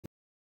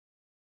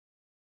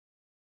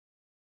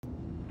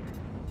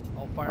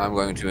I'll fire. I'm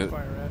going to.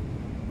 Fire at.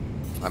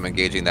 I'm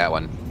engaging that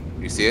one.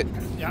 You see it?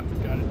 Yeah,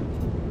 got it.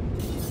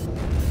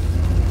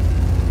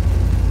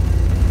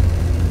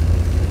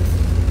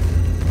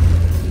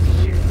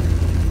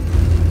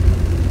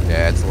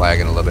 Yeah, it's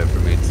lagging a little bit for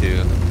me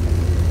too.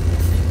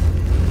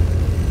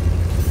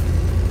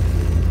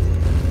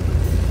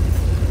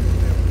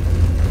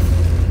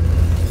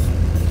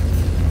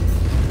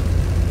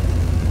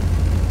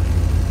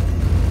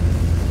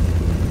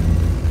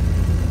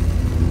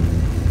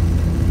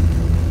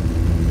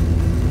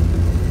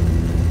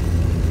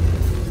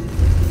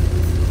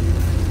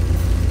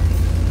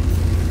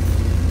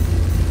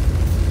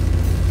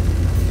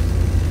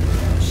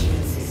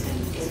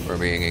 We're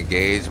being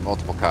engaged,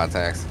 multiple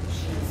contacts.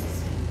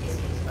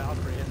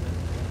 Valkyrie, isn't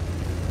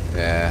it?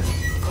 Yeah.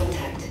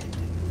 Contact.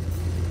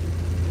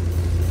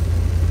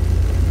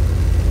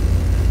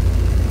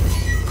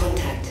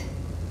 Contact.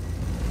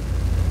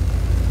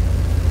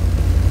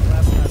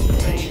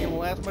 It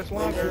won't last much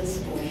longer. Weapons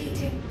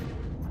overheating.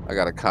 I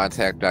got a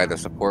contact by the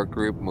support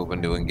group,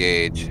 moving to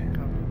engage.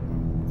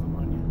 I'm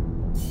on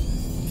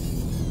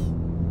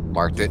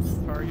Marked it.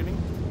 you. Targeting.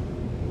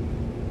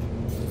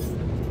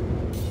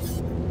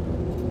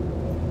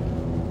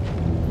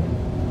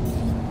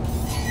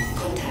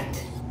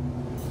 Contact.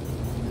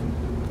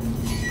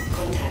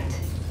 Contact.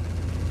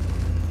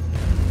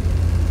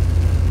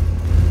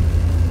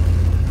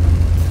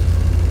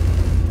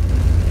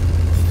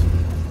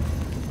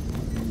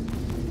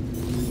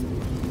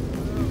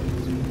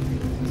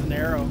 It's an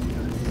arrow.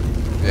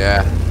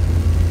 Yeah.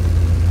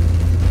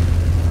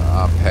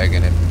 I'm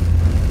pegging it.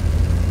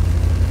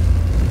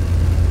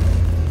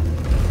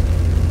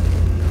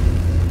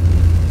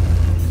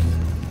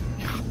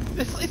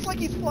 It's like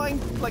he's flying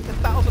like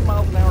 1,000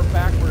 miles an hour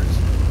backwards.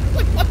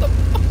 Like what the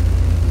fuck?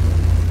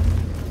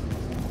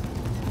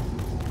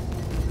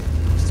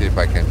 See if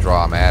I can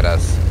draw him at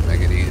us.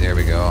 Make it easy. There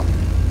we go.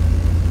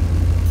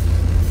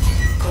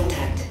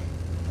 Contact.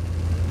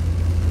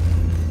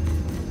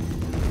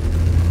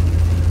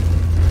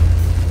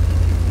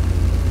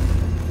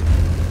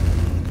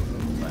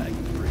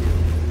 Lagging for you.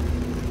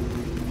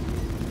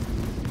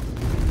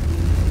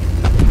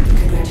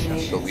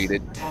 Congratulations.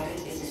 Deleted.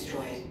 Target is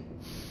destroyed.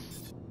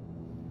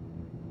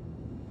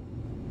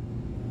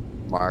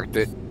 Marked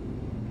it.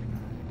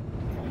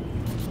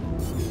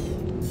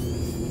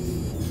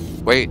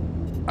 Wait.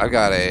 I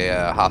got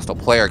a hostile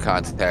player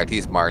contact.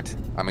 He's marked.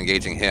 I'm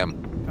engaging him.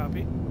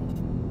 Copy.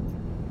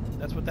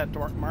 That's what that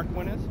dark mark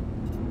one is?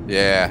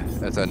 Yeah.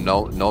 That's a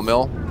no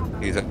mill.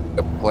 He's a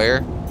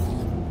player.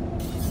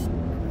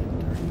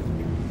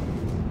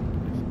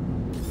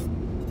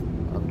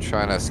 I'm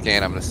trying to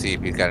scan him to see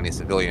if he's got any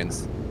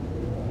civilians.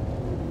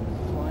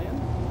 Flying.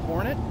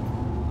 Hornet?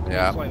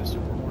 Yeah. It's flying a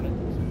Super Hornet.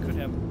 So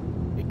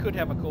it could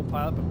have a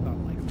co-pilot, but not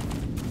like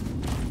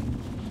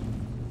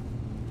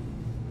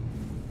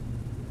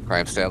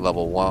Crime stat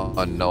level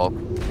 1. Nope.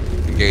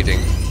 Engaging.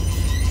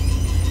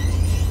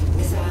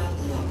 Missile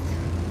locked.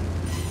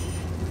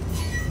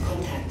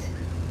 Contact.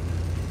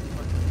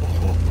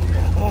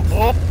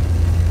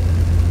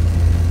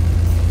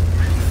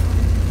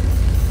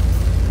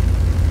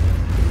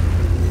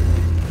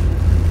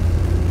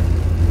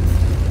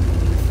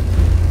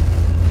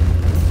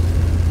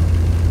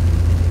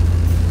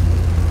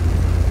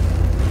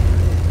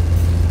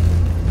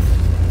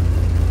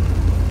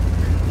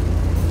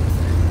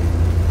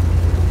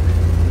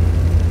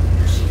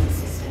 Shield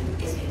system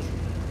is hit.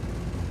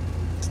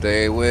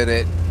 Stay with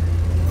it.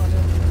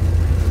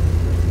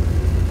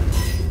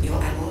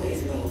 Your ammo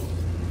is low.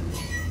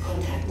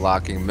 Contact.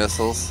 Locking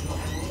missiles. Your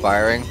ammo is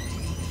Firing.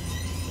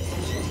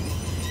 Attention.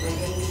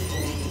 Weapons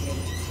overheating.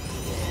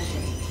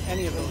 Attention.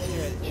 any of those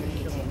hit should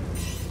kill him.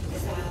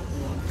 Missile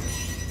locked.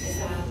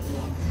 Missile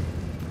locked.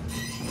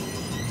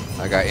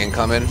 I got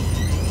incoming. Shield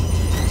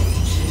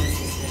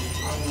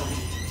system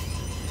online.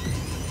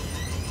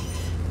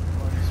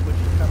 Want to switch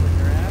to covering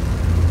your ass?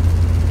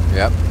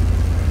 Yep.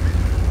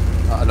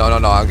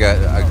 No. I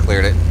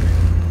cleared it.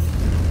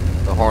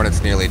 The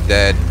Hornet's nearly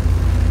dead.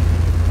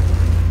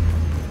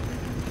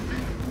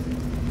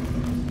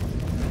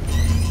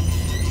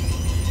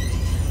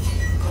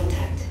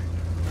 Contact.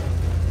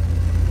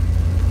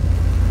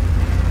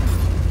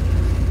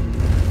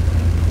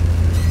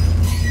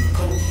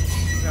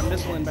 Got a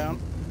missile inbound.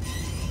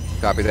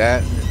 Copy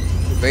that.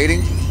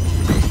 Evading. Got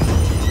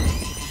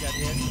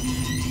hit.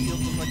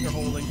 Shields look like they're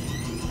holding.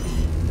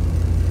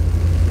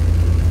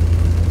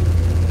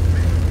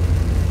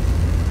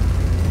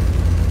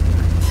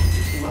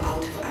 You are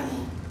out of ammo.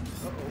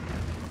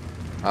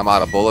 Uh-oh. I'm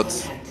out of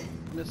bullets. Contact.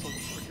 Missile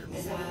trigger.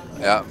 Missile.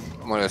 Yeah.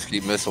 I'm gonna just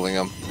keep missiling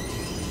them.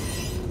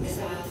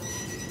 Missile.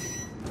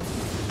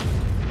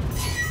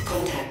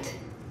 Contact.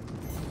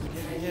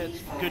 Getting hits.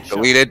 Good shot.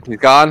 Deleted. He's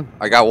gone.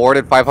 I got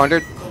warded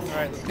 500.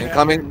 Alright, let's get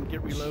Incoming. out here and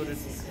get reloaded.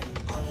 System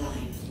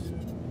online.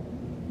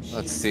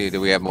 Let's see.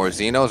 Do we have more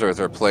Xenos or is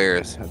there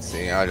players? Let's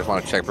see. I just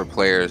want to check for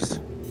players.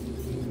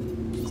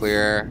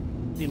 Clear.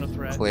 Xeno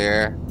threat.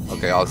 Clear.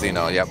 Okay, all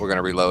Xeno. Yep, we're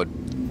gonna reload.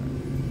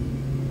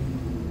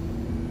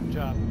 Good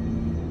job.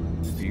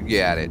 You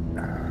got it.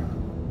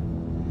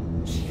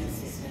 Shield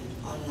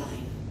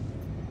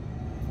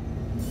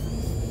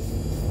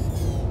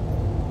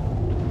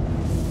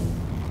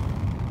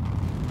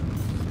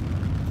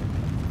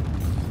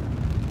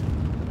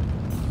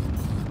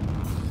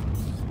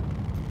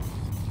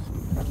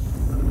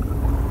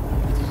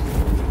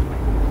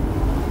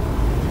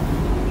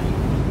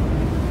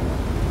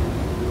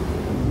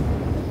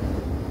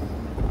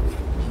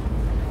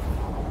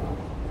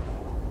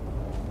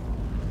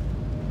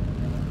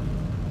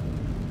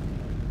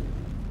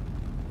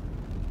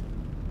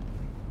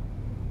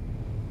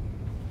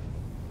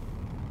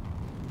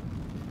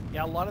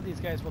Yeah, a lot of these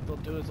guys, what they'll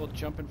do is they'll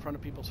jump in front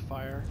of people's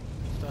fire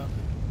stuff.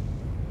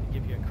 They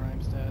give you a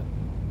crime stat.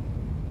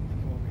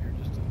 They come over here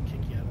just to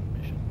kick you out of the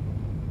mission.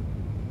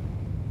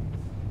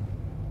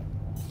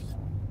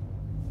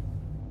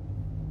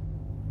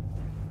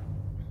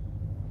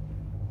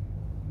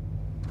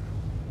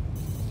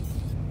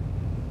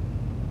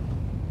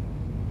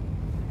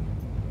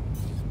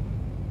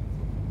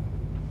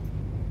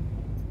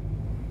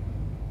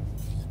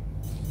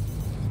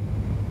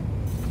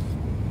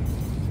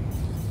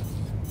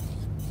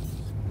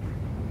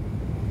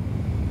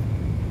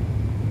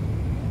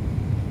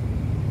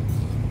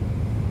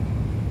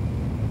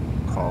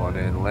 Calling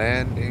in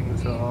landing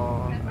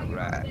zone.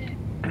 Alright.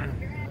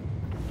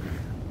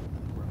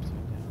 We're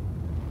upside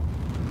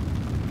down.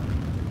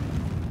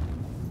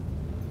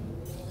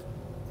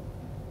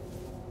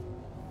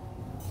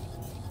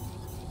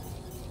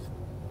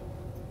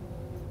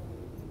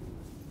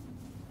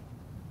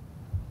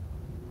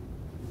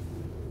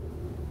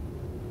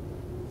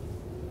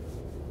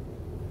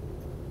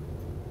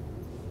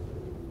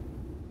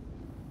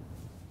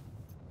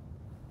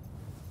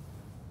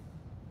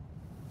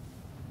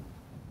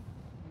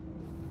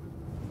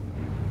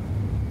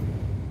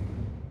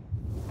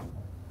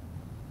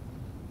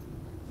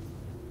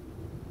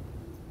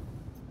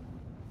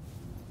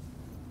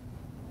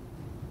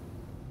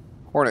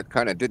 Hornet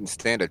kind of didn't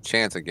stand a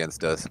chance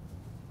against us.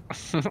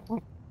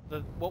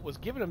 What was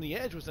giving him the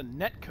edge was a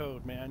net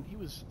code, man. He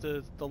was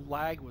the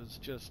lag was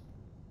just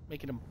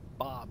making him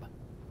bob.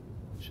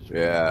 Which is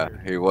really Yeah,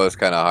 weird. he was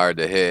kind of hard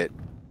to hit.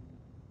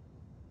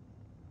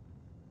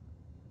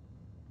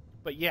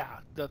 But yeah,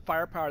 the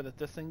firepower that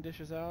this thing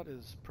dishes out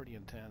is pretty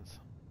intense.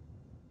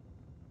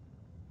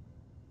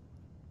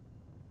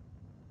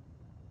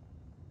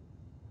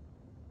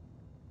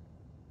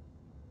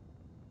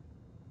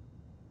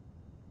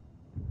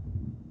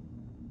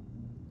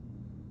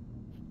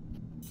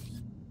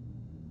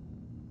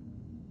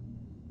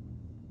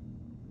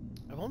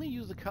 I've only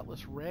used the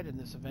Cutlass Red in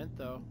this event,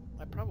 though.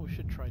 I probably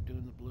should try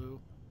doing the blue.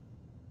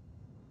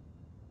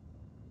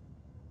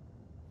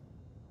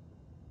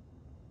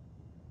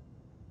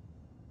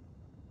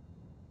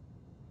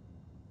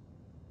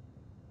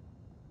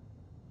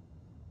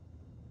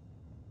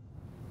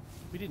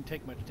 We didn't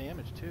take much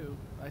damage, too.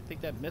 I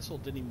think that missile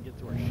didn't even get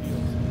through our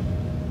shields.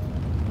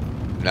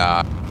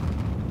 Nah.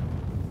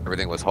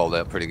 Everything was held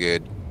up pretty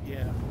good.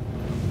 Yeah.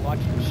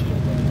 Watching the shield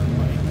on our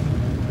fight.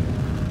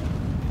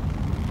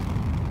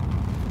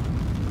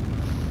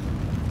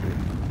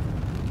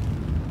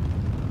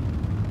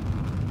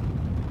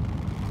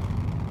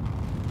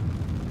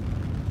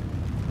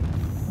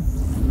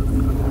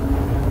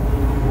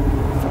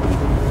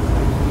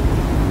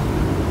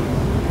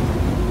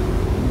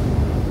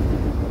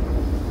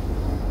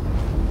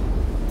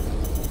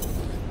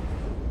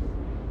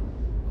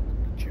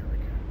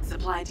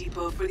 Supply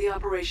depot for the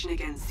operation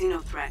against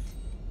Xenothreat.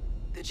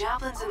 The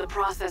Javelin's in the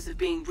process of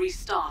being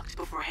restocked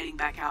before heading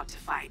back out to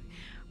fight.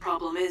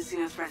 Problem is,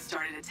 Xenothreat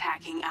started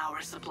attacking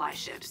our supply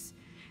ships.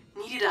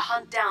 Needed to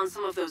hunt down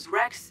some of those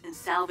wrecks and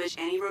salvage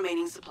any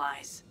remaining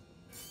supplies.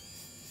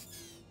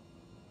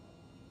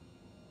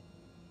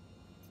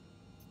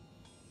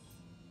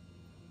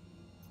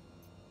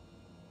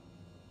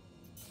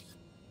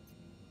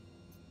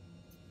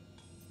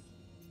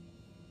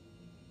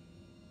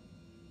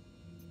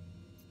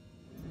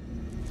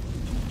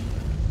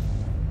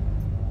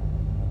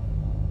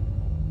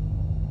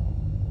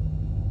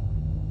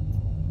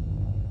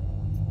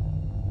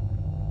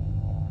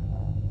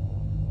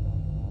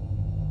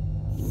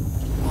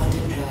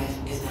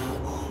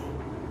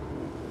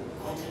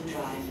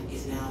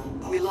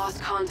 We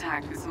lost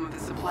contact with some of the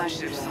supply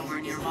ships somewhere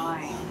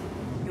nearby.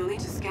 You'll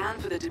need to scan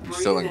for the debris.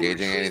 Still and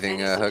engaging retrieve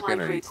anything, any supply Hookin,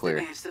 or are you crates that clear?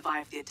 may have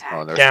survived the attack.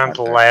 Oh, there's Down to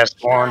the one there. last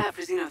Keep an eye one. out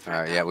for Xenothreat,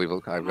 Alright, yeah,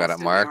 though. I've They got might it still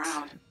be marked.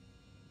 around.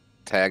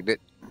 Tagged it.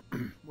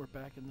 We're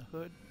back in the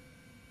hood.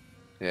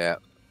 Yeah.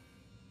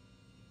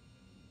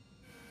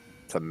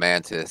 It's a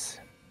Mantis.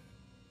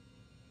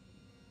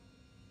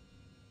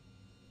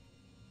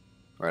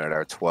 Right at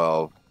our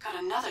 12. Got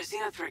another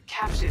Xenothreat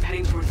cap ship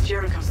heading towards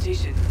Jericho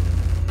Station.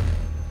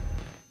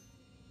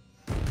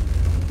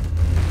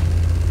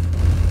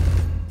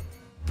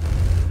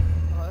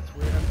 Oh, that's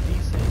weird. I'm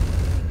desync.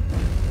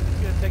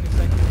 It's gonna take a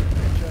second to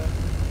catch up.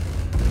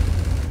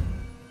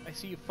 I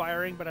see you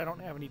firing, but I don't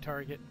have any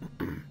target.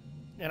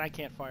 And I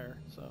can't fire,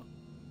 so.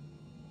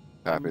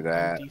 Copy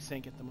that. I'm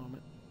desync at the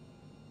moment.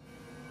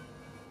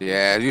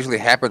 Yeah, it usually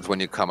happens when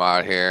you come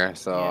out here,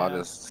 so I'll Yeah.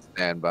 just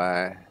stand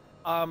by.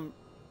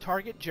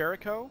 Target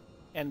Jericho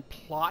and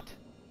plot.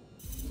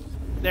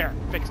 There,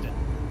 fixed it.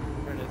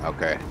 There it is.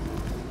 Okay.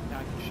 Now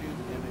I can shoot,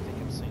 and I think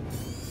I'm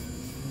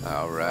synced.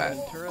 Alright.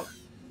 Turret.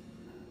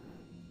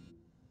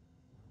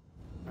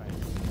 Alright,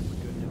 we're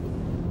good now.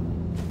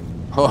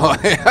 Oh,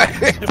 yeah, I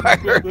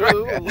fired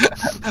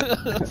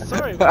right.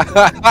 Sorry about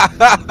that.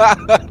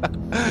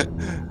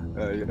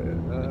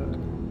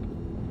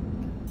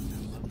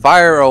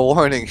 Fire a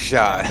warning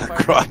shot Fire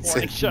across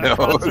warning his shot nose.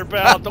 across their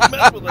bow. Don't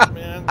mess with it,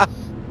 man.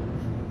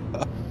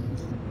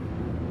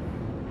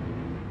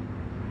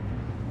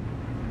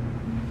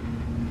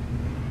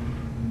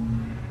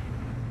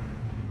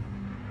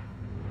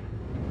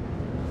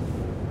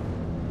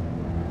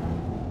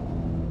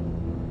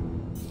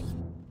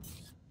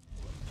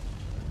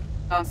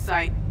 On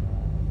site.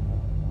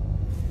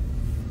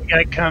 We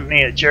got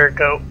company at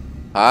Jericho.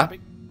 Huh?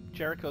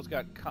 Jericho's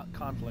got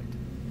conflict.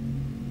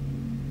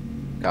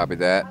 Copy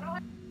that.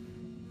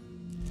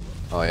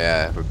 Oh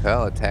yeah,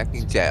 repel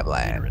attacking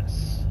javelin.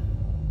 Icarus.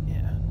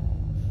 Yeah.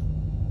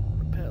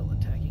 Repel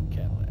attacking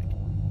Cadillac.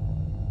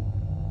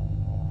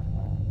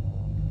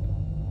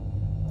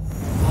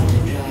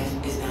 Quantum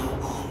drive is now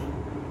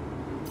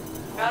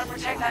on. Gotta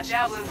protect that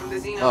javelin from the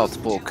Xenos.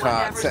 Multiple Do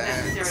whatever's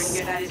contacts. necessary to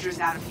get that Idris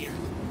out of here.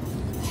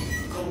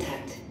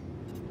 Contact.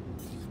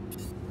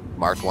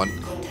 Marked one.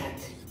 Contact.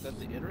 Is that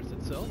the Idris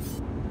itself?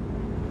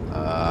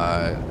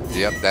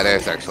 Yep, that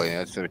is actually.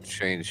 That's gonna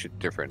change a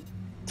different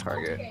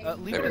target.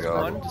 Leave There it we as go.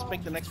 one, just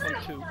make the next one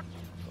two.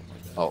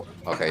 Oh,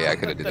 okay, yeah, I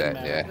could have did Doesn't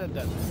that. matter, Yeah. that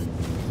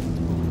doesn't matter.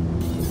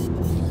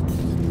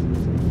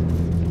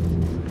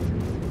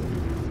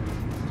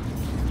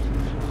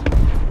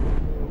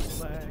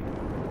 Flag.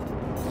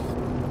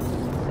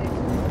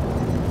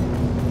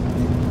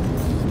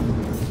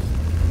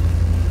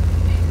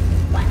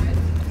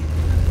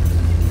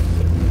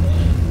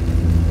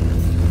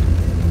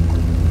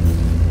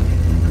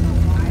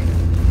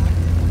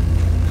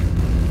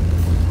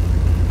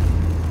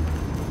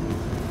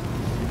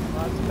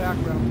 Lots of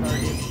background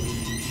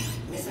targets.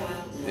 Missile.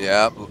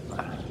 Yep.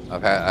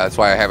 That's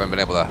why I haven't been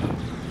able to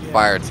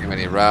fire too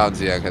many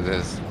rounds yet, because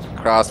it's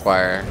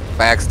crossfire.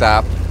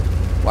 Backstop.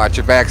 Watch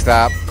your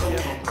backstop.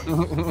 Contact. Shoot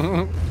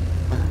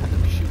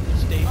the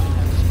station,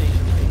 have the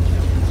station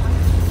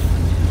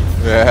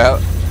take Yeah.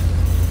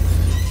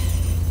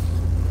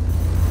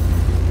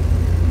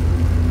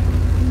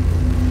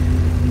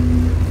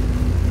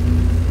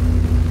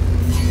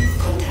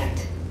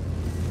 Contact.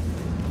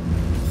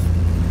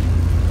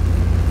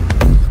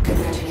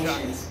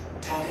 Congratulations.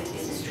 Target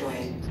is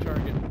destroyed.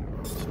 target.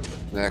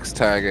 Next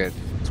target,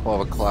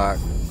 12 o'clock.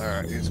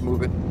 Alright, he's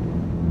moving.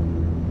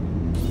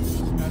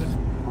 Got it.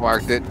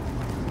 Marked it.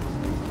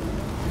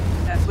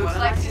 That looks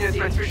like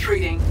Xenothreat's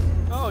retreating.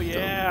 Oh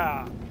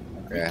yeah.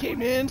 Yeah.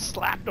 Came in,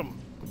 slapped him.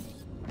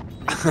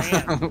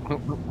 Ran.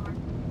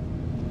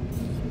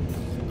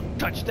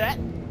 Touch that.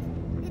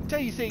 Didn't tell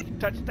you say you can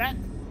touch that.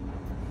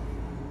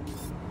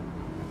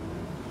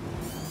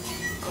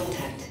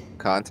 Contact.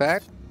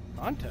 Contact?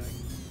 Contact.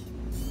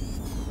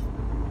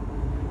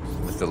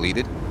 It's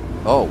deleted.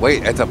 Oh,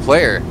 wait, it's a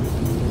player.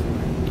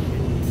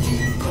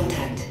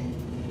 Contact.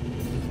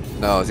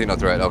 No,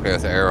 Xenothreat. Okay,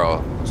 it's an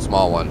arrow.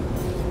 Small one.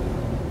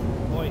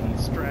 Boy,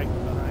 he's dragging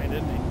behind,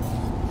 isn't he?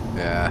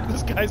 Yeah.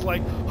 This guy's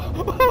like,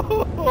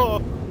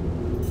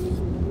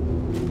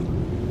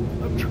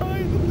 I'm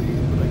trying to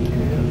leave, but I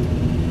can't.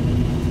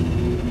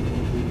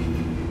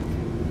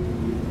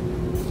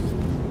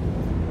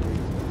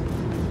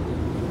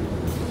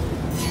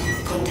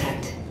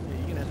 Contact. Yeah,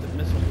 you're gonna have to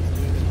missile this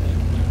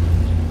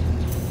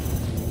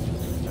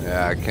dude,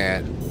 Yeah, I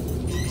can't. I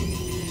think.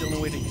 It's the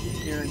only way to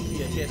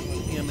guarantee a hit on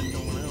him and no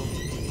one else.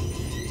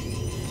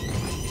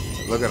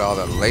 Look at all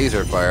the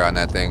laser fire on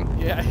that thing.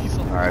 Yeah, he's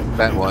like, Alright,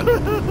 spent one.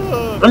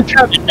 I'm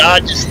trying to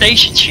dodge the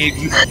station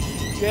shooting.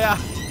 yeah.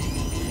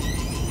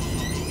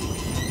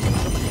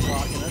 Somebody's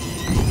blocking us.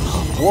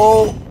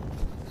 Whoa!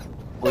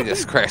 We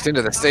just crashed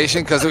into the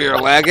station because we were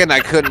lagging. I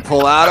couldn't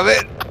pull out of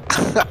it.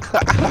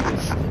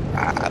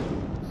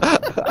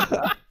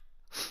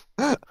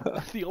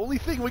 The only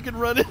thing we can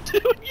run into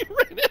when you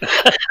ran into.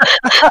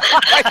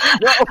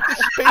 The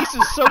space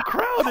is so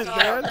crowded,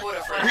 man. Report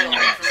for vital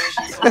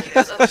information, so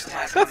there's other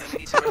tasks we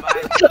need to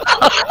provide.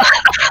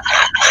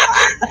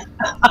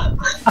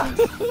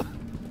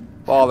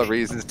 All the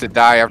reasons to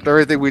die after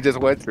everything we just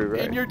went through, In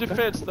right? your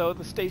defense, though,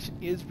 the station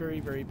is very,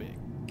 very big.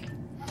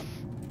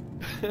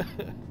 It's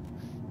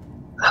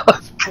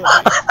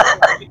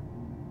funny.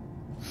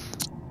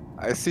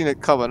 I seen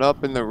it coming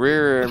up in the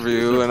rear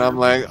view, and I'm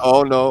like,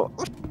 oh no.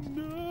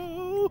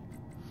 No.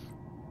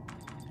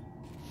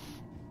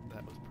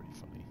 That was pretty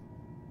funny.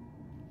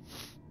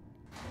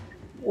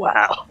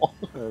 Wow.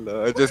 And,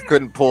 I just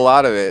couldn't pull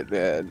out of it,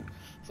 man.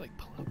 It's like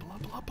blub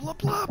blub blub blub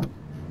blub.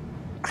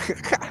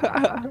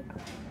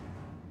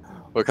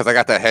 Because I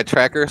got that head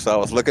tracker, so I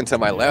was looking to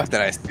my left,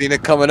 and I seen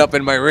it coming up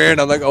in my rear,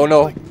 and I'm like, oh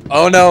no,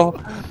 oh no,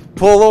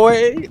 pull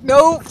away,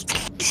 no.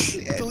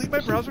 Delete my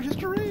browser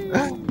history.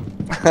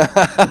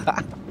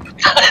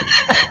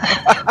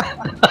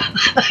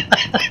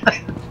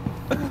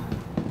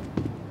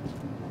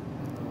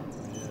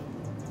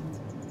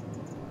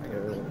 I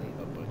gotta delete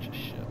a bunch of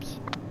ships.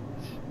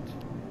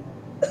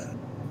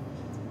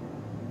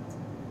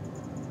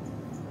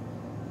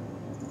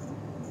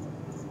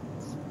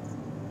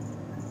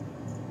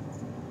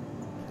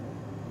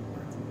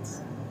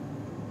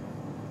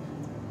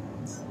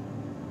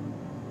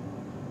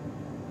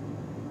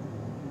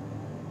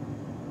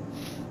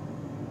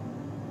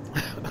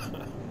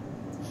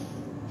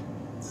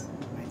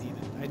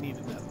 I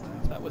needed that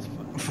laugh. That was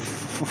fun.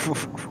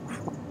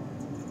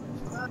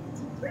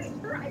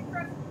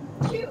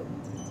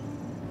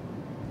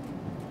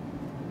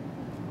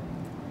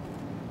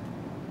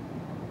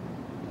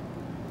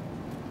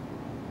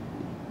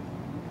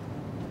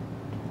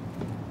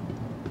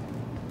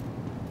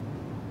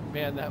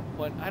 Man, that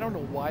one, I don't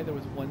know why there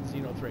was one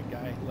Xenothreat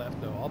guy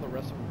left, though. All the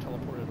rest of them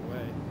teleported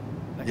away.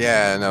 That guy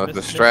Yeah, no, missed-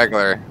 the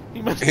straggler.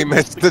 He missed, He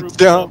missed the group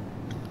jump.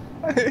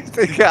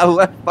 He got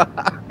left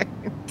behind.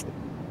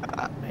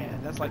 Man,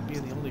 that's like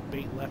being the only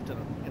bait left in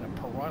a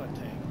piranha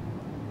tank.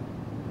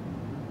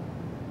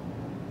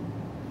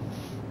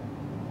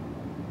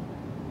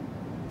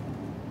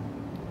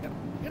 You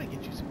gotta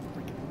get you some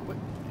freaking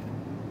equipment, man.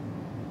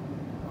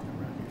 Walking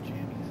around your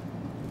jammies.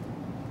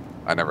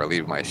 I never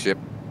leave my ship.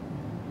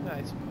 No,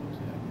 I suppose,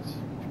 yeah, I guess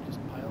you're just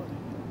piloting.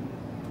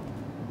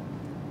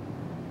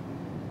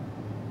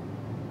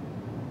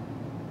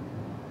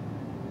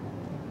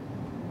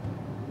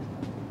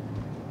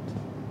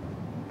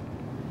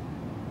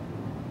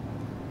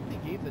 They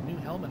gave the new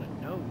helmet a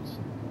nose.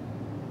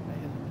 I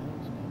had a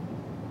nose now.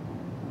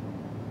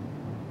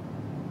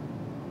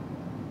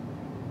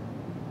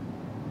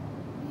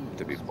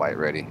 To be flight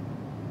ready.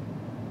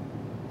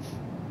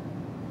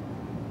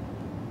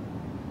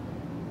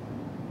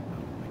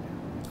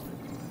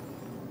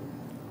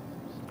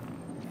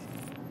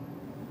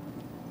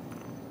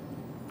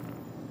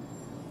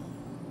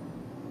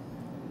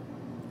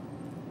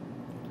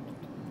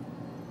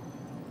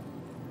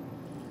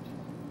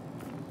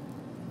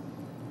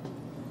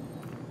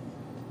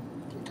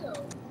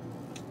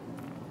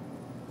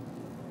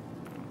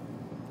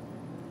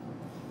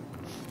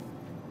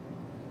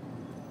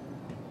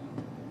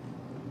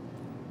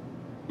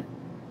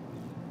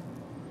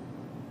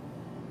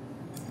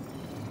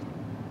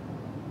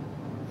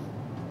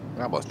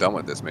 We're almost done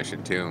with this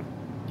mission too.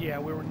 Yeah,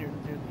 we were near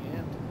the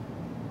end.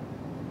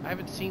 I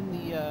haven't seen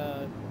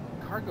the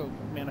cargo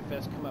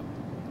manifest come up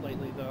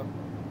lately, though.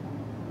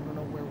 I don't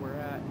know where we're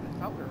at. I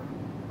thought we were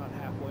about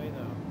halfway,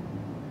 though.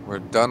 We're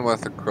done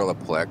with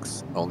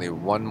Acryloplex. Only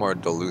one more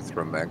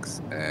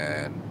Duluthramex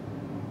and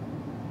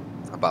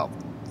about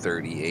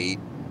 38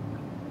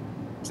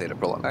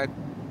 Zetaprolonide.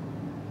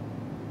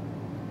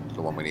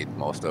 The one we need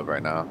most of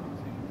right now.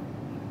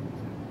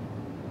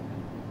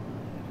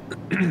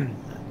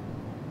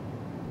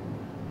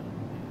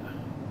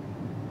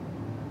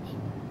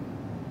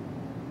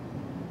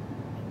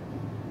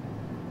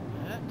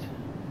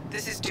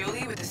 This is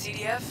Julie with the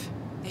CDF.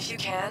 If you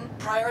can,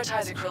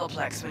 prioritize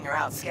Acryloplex when you're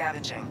out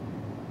scavenging.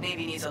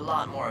 Navy needs a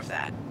lot more of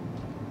that.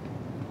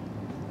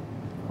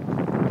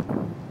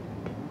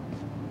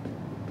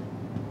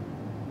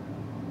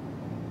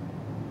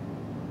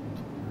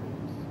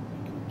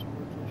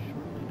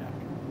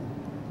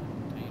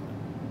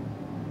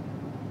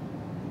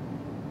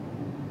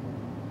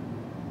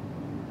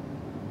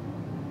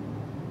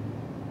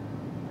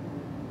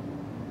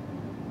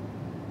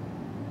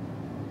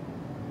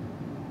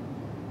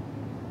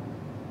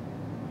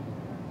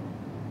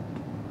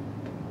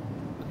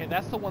 Okay,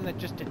 that's the one that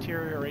just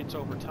deteriorates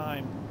over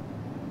time,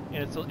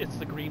 and it's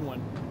the green one.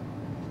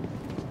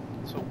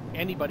 So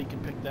anybody can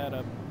pick that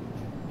up,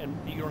 and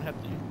you don't have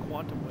to use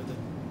quantum with it.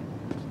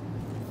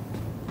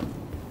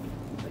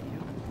 Is that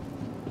you?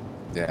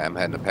 Yeah, I'm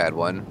heading to pad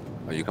 1.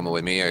 Are you coming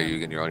with me or are you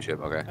getting your own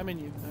ship? Okay. I'm in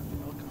you.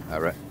 I'll come.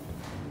 Alright.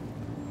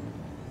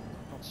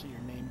 I don't see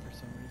your name for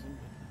some reason,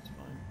 but that's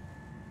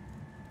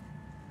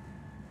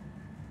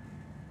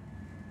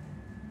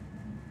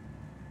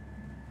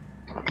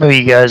fine. Who are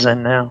you guys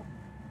in now?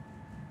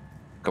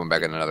 Coming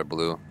back in another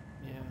blue.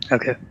 Yeah.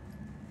 Okay.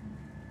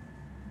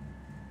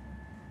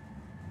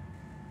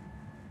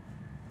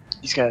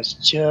 These guys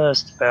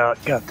just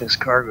about got this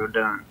cargo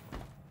done.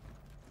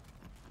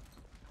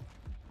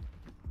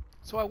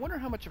 So I wonder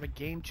how much of a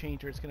game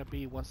changer it's going to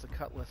be once the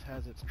Cutlass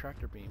has its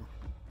tractor beam.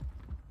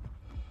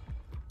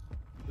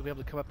 You'll be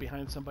able to come up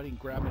behind somebody and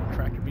grab them in a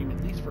tractor beam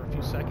at least for a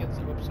few seconds.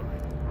 Oops, sorry.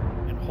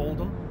 And hold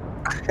them.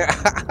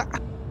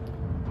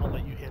 I'll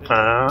let you hit it.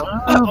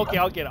 Okay,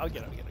 I'll get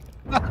it.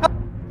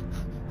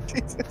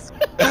 Jesus.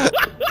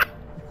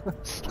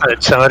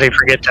 Did somebody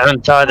forget to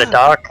untie the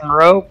docking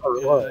rope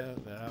or what?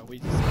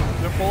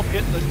 They're both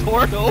hitting the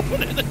door to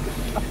open it.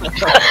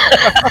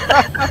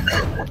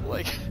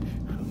 Like,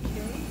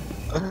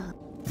 okay.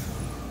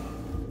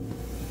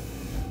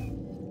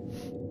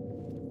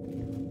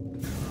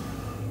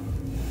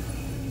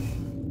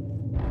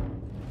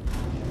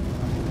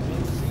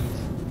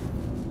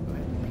 Go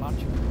ahead and plot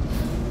your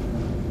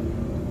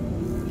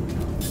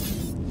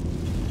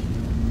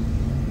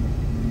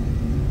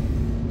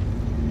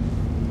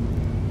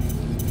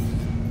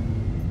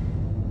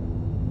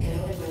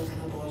Hello and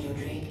welcome aboard your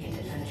Drake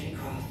interplanetary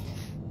craft.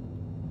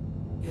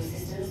 Your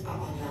systems are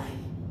online.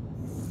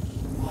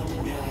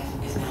 Quantum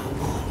drive is now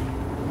on.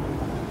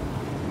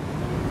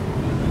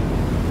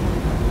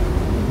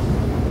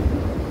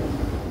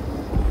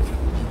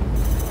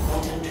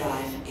 Quantum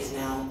drive is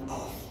now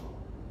off.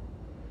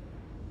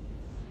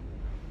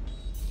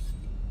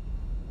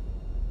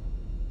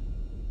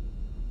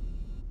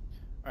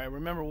 All right,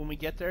 remember when we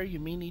get there, you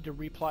may need to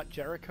replot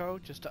Jericho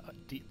just to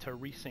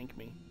resync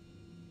me.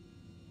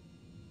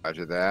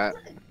 Roger that.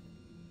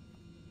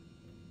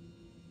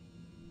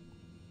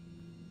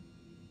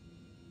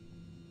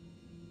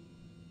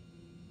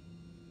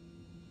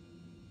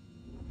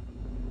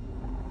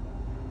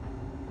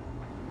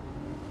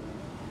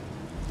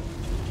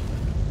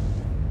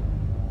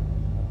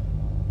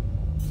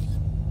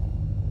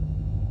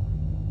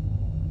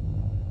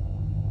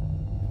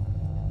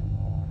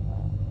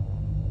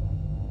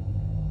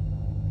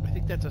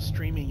 that's a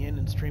streaming in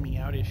and streaming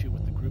out issue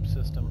with the group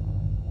system.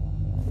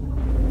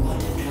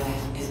 Quantum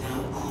drive is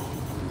now on.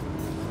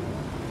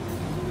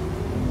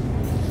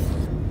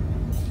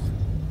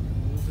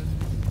 Moving.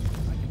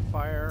 I can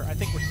fire. I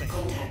think we're safe.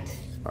 Contact.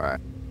 All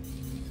right.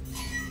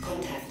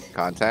 Contact.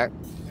 Contact.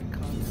 And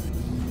contact.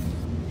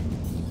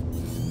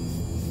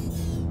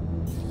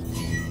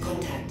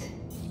 Contact.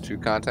 2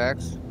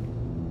 contacts.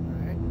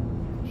 Alright.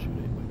 I'll shoot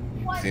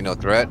it. But you See no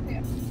threat.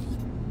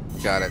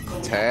 Got it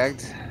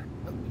tagged.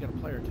 oh, we got a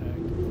player tagged.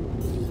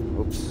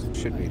 Oops.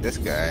 Should be this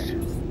guy. You're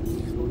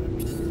going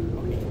after.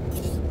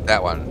 Okay.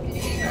 That one.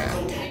 Yeah.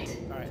 Contact.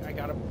 Alright, I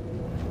got him.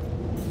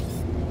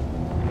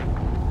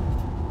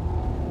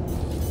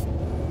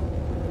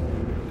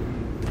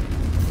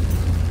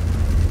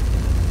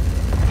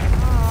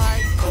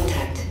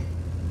 Contact.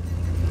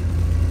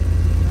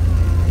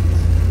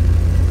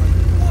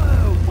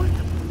 Whoa! What?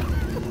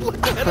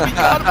 Look at him! He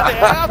got him in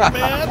half,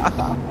 man!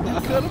 He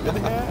cut him in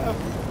half.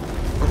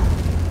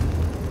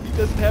 He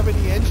doesn't have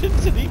any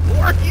engines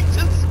anymore. He's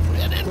just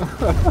spinning.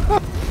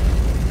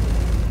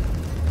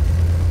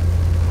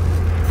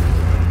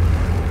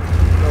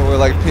 Oh, we're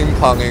like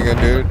ping-ponging him,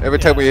 dude. Every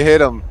time we hit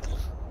him.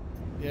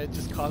 Yeah, it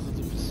just causes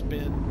him to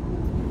spin.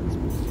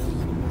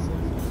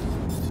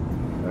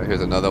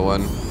 Here's another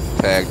one.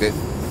 Tagged it.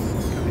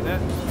 Copy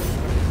that.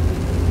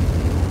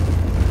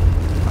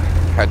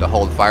 Had to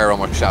hold fire,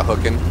 almost shot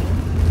hooking.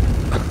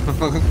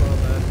 Saw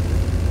that.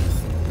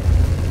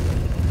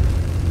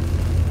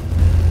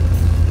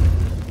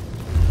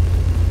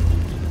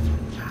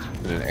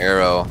 And an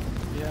arrow.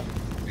 Yeah.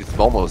 He's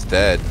almost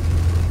dead.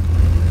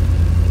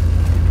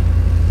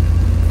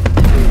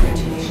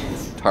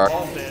 Congratulations. Tar.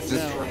 All dead Just,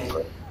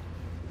 now.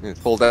 he's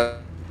full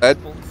dead. Full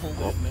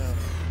dead now.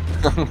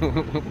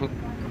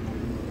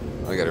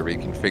 I gotta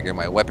reconfigure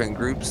my weapon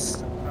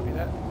groups. Copy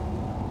that.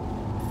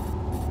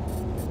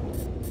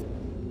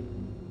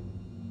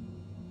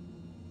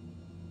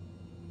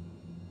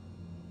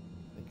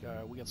 I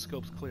think we got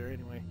scopes clear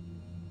anyway.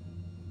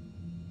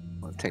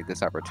 I'll take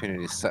this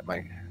opportunity to set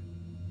my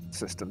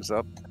systems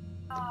up.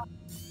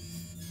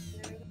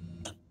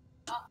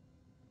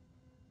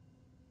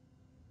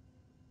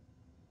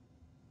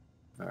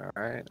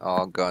 Alright,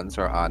 all guns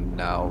are on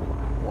now.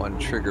 1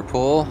 trigger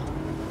pull.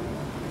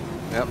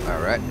 Yep,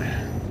 alright.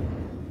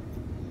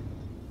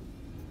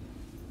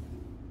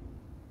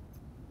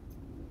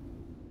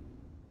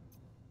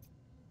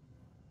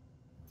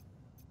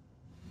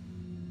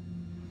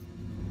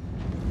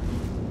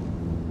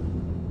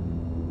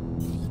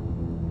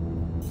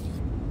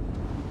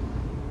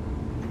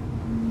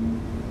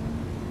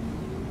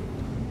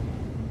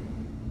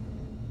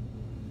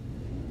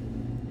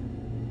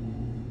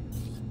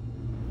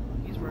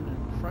 He's running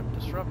front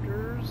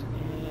disruptors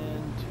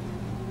and 2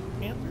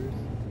 Panthers.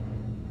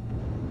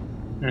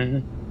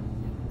 Mm-hmm.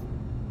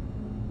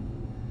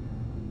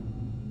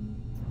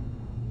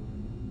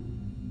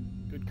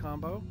 Good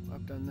combo.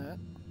 I've done that.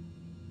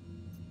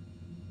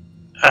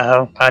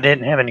 I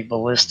didn't have any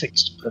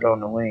ballistics to put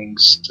on the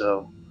wings,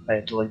 so I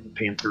had to leave the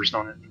Panthers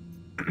on it.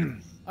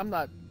 I'm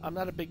not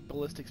a big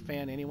ballistics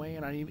fan anyway,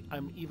 and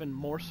I'm even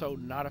more so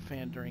not a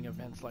fan during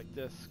events like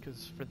this,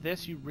 because for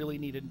this you really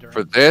need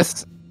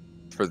endurance.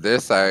 For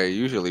this, I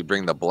usually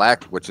bring the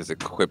black, which is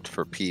equipped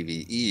for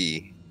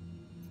PvE.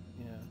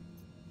 Yeah.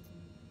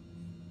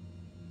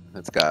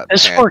 It's got.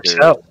 This works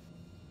Panthers. out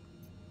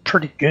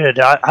pretty good.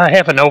 I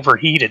haven't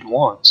overheated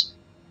once.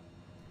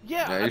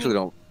 Yeah. Yeah, I usually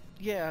don't.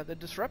 Yeah, the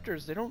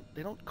disruptors they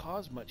don't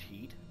cause much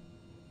heat.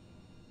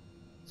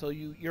 So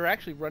you're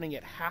actually running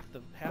at half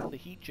the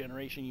heat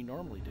generation you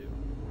normally do.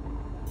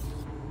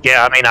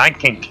 Yeah, I mean, I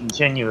can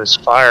continuous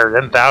fire.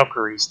 Them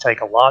Valkyries take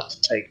a lot to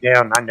take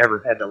down. I never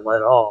had to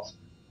let off.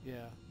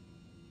 Yeah.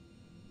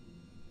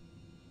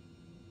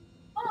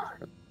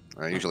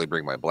 I usually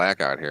bring my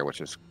black out here,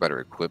 which is better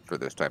equipped for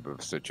this type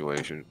of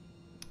situation.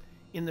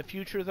 In the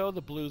future, though,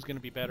 the blue's going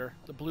to be better.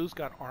 The blue's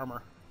got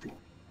armor,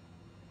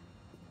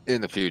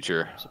 In the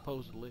future.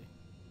 supposedly.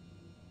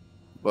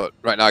 But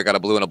right now I got a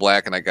blue and a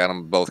black, and I got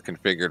them both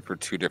configured for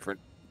 2 different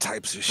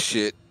types of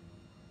shit.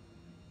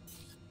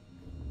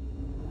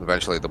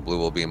 Eventually the blue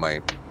will be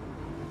my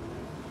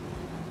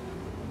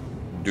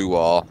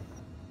do-all.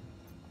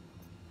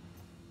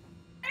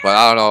 But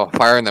I don't know,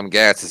 firing them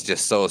gats is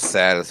just so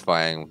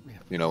satisfying,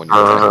 you know,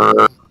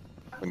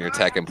 when you're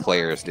attacking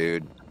players,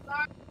 dude.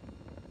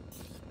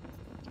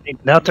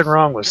 Ain't nothing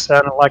wrong with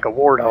sounding like a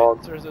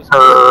warthog. So there's those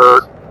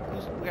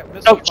we got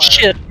missile Oh fire.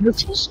 shit!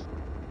 Missiles.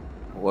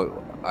 What?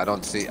 I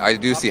don't see. I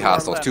do see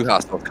hostiles. 2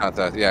 hostiles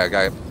contact. Yeah,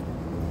 guy. Is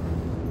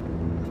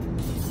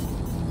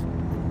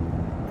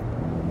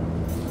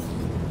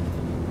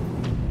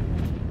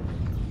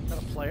that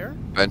a player?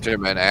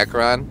 Benjamin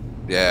Akron.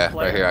 Yeah,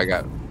 Player. right here. I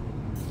got.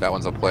 That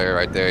one's a player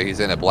right there. He's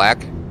in a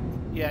black.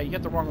 Yeah, you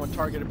got the wrong one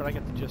targeted, but I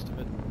got the gist of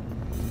it.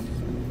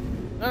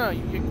 No,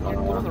 you're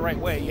going the right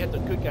way. You had the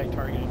good guy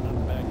targeted, not the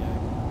bad guy.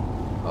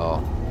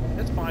 Oh.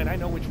 That's fine. I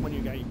know which one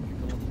you're going for.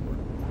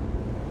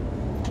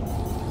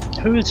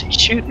 Who is he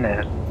shooting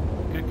at?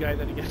 Good guy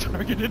that he got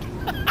targeted.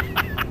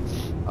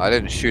 I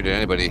didn't shoot at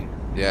anybody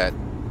yet.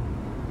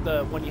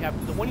 the one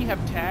you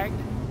have tagged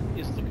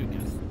is the good guy.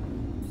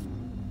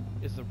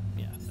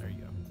 Yeah, there you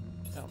go.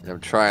 Oh. I'm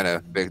trying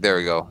to. There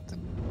we go.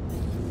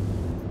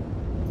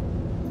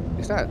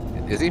 He's not.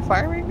 Is he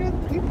firing at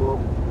people?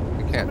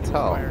 I can't Somebody's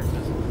tell. firing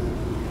missiles.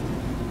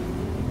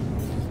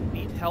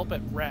 Need help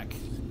at wreck.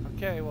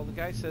 Okay, well the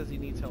guy says he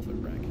needs help at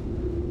wreck.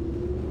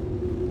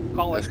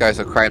 Call This it. guy's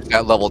a crime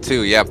stat level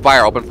 2. Yeah,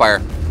 fire. Open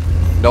fire.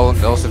 No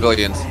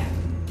civilians.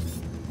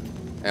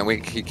 And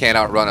he can't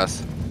outrun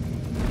us.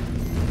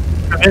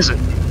 Who is it?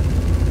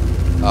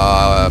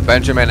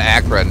 Benjamin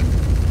Akron.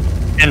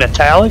 In a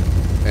tally?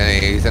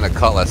 And he's in a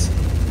cutlass. He's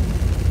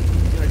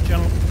gonna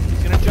jump.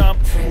 He's gonna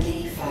jump.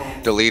 Friendly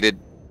fire. Deleted.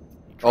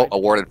 Oh,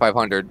 awarded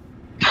 500.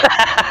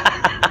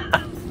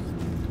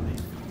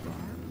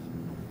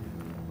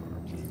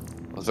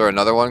 Was there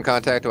another one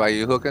contact? Why are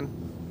you hooking?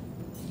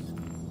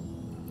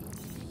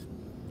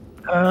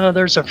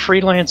 There's a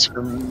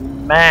freelancer,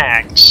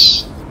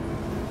 Max.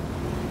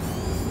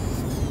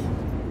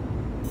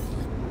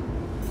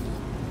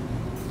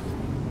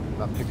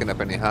 Not picking up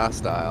any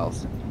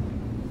hostiles.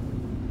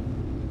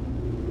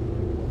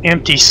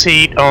 Empty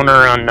seat,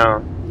 owner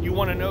unknown. You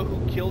want to know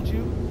who killed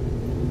you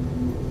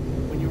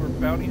when you were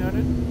bounty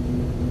hunted?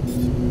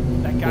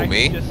 That guy Who,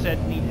 me? who just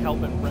said need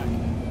help at wreck.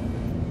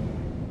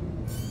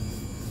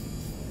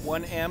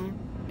 1M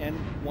and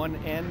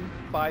 1N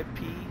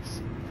 5P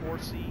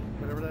 4C,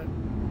 whatever that.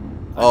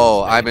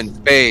 Oh, I'm in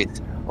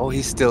space. Oh,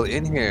 he's still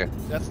in here.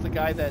 That's the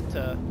guy that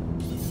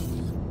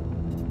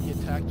he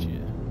attacked you.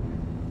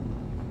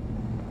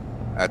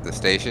 At the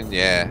station?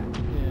 Yeah. Yeah.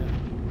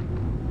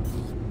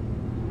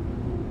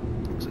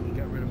 Looks like he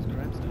got rid of his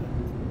crime stat.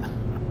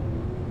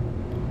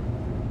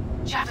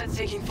 Chaplain's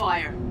taking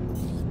fire.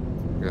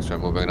 Guess we're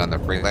moving on the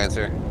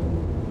freelancer.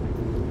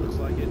 Looks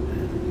like it.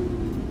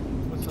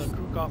 What's the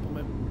crew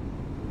complement?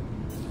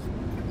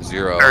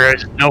 0. There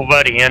is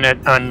nobody in it,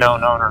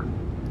 unknown owner.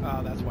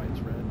 That's why it's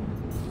red.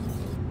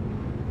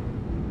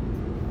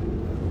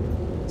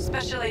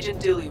 Special Agent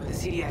Dooley with the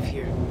CDF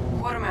here.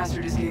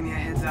 Quartermaster just gave me a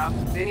heads up.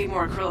 They need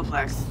more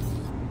acryloplex.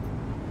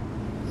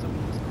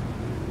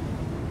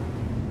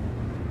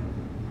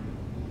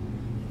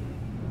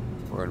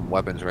 We're in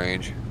weapons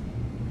range.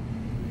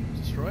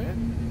 Destroy it?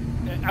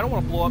 I don't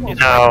want to blow up. It's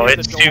No, right near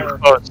it's the too door.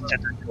 close to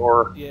the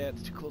door. Yeah,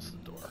 it's too close to the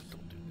door.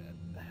 Don't do that.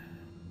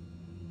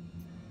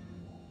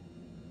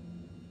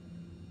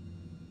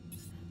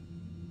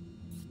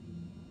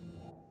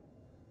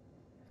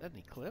 Is that an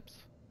eclipse?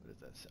 What is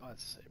that? Oh,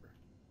 it's a saber.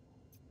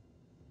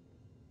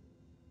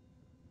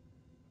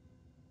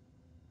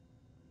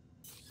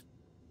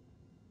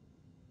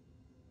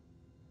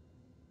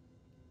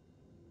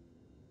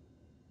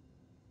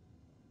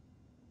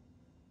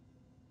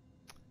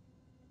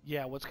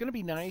 Yeah, what's going to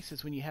be nice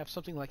is when you have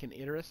something like an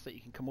Idris that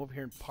you can come over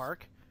here and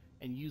park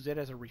and use it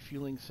as a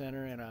refueling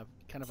center and a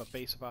kind of a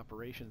base of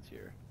operations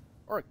here.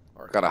 Or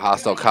Got a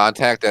hostile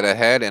contact at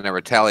ahead and a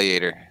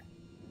retaliator.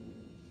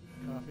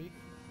 Copy.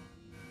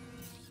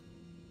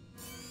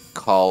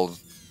 Called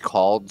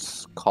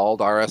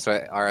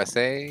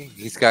RSA.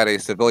 He's got a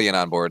civilian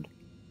on board.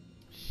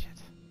 Shit.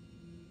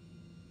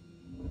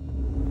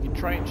 You can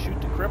try and shoot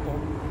to cripple.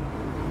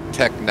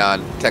 Techno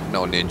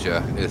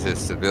Ninja is his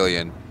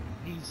civilian.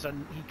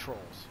 He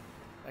trolls.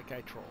 That guy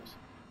trolls.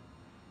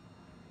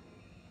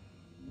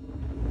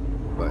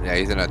 But yeah,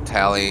 he's in a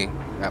tally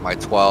at my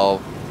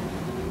 12.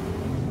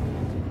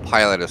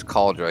 Pilot is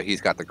Caldra.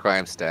 He's got the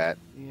crime stat.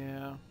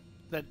 Yeah.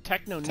 That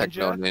Techno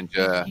Techno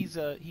Ninja.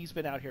 He's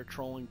been out here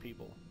trolling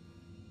people.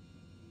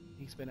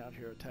 He's been out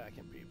here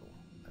attacking people.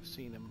 I've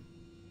seen him.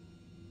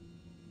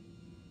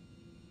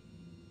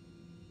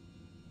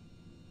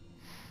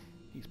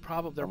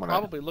 They're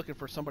probably looking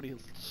for somebody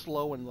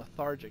slow and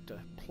lethargic to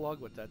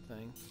plug with that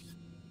thing.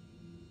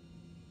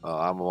 Oh,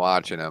 I'm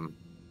watching him.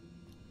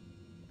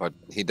 But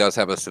he does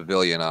have a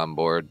civilian on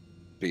board,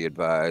 be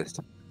advised.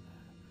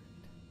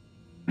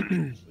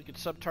 We could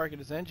sub-target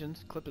his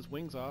engines, clip his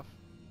wings off.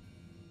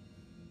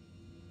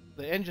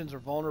 The engines are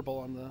vulnerable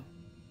on the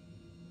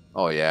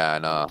Oh yeah, I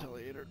know.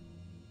 retaliator.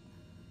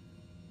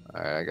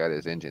 Alright, I got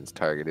his engines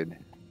targeted.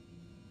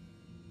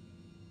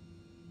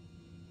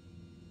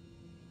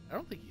 I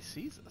don't think he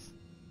sees us.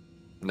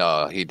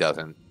 No, he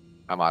doesn't.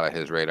 I'm out of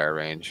his radar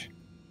range.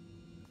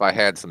 If I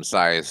had some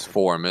size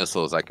 4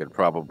 missiles, I could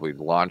probably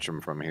launch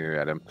them from here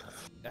at him.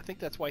 I think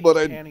that's why he's But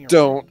I panning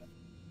don't. around.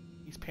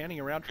 He's panning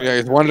around trying Yeah, to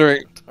he's figure out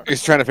wondering. who to target.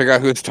 He's trying to figure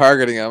out who's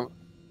targeting him.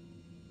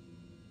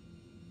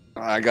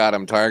 I got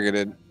him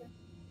targeted.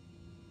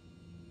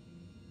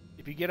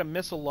 If you get a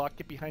missile lock,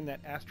 get behind that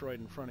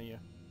asteroid in front of you.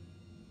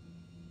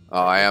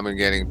 Oh, I am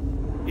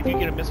getting. If you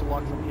get a missile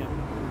lock from him.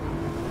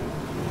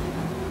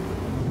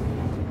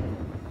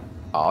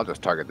 Oh, I'll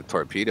just target the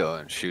torpedo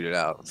and shoot it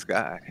out of the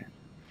sky.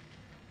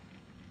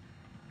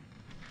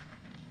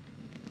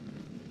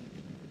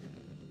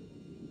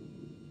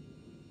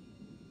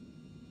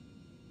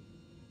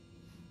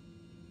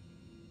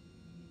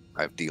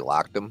 I've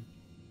delocked him.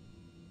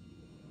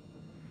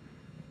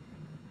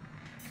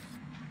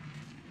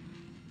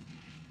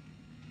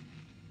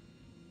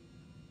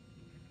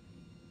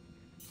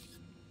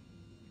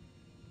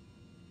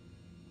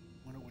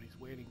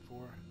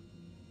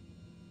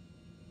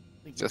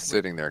 think Just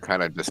sitting there,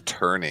 kind of just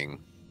turning.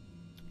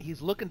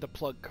 He's looking to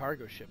plug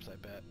cargo ships, I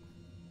bet.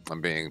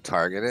 I'm being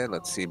targeted.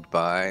 Let's see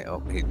by. Oh,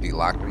 he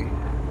delocked me.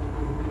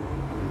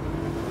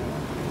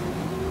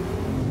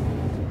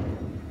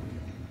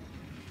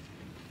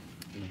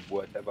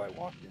 What have I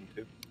walked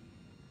into?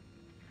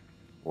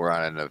 We're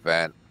on an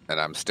event, and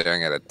I'm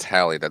staring at a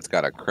tally that's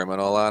got a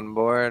criminal on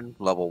board,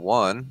 level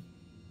 1,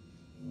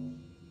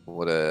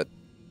 with a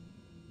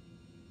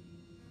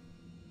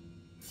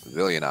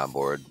civilian on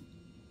board.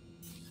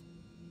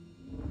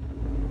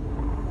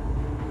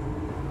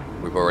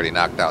 We've already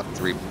knocked out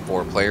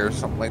 3-4 players,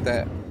 something like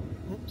that.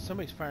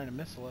 Somebody's firing a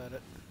missile at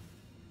it.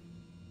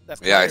 That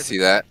Yeah, I player's see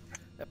that.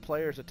 That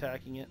player's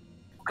attacking it.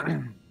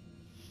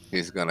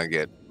 He's gonna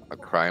get a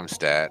crime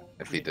stat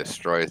if he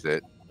destroys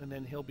it. And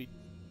then he'll be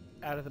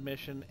out of the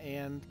mission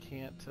and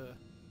can't.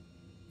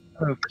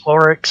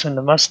 Chlorix in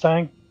the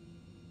Mustang.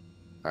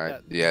 All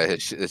right. Yeah,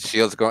 his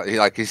shield's going.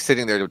 He's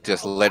sitting there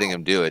just letting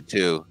him do it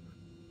too.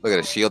 Look at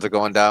his shields are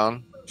going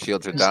down.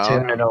 Shields are He's down.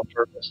 doing it on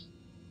purpose.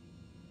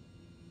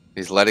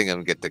 He's letting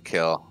him get the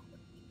kill.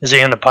 Is he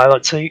in the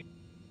pilot seat?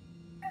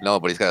 No,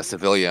 but he's got a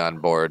civilian on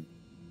board.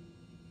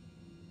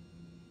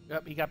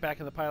 Yep, he got back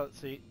in the pilot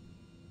seat.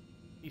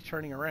 He's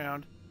turning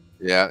around.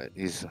 Yeah,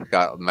 he's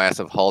got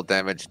massive hull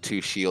damage.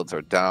 2 shields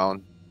are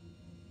down.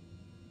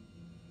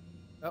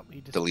 Oh,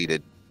 he just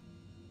Deleted.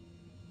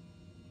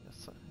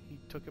 Yes, he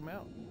took him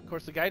out. Of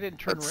course, the guy didn't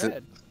turn Let's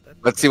red.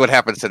 Let's see what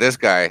happens to this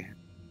guy.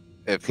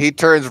 If he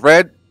turns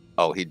red,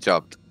 oh, he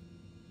jumped.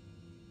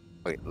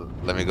 Wait,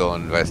 let me go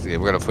investigate.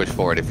 We're gonna push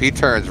forward. If he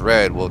turns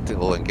red,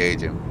 we'll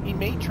engage him. He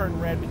may turn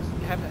red because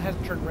he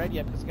hasn't turned red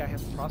yet because the guy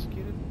hasn't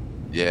prosecuted.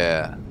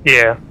 Yeah.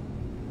 Yeah.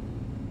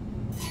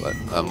 But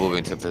I'm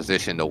moving to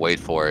position to wait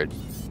for it,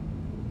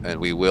 and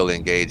we will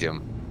engage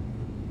him.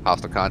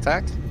 Hostile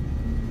contact.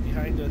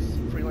 Behind us,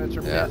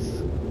 freelancer Yeah.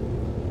 miss.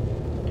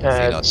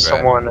 no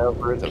Someone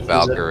over It's at a the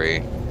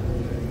Valkyrie.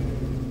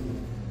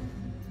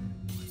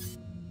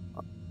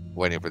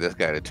 Waiting for this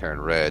guy to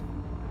turn red.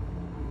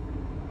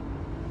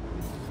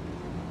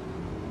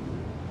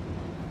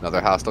 Another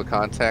hostile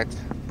contact,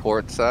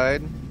 port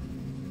side.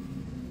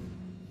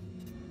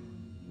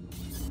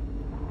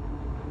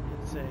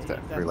 It's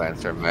that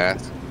freelancer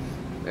mask.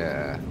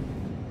 Yeah.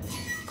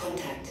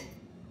 Contact.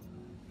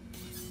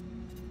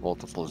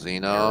 Multiple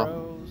Xeno.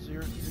 Arrow,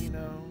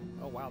 Xeno.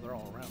 Oh wow, they're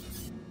all around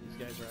us. These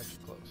guys are actually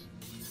close.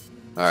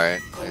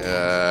 Alright.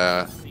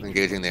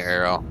 Engaging the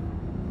arrow.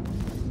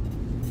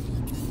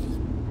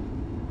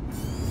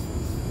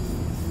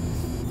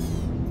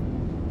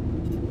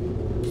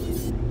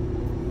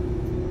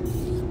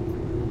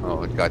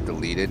 Oh, it got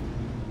deleted.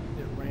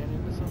 It ran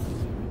into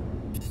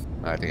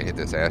something. I think it hit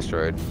this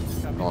asteroid.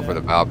 Copy Going for that.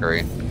 the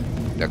Valkyrie.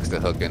 Next to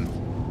hooking.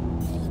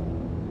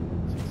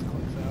 6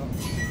 clicks out.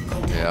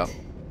 Yeah.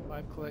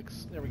 5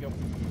 clicks. There we go.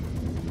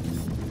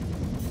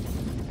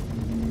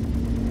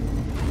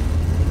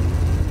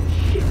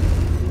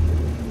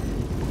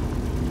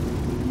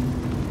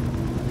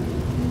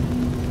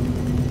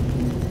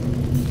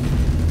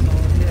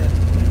 Solid hit.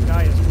 That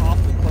guy is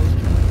awfully close to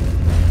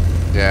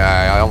him.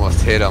 Yeah, I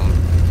almost hit him. Too.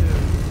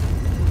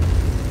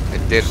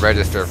 It did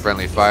register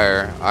friendly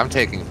fire. I'm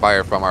taking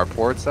fire from our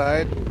port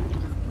side.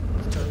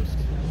 It's toast.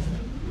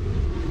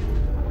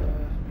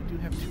 We do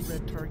have 2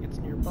 red targets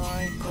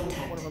nearby.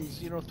 One of them is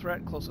Xeno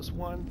threat, closest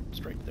one,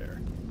 straight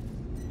there.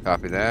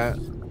 Copy that.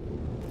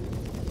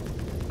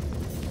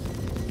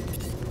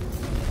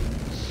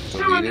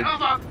 Deleted.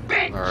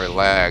 Or it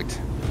lagged.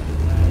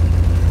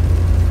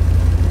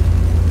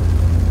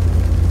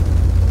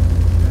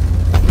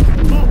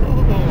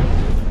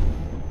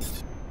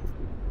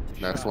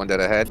 Next one dead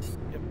ahead.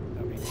 Yep,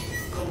 copy.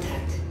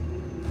 Contact.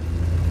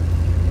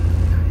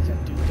 Is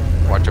that dude down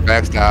there? Watch your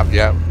backstop.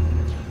 Yep.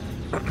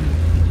 That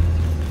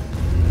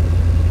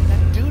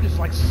dude is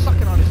like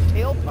sucking on his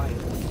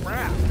tailpipe. Holy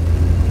crap.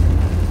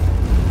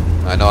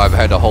 I know I've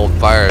had to hold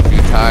fire a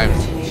few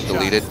times.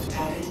 Deleted.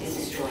 Target is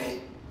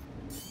destroyed.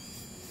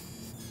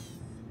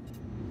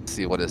 Let's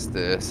see, what is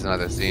this?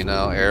 Another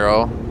Xeno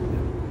arrow.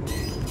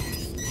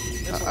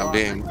 Missile I'm lock.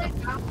 being We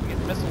get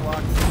missile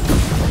lock.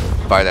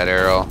 by that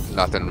arrow.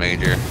 Nothing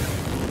major.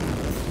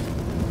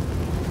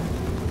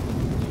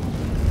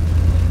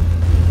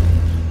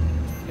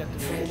 We got the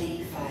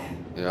Friendly fire.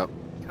 Yep.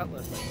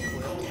 cutlass that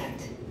clip.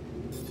 Contact.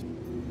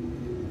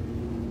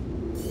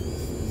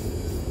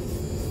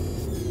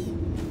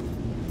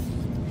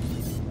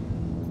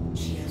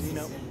 Shield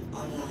Nope. system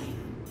online.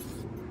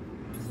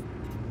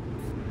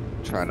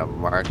 Trying to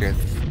mark it.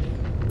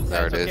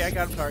 There it That's okay, I is.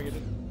 got him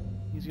targeted.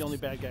 He's the only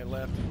bad guy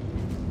left.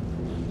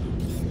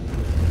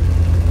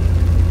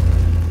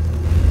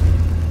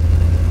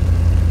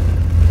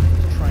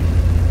 He's trying to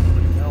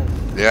put him out.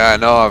 Yeah, I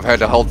know. I've had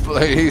to hold.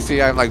 You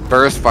see, I'm like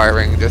burst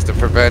firing just to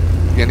prevent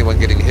anyone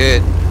getting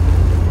hit. Shot.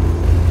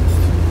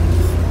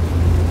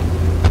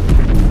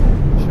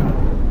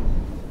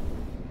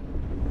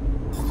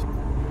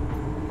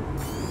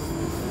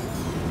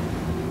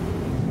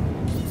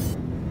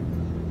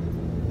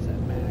 Is that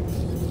Max?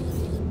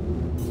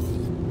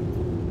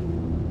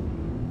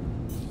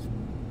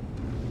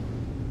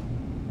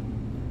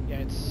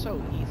 it's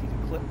so easy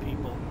to clip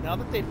people. Now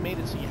that they've made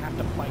it so you have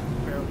to fight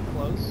fairly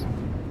close.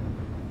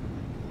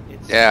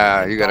 It's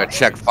Yeah, you gotta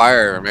check dogfights.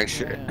 fire and make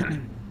sure. Yeah.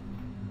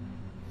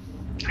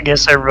 I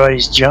guess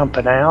everybody's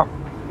jumping out.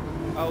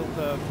 Oh,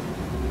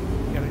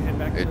 you gotta head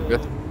back It to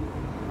just-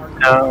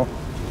 No,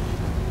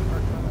 or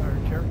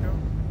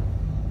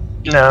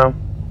Jericho?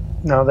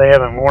 no, they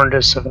haven't warned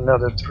us of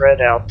another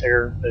threat out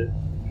there. But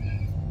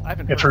I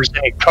haven't if heard. there's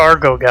any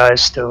cargo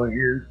guys still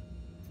here,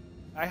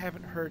 I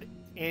haven't heard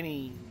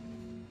any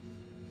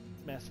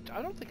message.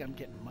 I don't think I'm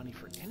getting money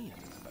for any of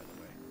this, by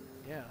the way.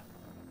 Yeah.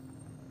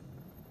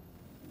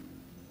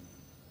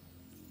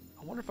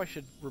 I wonder if I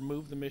should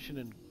remove the mission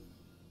and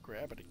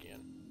grab it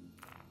again.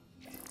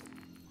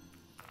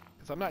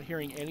 Because I'm not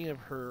hearing any of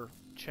her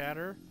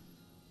chatter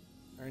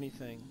or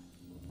anything.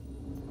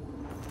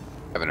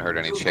 Haven't heard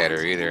any You chatter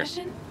abandoned the either.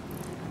 mission?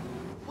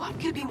 What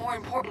could be more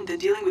important than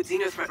dealing with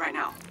Xenothreat right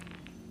now?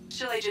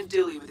 Shell Agent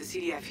Dooley with the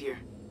CDF here.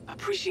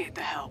 Appreciate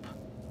the help.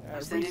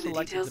 I'm sending the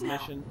Reselected details the now.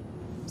 mission.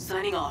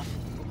 Signing off.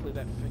 Hopefully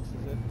that fixes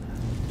it.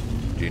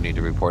 Do you need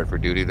to report for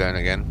duty then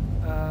again?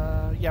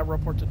 Yeah,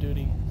 report to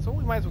duty. So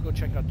we might as well go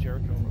check out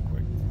Jericho real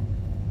quick.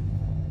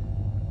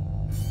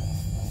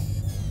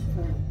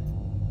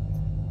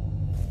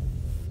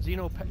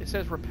 It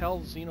says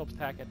repel Xeno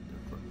attack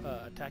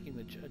attacking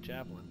the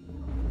javelin.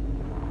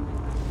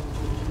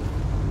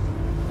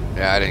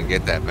 Yeah, I didn't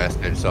get that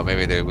message, so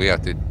maybe we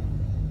have to.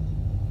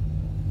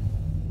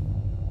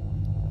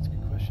 That's a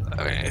good question.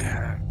 I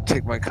mean,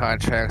 take my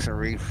contracts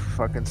and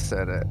fucking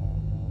set it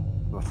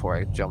before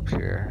I jump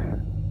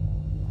here.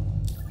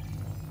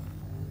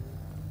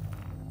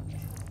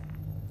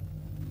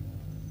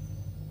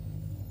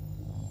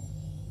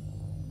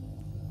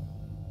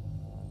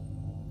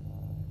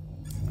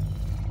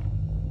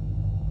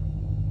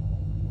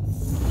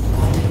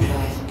 Quantum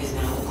drive is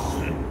now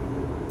on.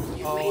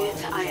 You've made it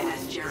to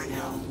INS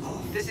Jericho.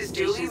 This is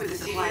Dooley with the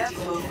supply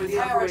depot for the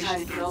operation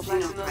against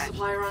Xenothreat.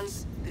 Supply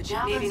runs. The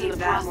javelins in the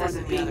process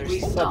of being I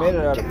restocked. made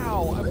it out of.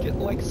 Cow! I'm getting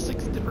like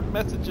 6 different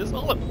messages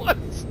all at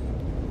once.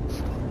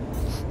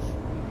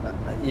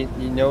 You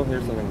know,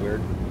 here's something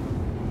weird.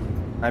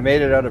 I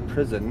made it out of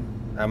prison.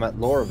 I'm at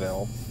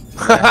Lorville.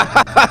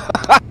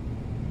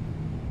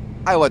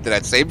 I went to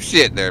that same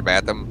shit there,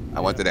 Batham. I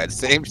went to that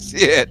same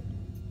shit.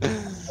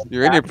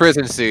 You're in your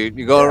prison suit.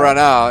 You go to run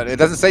out. It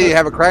doesn't say you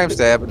have a crime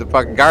stab, but the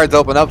fucking guards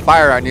open up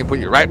fire on you and put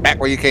you right back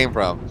where you came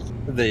from.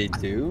 They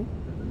do?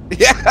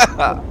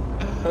 Yeah.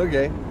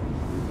 Okay.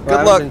 Good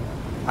Well, luck.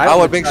 I haven't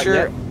would been make shot sure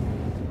yet.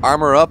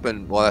 armor up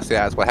and well,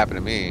 that's what happened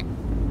to me.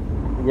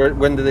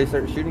 When do they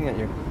start shooting at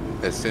you?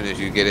 As soon as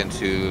you get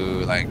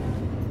into like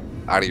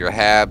out of your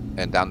hab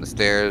and down the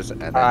stairs,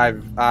 and then,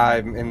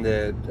 I'm in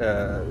the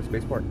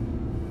spaceport.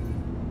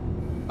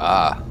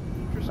 are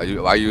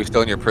you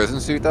still in your prison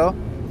suit though?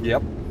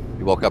 Yep.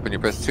 You woke up in your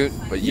prison suit,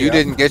 but you Yeah.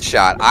 didn't get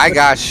shot. I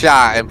got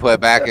shot and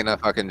put back in a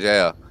fucking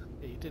jail.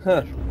 Yeah, you did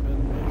Huh. measurably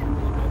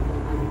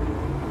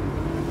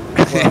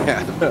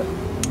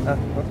Yeah.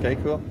 Okay,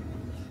 cool.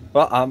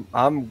 Well,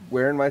 I'm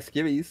wearing my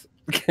skivvies.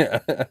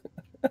 Got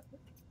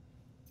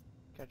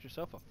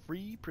yourself a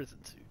free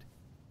prison suit.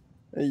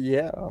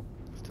 Yeah.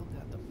 Still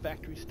got the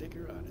factory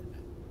sticker on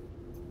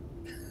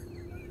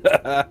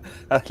it.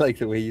 I like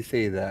the way you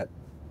say that.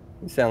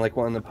 You sound like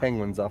one of the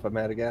penguins off of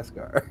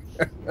Madagascar.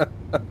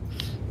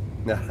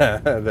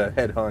 The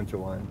head honcho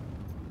one.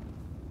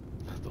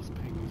 Those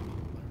penguins are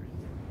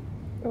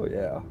hilarious. Oh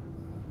yeah.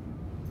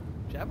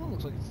 Javelin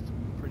looks like it's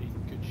in pretty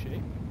good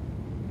shape.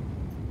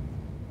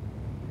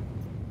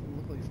 Doesn't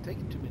look like it's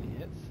taking too many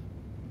hits.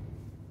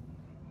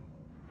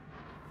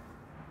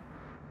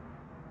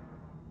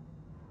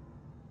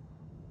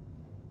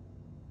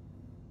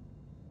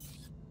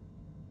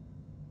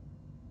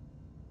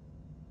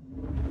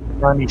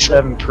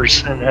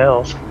 %97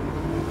 health.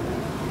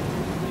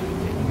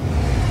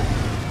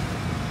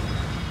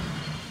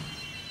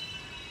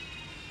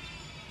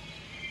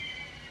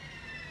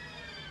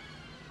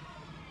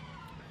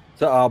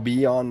 So I'll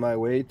be on my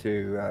way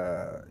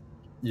to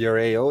your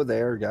AO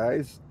there,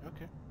 guys.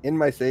 Okay. In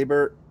my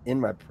saber, in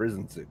my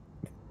prison suit.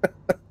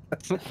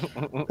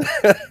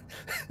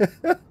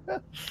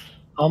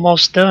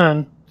 Almost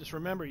done. Just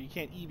remember, you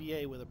can't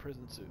EVA with a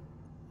prison suit.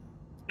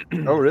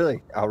 Oh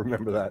really? I'll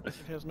remember that. It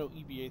has no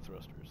EVA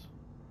thrusters.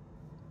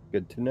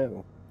 Good to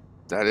know.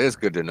 That is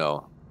good to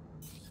know.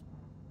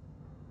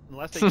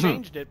 Unless they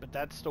changed it, but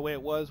that's the way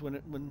it was when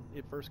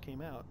it first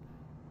came out.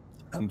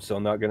 I'm still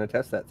not going to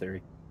test that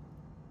theory.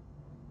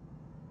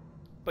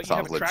 But you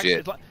Sounds have a tractor.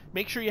 legit.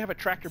 Make sure you have a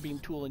tractor beam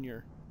tool in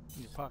your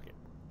pocket.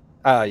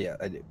 Yeah,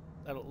 I do.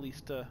 That'll at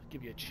least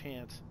give you a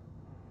chance.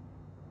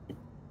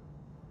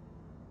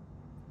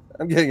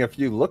 I'm getting a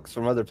few looks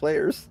from other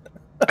players.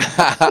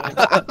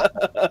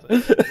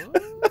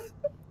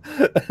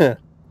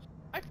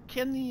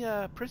 Can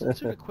the prison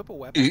suit equip a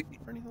weapon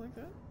or anything like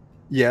that?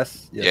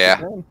 Yes. Yeah. it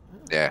can.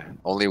 Yeah,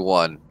 only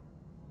one.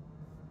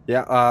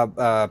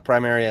 Yeah,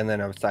 primary and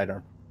then a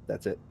sidearm.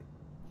 That's it.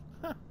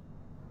 Huh.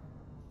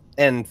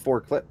 And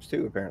 4 clips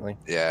too, apparently.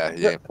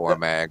 Yeah, 4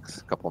 mags,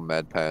 a couple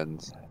med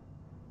pens.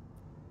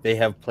 They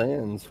have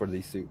plans for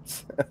these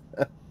suits.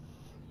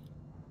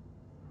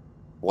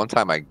 One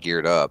time I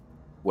geared up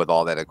with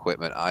all that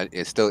equipment.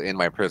 It's still in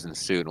my prison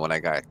suit. And when I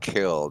got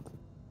killed,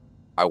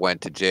 I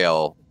went to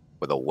jail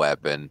with a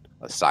weapon,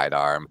 a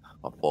sidearm,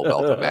 a full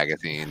belt of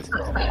magazines.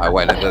 I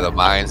went into the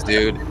mines,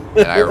 dude,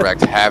 and I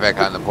wrecked havoc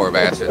on the poor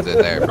bastards in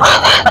there. We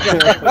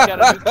got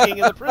a new king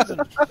in the prison.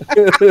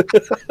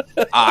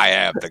 I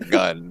have the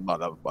gun,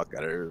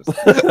 motherfuckers.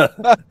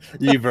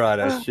 You brought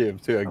a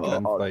ship to a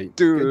gunfight.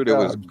 Dude, Good it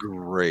was job.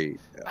 great.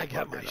 I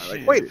got my I was shit.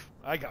 like, wait.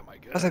 I got my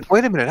gun. I was like,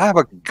 wait a minute, I have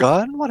a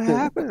gun? What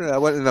happened? I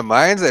went in the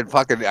mines and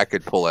fucking I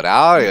could pull it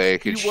out, I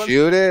could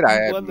shoot it. I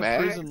had won the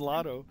mag. prison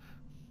lotto.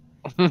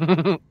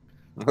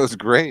 It was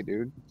great,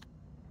 dude.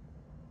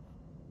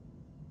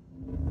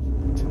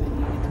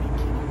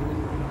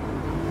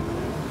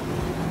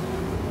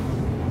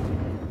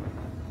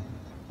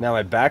 Now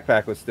my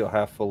backpack was still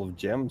half full of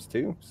gems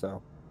too,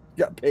 so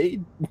got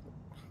paid.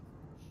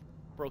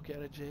 Broke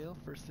out of jail.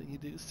 First thing you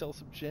do is sell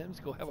some gems,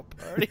 go have a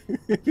party.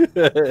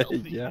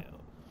 Yeah.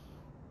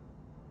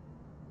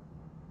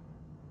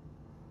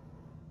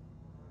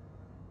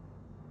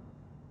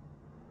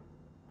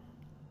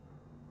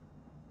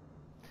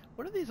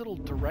 What are these little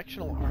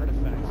directional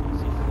artifacts you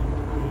see floating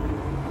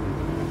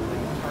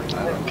around? Like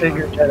I haven't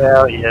figured that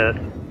out yet.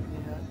 Yeah,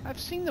 I've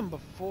seen them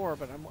before,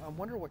 but I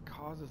wonder what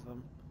causes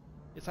them.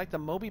 It's like the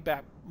Moby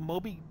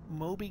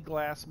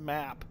Glass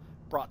map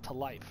brought to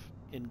life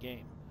in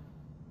game.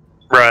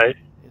 Right.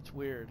 It's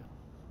weird.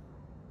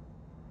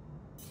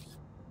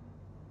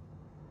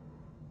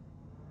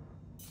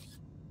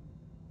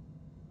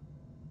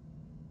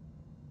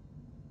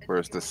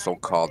 Where's the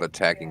so-called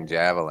attacking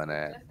javelin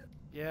at?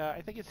 Yeah,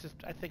 I think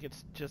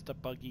it's just a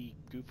buggy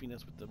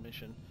goofiness with the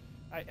mission.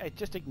 I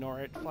just ignore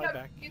it. Fly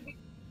back.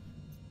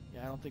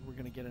 Yeah, I don't think we're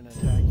gonna get an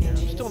attack here.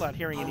 I'm still not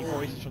hearing any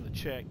voices from the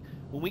chick.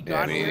 When we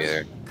got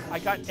here, I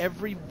got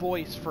every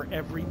voice for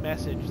every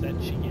message that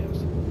she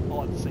gives,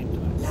 all at the same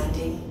time.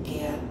 Landing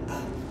gear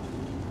up.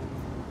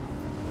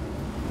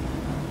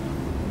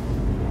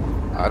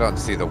 I don't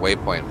see the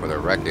waypoint for the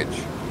wreckage.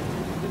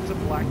 It's a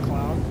black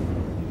cloud.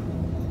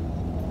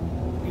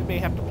 You may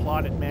have to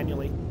plot it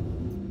manually.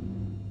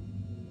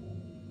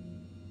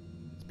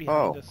 It's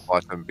behind us.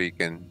 Quantum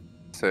beacon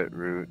set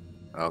route.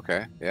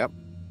 Okay, yep.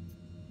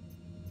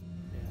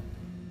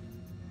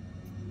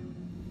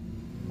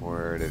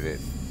 Where did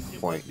it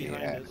point me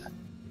at? Us.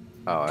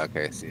 Oh,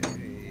 okay, see it.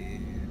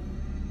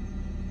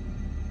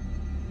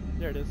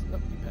 There it is. Oh,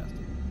 you passed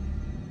it.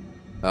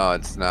 No,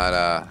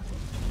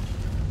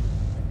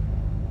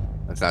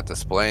 it's not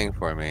displaying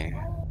for me.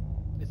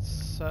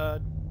 It's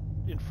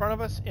in front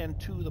of us and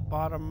to the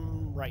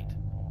bottom right.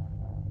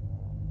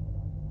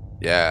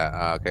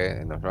 Yeah, okay,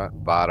 in the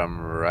front, bottom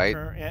right.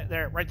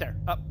 There, right there.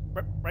 Up,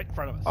 right in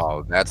front of us.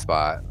 Oh, that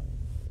spot.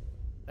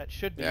 That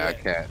should be Yeah, it.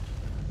 I can't.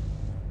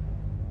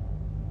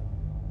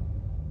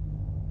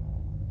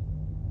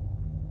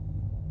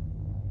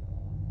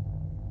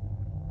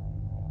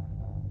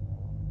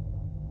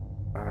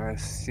 I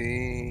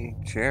see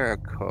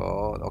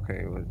Jericho.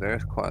 Okay, well,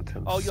 there's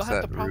quantum. Oh, you'll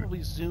have to set route.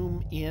 probably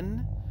zoom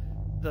in.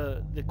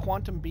 The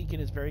quantum beacon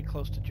is very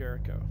close to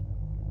Jericho.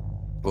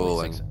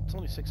 Fooling. It's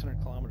only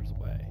 600 kilometers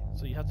away,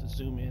 so you have to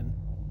zoom in,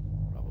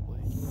 probably.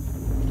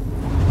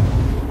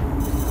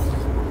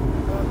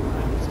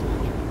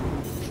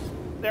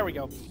 There we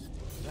go.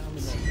 Now I'm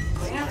in there.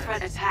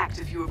 Xenothreat attacked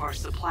a few of our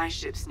supply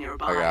ships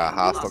nearby. I got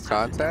hostile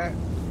contact.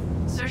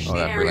 Search Oh, the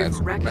that area freelance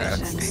for wreckage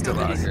man's and pick still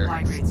up out any here.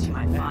 supply crates you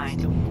might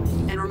find.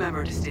 And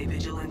remember to stay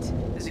vigilant.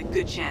 There's a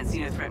good chance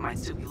Xenothreat might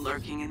still be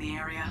lurking in the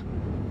area.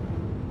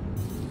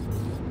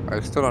 I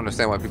still don't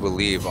understand why people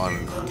leave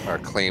on our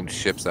claimed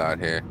ships out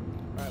here.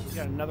 Alright, we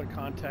got another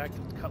contact.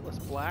 It's Cutlass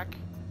Black.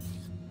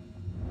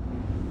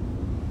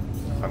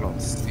 I don't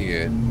see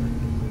it.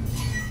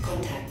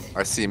 Contact.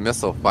 I see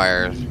missile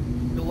fires.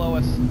 Below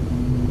us.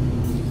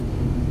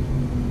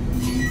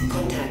 There it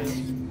Contact.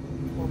 is.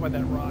 Over by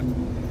that rock.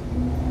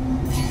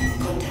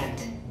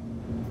 Contact.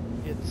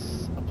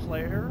 It's a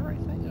player, I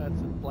think.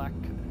 It's a black.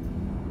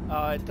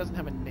 It doesn't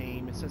have a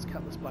name. It says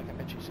Cutlass Black. I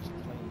bet she's just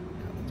plain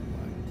Cutlass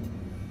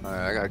Black.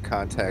 Alright, I got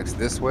contacts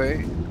this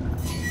way.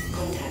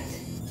 Contact.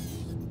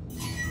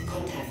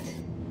 Contact.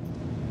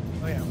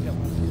 Oh yeah, we got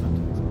lots of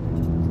contacts.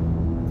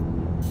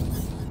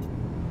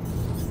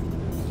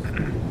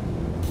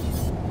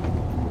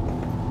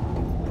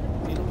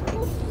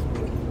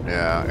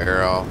 Yeah,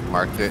 arrow,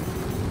 marked it.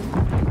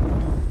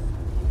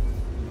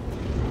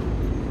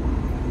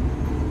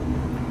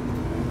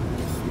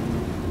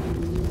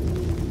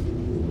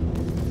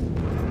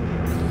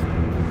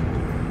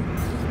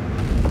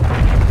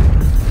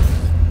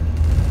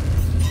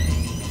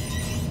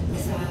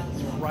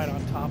 Right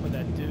on top of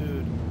that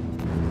dude.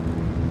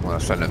 I want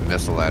to send a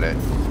missile at it.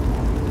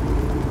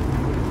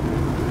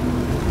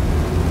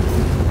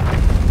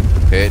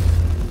 Hit.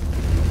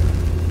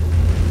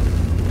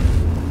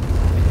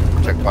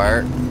 Check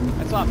fire.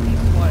 I saw a piece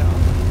fly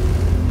off.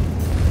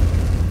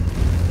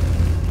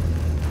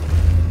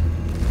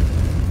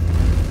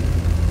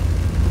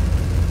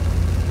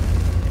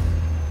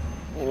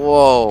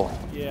 Whoa.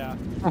 Yeah.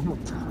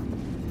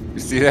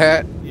 see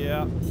that?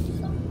 Yeah.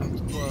 That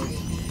was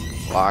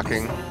close.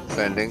 Locking,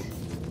 sending.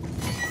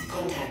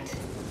 Contact.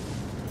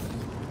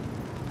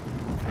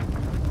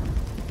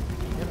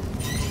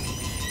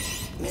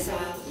 Missile.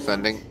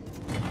 Sending.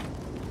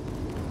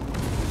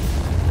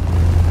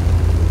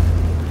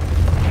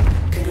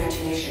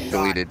 Congratulations.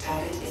 Deleted.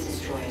 Target is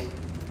destroyed.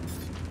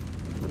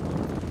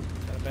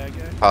 Got a bad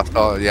guy?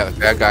 Hostile, yeah,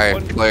 bad guy,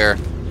 player.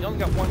 You only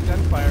got one gun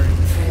firing.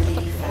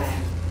 Friendly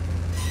fire.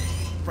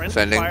 Friendly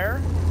Sending.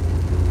 fire?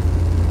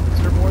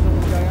 Is there more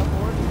than one guy on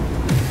board?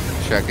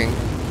 Checking.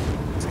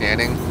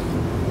 Scanning.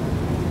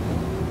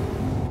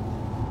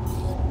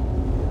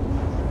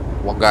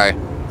 One guy.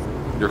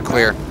 You're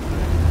clear.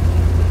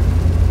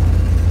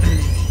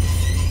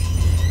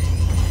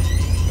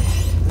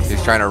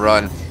 He's trying to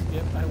run.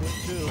 Yep, I would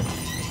too.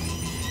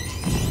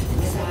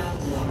 Missile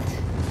locked.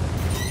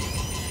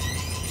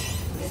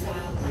 Missile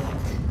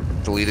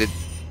locked. Deleted.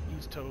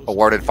 He's toast.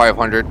 Awarded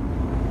 500.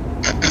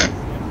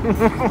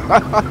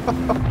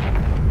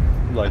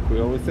 Like we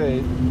always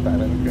say,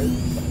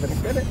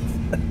 500 credits.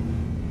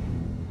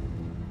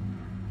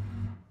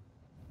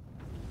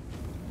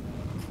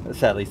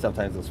 Sadly,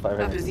 sometimes those A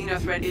 500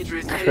 Xenothreat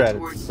Idris headed credits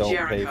towards don't pay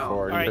Jericho.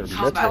 for Alright, your she's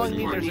Combat telling me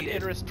support there's an needed.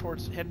 Idris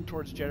heading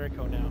towards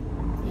Jericho now.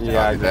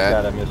 Yeah, I just that.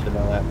 got a mission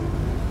on that.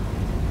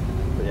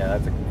 But yeah,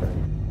 that's a confirm.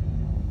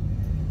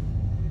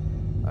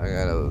 I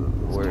gotta.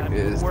 Where Time to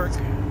is work.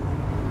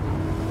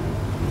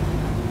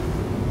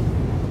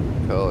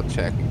 Go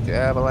checking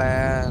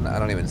Javelin? I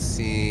don't even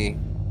see.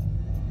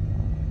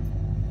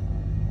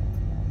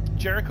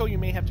 Jericho, you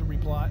may have to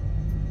replot.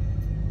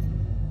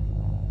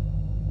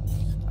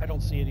 I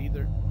don't see it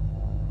either.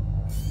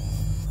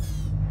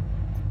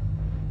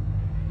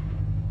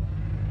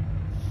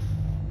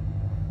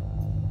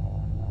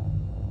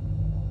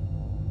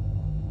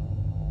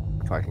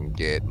 If I can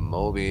get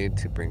Moby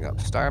to bring up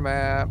star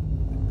map,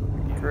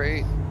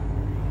 great.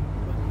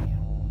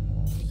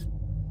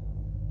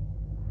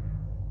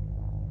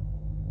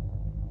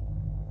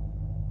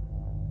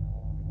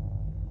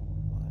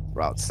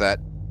 Route set.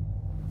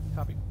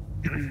 Copy.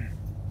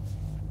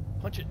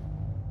 Punch it.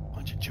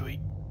 Punch it, Chewie.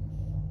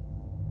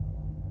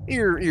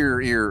 Ear.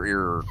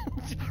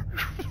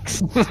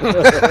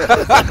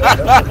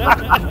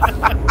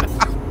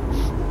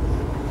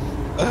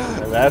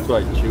 And that's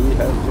why Chewie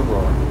has to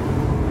roar.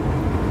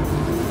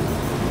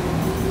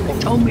 They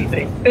told me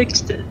they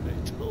fixed it.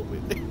 They told me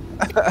they-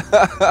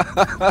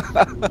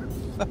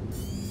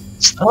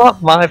 It's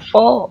not my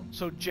fault.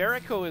 So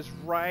Jericho is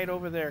right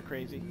over there,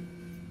 Crazy.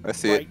 I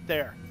see Right it.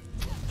 there.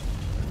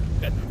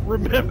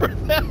 Remember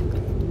that?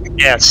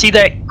 Yeah, see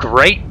that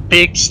great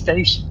big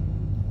station?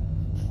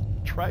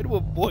 Try to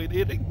avoid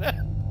hitting that.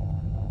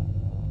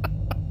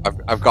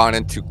 I've gone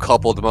into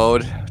coupled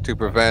mode to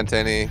prevent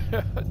any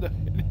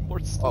Any more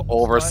slip and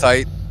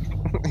oversight.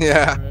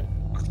 Yeah. slide? Alright.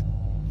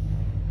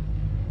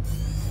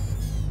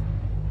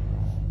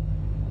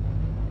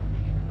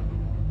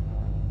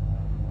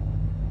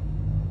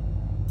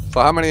 So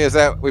how many is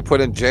that we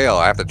put in jail?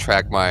 I have to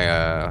track my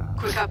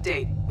Quick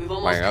update. We've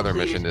almost my other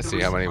completed mission to the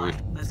see how many resupply.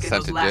 we've Let's get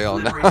sent those to last jail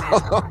deliveries in.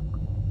 now.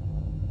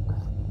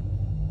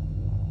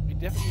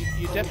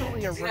 You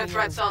definitely are running.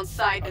 Xenothreats on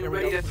site and there we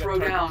ready go, to we got throw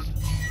down.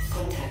 targets.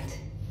 Contact.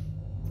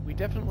 We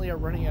definitely are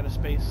running out of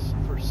space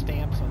for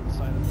stamps on the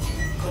side of the.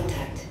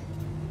 Contact.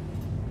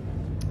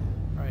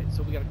 Alright,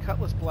 so we got a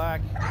Cutlass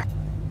Black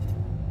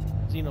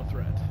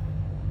Xenothreat.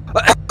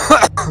 Contact.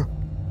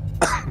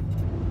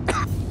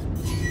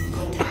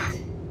 Contact.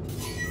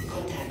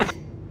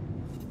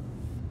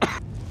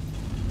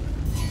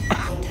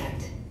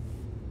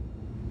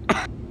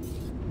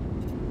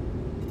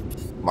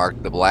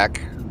 Mark the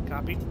black.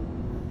 Copy.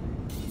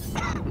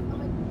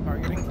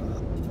 Targeting.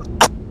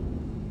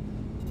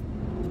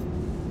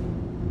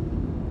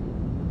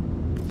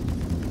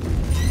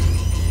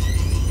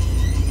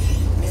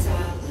 Missile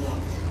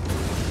locked.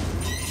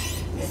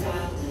 Missile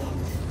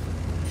locked.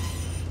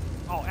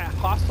 Oh,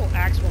 hostile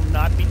acts will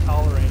not be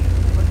tolerated.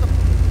 What the?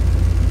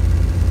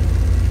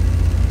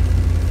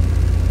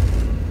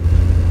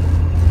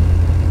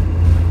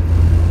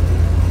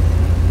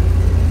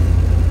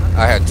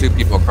 I had 2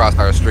 people cross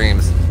our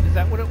streams. Is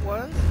that what it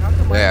was? How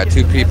come I Yeah, get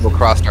 2 the people message?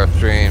 crossed our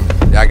stream.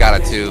 Yeah, I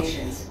got it too.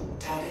 Congratulations.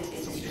 Target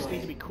is So we just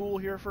need to destroyed. be cool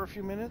here for a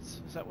few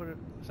minutes? Is that what it,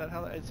 is that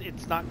how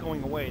it's not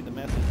going away, the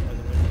message, by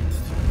the way.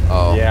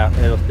 Oh. Yeah,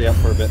 it'll stay up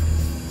for a bit.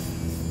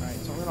 Alright,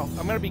 so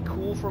I'm gonna be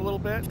cool for a little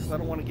bit, because I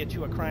don't want to get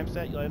you a crime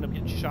stat. You'll end up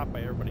getting shot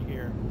by everybody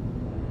here.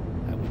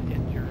 That would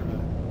end your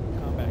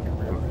combat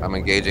career. I'm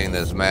engaging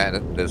this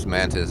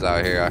mantis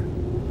out here.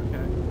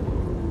 Okay.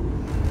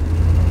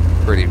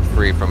 Pretty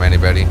free from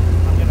anybody.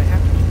 I'm gonna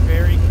have to be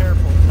very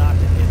careful not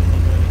to hit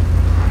anybody.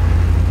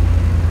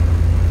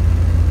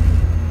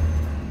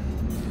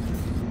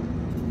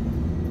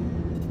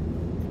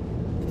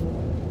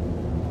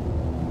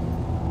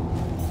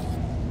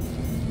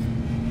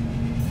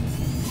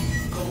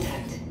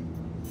 Contact.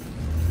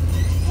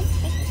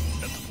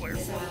 That's a flare.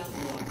 Missile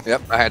locked.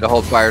 Yep, I had to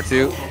hold fire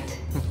too. Contact.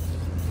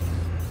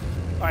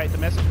 Alright, the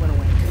message went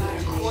away. About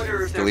a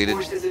quarter of their Deleted.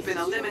 forces have been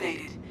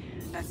eliminated.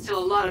 That's still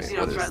a lot of Wait,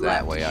 what is Xenothreat that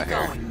left. way out Keep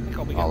here? going.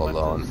 Oh, we got all left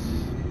alone.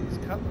 this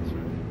Cutlass,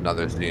 right?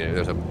 Another, you know,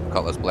 there's a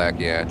Cutlass Black,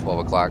 yeah,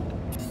 12 o'clock,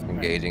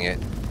 engaging it.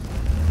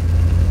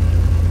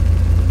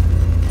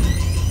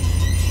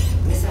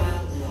 Missile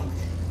locked.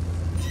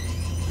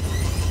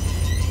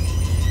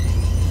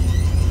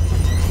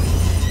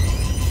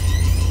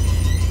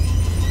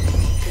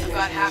 You've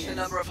got half the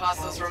number of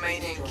hostiles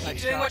remaining. Keep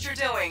doing what you're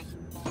doing.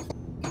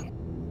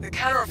 The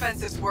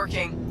counteroffensive's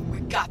working. We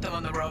got them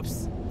on the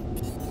ropes.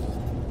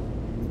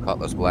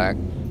 Cutlass Black.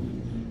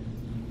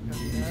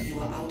 You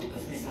are out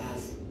of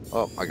missiles.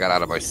 Oh, I got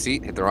out of my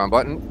seat, hit the wrong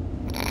button.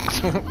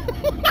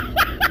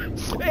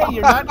 Hey,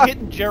 you're not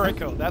hitting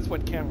Jericho. That's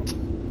what counts.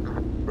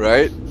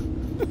 Right?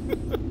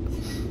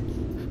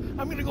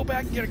 I'm gonna go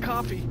back and get a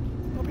coffee.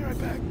 I'll be right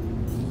back.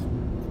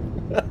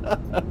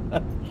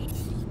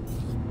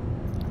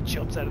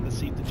 Jumps out of the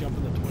seat to jump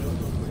in the toilet.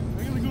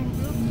 I gotta go to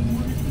the bathroom.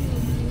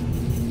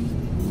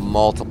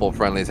 Multiple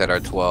friendlies at our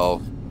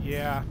 12.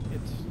 Yeah,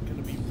 it's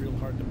gonna be real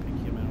hard to pick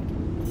him out.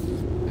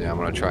 Yeah, I'm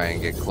gonna try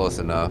and get close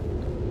enough.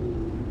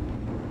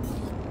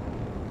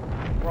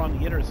 We're on the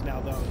hitters now,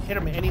 though. Hit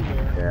him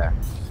anywhere. Yeah.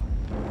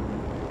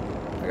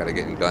 I gotta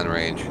get in gun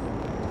range.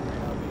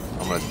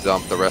 I'm gonna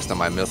dump the rest of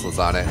my missiles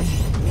on it.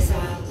 Missile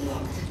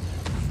locked.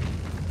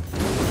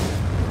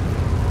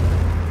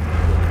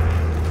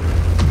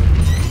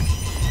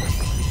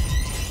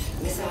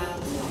 Missile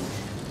locked.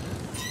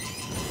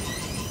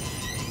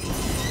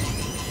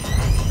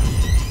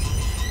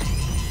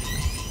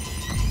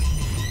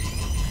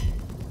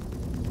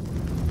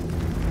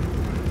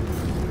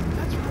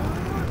 That's right.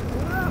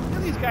 Wow, look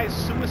at these guys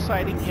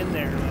suiciding in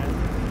there, man.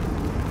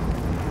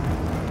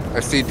 I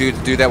see dudes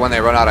do that when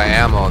they run out of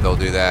ammo, they'll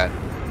do that.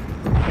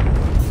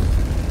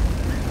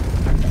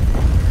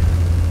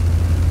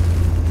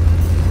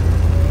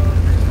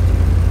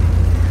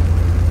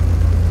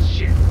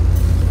 Shit.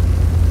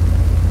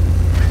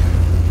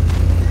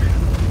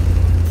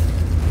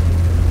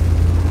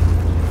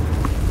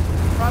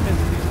 The problem is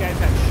that these guys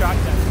have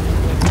shotguns.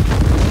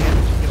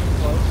 Damage to get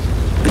close.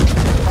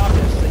 The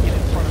problem is they get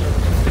in front of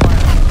everything.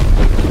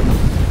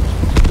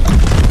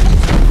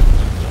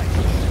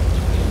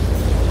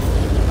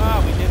 Ah,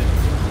 we did it.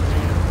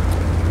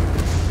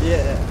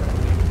 Yeah.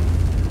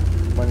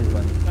 Money's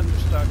money. Guns are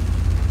stuck.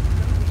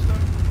 Guns are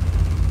stuck.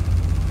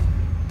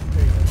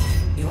 There you go.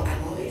 Your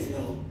ammo is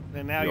low.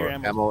 And now Your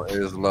your ammo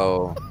is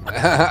low.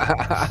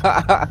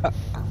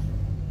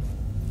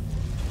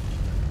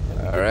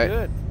 All right.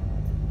 Good.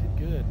 Did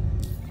good.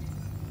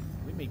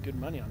 We made good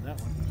money on that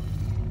one.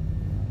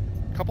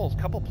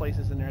 Couple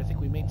places in there. I think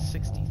we made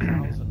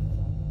 60,000.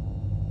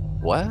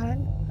 What?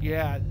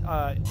 Yeah.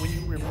 When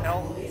you Your repel,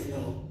 ammo is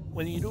low.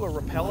 when you do a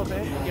repel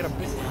event, you get a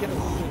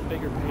little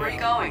bigger payout. Where are you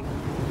going?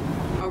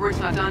 Our work's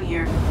not done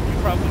here. You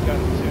probably got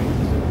it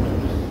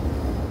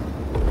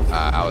too.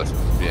 I was,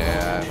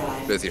 yeah,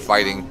 busy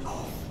fighting.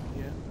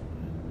 Yeah.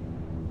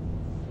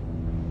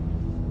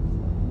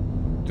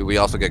 Do we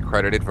also get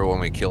credited for when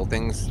we kill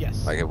things?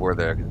 Yes. Like if we're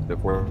the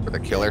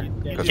killer?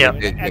 Because Yeah. we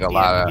did At get a the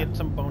lot end, of. you get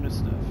some bonus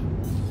stuff.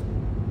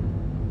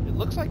 It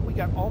looks like we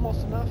got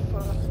almost enough,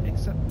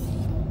 except a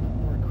little bit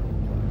more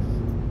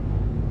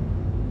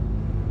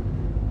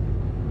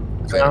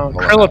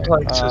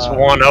Krilliplex is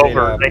one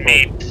over. They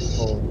need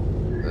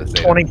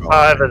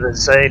 25 of the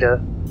Zeta.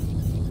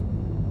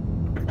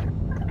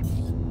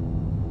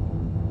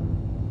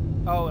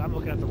 Oh, I'm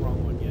looking at the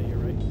wrong one. Yeah, you're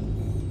right.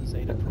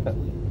 Zeta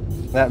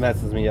propylene. That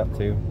messes me up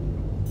too.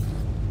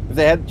 If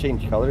they had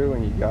changed color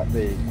when you got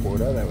the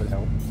quota, that would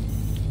help.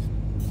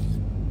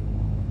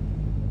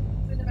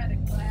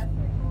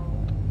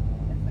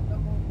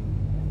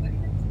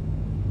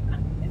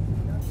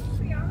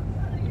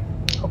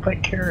 Hope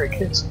that Carrick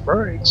hits the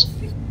brakes.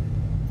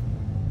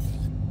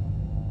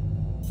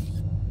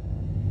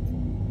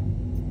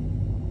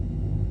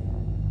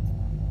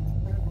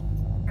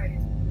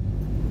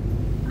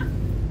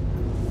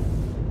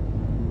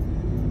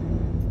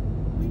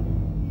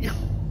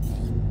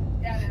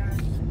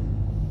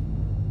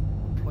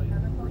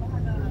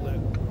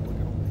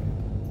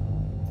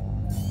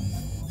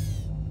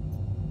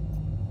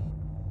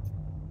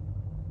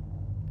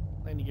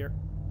 Landing gear.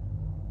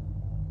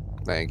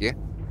 Thank you.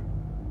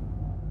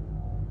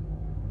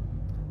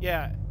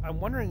 Yeah,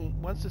 I'm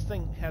wondering, once this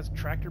thing has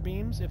tractor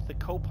beams, if the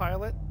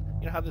co-pilot,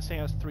 you know how this thing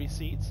has 3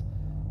 seats?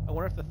 I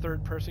wonder if the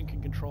third person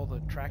can control the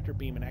tractor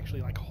beam and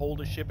actually like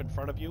hold a ship in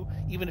front of you,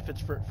 even if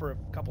it's for a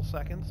couple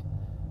seconds.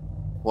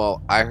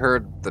 Well, I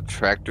heard the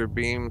tractor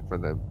beam for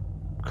the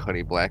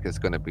Cuddy Black is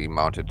going to be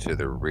mounted to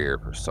the rear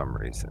for some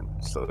reason,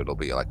 so it'll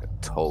be like a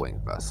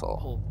towing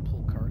vessel.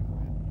 Pull cargo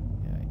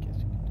in. Yeah, I guess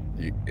you can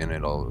do that. And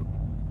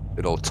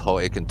it'll tow.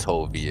 It can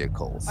tow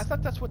vehicles. I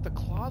thought that's what the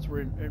claws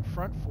were in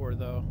front for,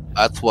 though.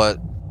 That's what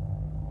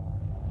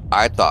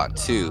I thought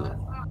too.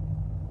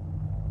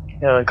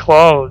 Yeah, the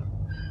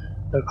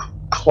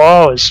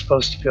claw is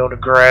supposed to be able to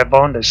grab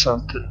onto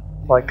something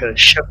like a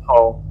ship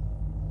hull.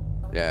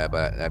 Yeah,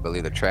 but I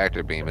believe the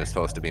tractor beam is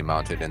supposed to be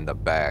mounted in the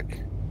back.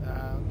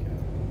 Okay.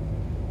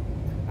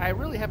 I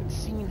really haven't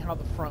seen how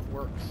the front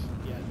works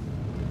yet.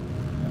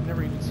 I've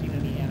never even seen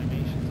any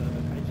animations of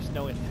it. I just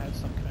know it has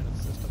some kind of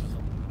system in the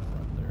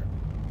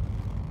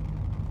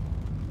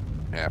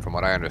Yeah, from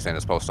what I understand,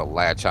 it's supposed to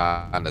latch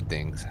on to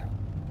things.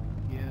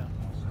 Yeah.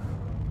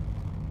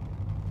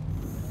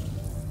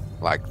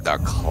 Like the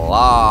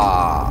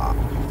claw.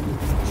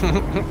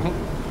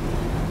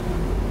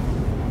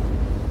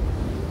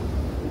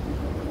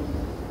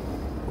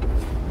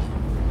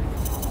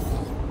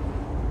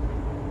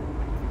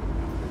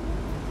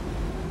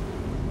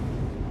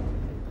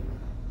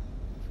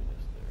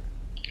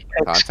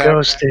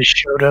 Ex-Ghost has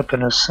showed up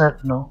in a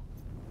Sentinel.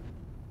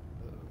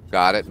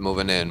 Got it.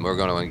 Moving in. We're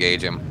going to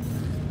engage him.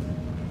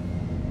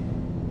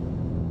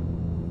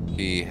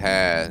 He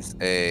has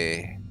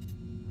a...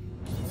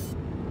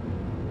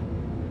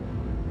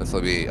 This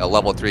will be a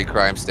level 3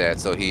 crime stat,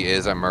 so he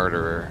is a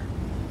murderer.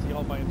 Is he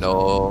all by himself?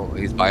 No,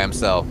 he's by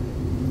himself.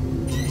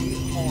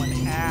 He's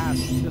hauling ass.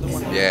 He doesn't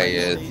want to Yeah, get he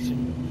by the is. station.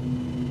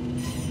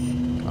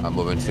 I'm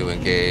moving to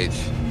engage. I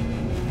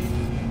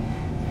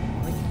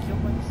think he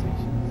killed by the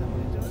station. Is that what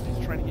he's doing?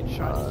 He's trying to get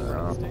shot from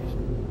the station.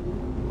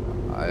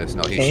 I just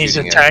know He's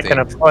shooting at attacking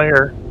a things.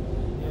 player.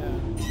 Yeah.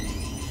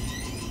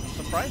 I'm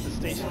surprised the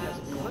station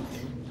hasn't clipped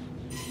him.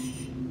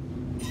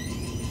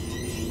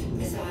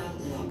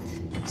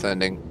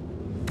 Sending.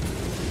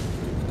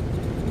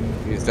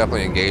 He's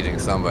definitely engaging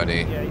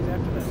somebody. Yeah, he's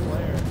after that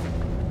player.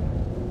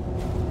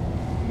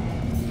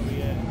 Oh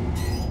yeah.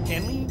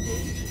 Can we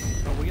engage?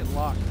 Oh, we get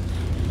locked.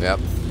 Yep.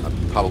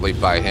 Probably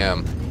by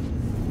him.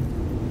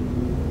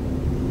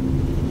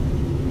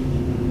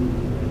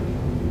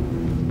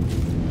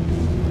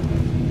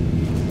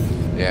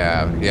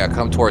 Yeah,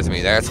 come towards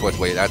me. That's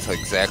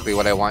exactly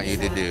what I want you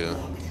to do.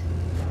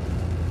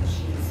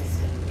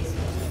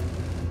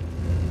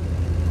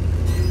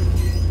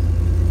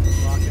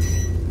 Rocket.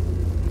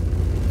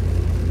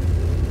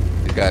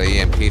 You got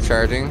EMP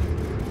charging.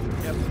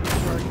 Yep,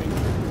 targeting.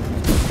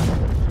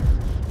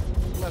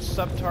 I'm gonna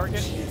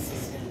sub-target. If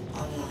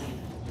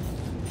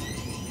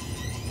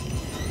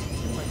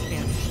I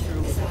can't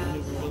screw with the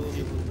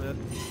maneuverability a little bit.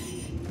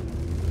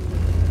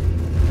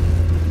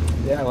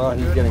 Yeah, well,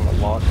 he's getting a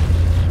lot.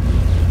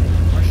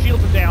 Our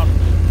shields are down.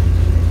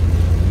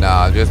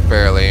 Nah, just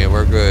barely.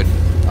 We're good.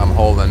 I'm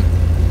holding.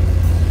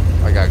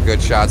 I got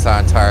good shots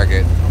on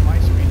target. On my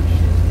screen, the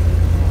shields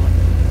are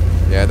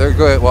on. Yeah, they're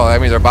good. Well, I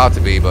mean, they're about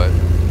to be, but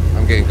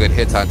I'm getting good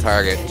hits on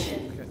target. Okay.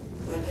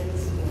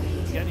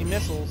 You got any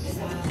missiles?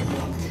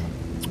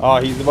 Oh,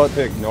 he's about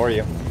to ignore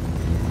you.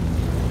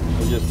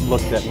 He just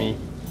looked at me.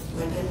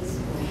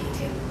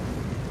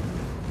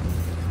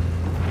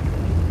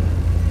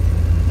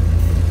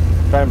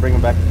 Try and bring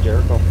him back to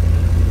Jericho.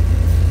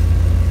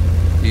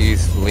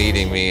 He's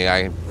leading me. He's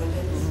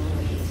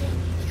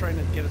trying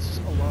to get us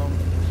alone.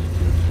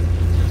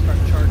 He's gonna start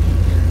charging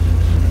here.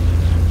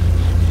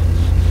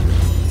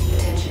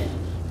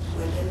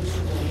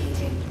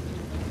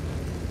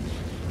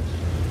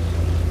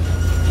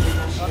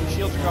 Oh, the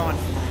shields are gone.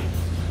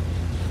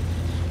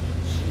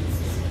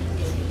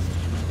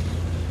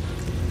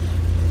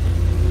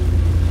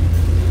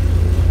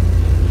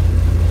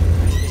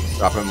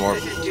 Dropping more.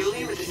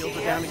 Shields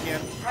are down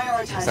again.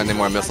 Sending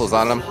more missiles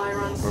on him.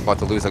 We're about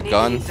to lose a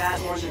gun. That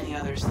more than the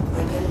others.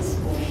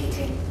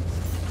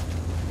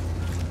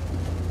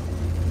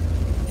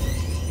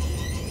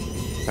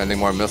 Sending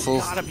more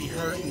missiles. Gotta be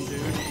hurting,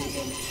 dude.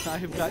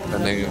 I've got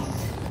And they-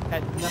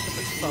 had nothing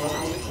but solid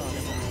hits on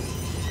him.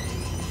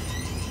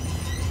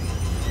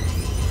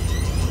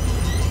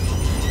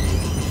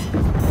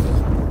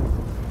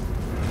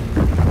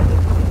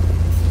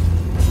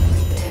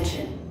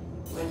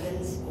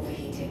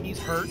 He's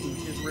hurting.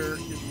 His rear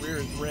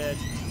is red.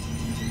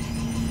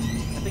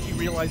 I think he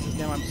realizes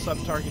now I'm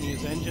sub-targeting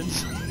his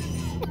engines.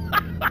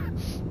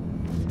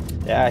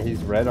 Yeah,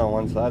 he's red on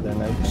one side there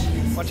now.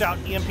 Watch out,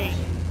 EMP.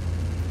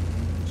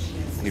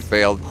 He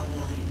failed.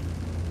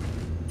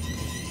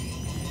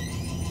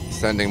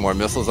 Sending more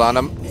missiles on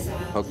him.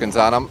 Hookins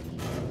on him.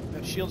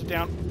 That shield's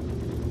down.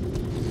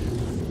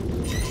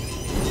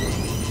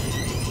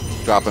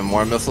 Dropping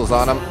more missiles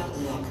on him.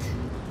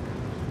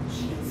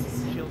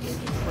 Shield's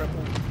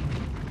crippled.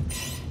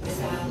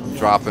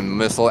 Dropping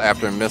missile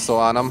after missile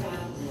on him.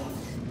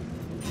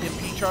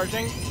 EMP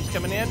charging. He's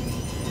coming in.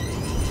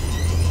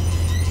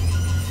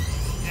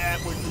 Yeah,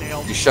 we're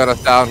nailed. He shut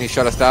us down. He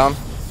shut us down. I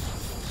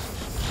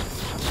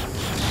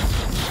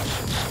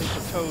think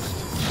we're toast.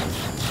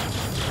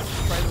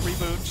 Try to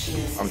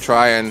reboot. I'm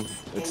trying.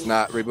 It's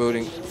not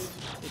rebooting.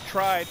 It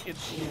tried. I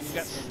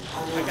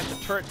got the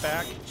turret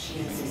back.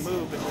 We can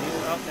move at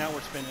least. Oh, now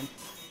we're spinning.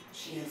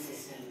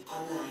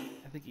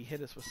 I think he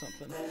hit us with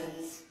something.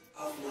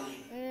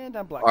 And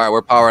I'm black. All right,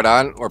 we're powered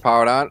on. We're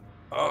powered on.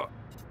 Oh.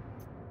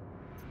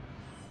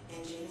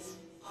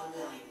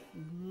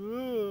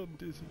 Oh, I'm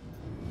dizzy.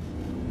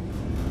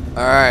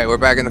 All right, we're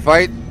back in the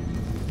fight.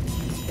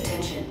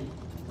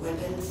 We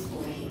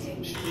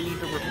need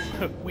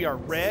to. We are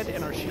red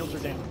and our shields are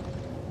down.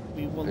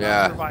 We will not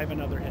Yeah. survive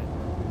another hit.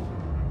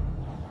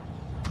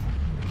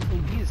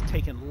 Ooh, he is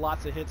taking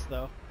lots of hits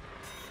though.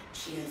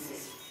 Shield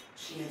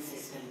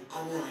system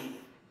online.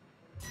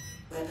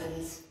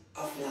 Weapons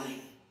offline.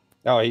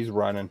 Oh, he's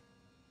running.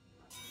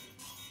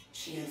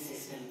 Shield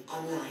system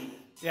online.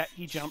 Yeah,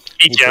 he jumped.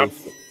 He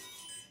jumped.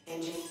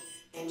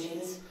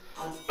 Engines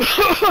on.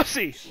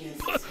 Pussy! Shield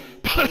system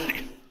Pussy!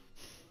 online.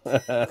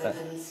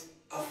 Weapons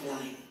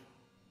offline.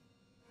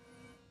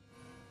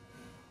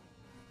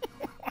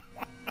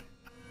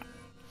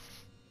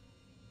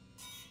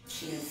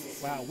 Shield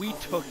system Wow, we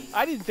offline. took...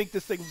 I didn't think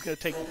this thing was going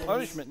to take the Weapons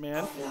punishment,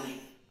 man. Offline.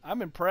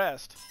 I'm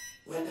impressed.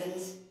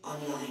 Weapons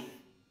online.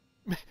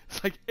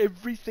 It's like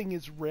everything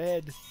is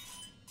red.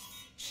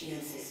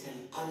 Shield system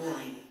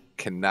online.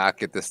 Cannot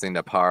get this thing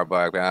to power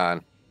back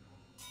on.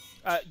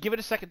 Give it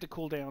a second to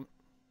cool down.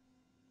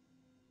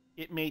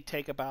 It may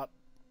take about,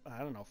 I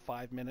don't know,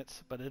 5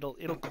 minutes, but it'll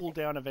cool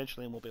down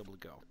eventually and we'll be able to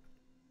go.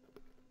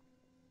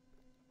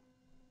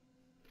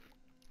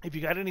 If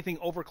you got anything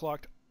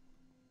overclocked,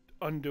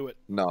 undo it.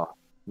 No,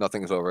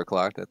 nothing's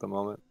overclocked at the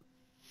moment.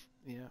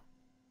 Yeah.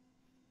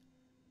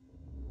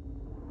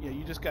 Yeah,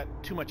 you just got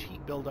too much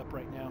heat buildup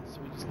right now,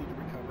 so we just need to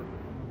recover.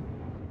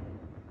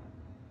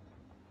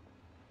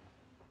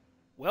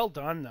 Well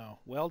done, though.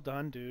 Well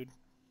done, dude.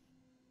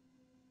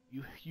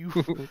 You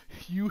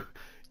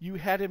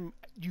had him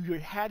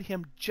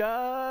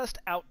just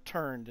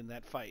outturned in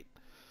that fight.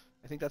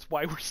 I think that's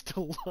why we're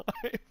still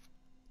alive.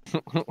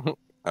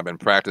 I've been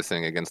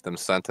practicing against them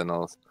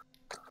sentinels.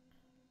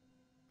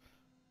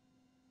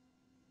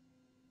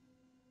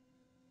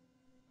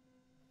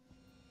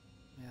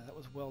 Yeah, that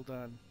was well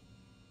done.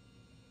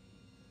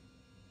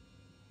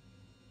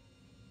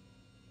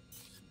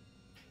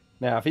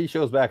 Now, if he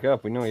shows back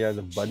up, we know he has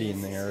a buddy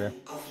in the area.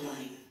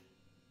 Offline.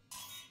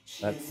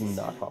 That's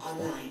not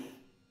hostile. Online.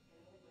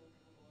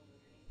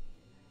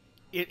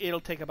 It'll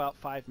take about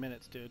 5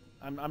 minutes, dude.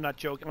 I'm not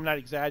joking. I'm not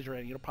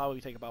exaggerating. It'll probably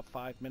take about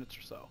 5 minutes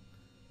or so.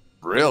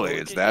 Really?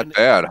 It's that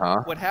bad,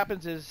 huh? What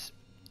happens is,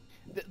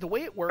 the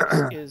way it works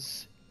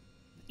is,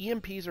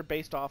 EMPs are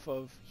based off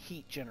of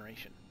heat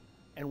generation.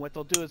 And what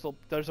they'll do is,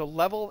 there's a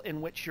level in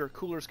which your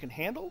coolers can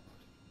handle,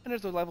 and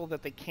there's a level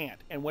that they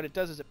can't. And what it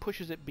does is it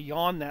pushes it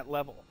beyond that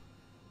level.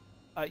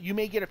 You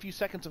may get a few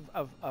seconds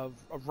of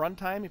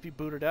runtime if you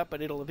boot it up, but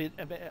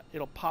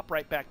it'll pop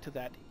right back to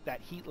that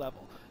heat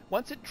level.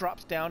 Once it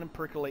drops down and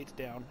percolates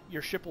down,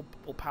 your ship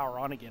will power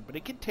on again. But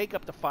it can take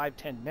up to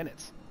 5-10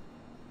 minutes.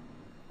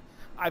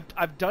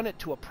 I've done it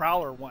to a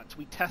prowler once.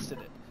 We tested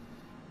it.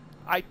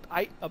 I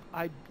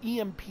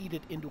EMP'd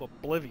it into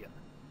oblivion,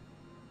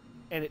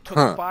 and it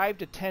took 5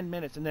 to 10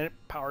 minutes, and then it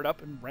powered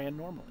up and ran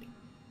normally.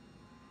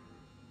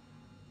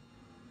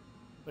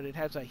 But it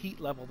has a heat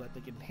level that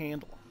they can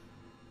handle.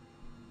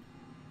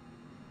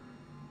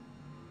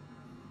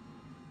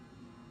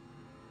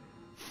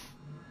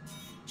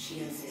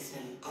 Shield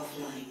system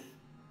offline.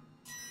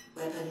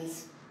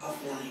 Weapons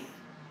offline.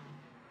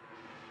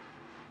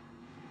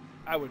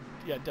 I would,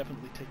 yeah,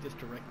 definitely take this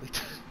directly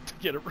to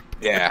get it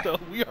repaired. Yeah. Though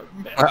we are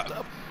messed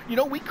up. You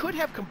know, we could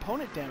have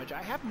component damage.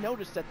 I have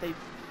noticed that they've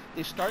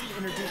started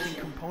introducing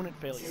component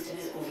failures. System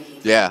is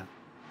overheating. Yeah.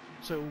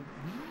 So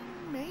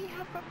we may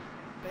have a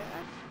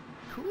bad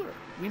cooler.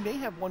 We may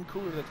have one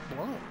cooler that's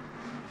blown.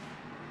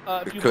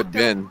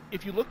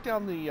 If you look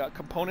down the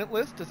component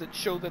list, does it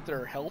show that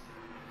their health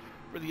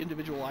for the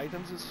individual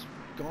items is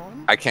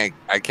gone? I can't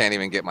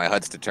even get my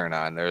HUDs to turn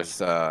on.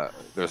 There's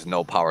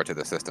no power to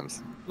the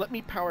systems. Let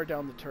me power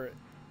down the turret.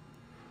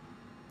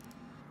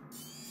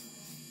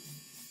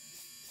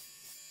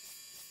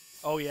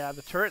 Oh yeah,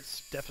 the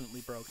turret's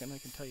definitely broken, I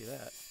can tell you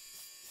that.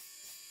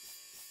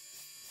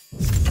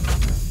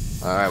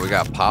 Alright, we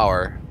got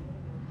power.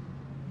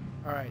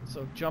 Alright,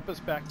 so jump us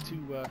back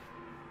to...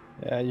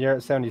 Yeah, you're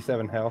at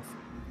 77 health.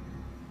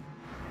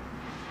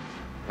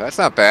 That's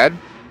not bad.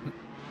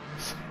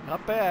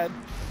 Not bad.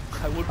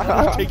 I wouldn't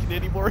have taken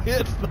any more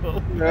hits,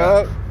 though.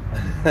 Yep.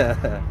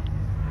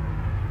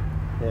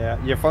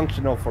 Yeah, you're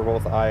functional for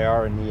both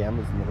IR and EM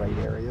is in the right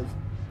areas.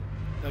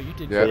 No, you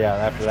did. So yeah,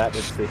 after that,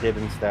 it's the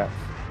hidden stats.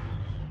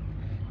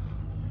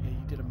 Yeah,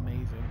 you did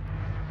amazing.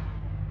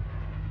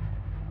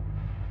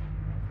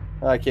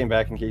 I came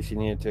back in case you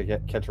needed to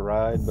catch a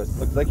ride, but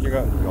looks like you're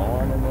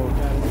gone.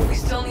 And We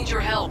still need your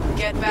help.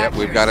 Get back. Yep,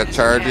 we've got it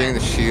charging. The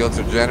shields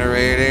are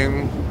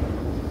generating.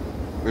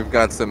 We've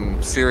got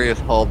some serious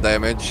hull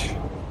damage.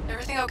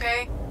 Everything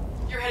okay?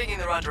 You're heading in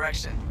the wrong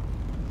direction.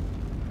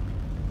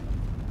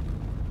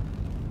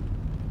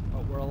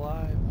 But we're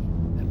alive.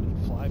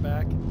 And we fly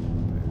back.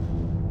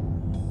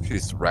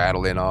 She's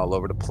rattling all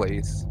over the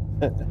place.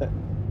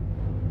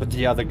 but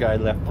the other guy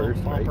left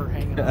first, right? Bumper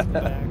hanging off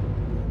the back.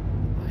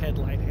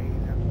 Headlight hanging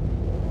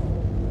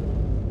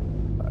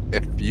out.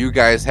 If you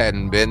guys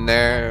hadn't been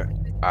there,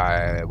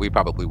 we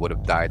probably would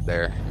have died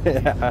there.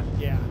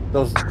 Yeah.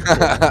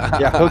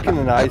 Hookin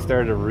and I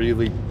started to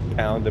really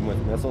pound him with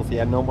missiles. He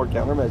had no more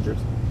countermeasures.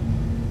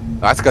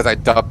 That's because I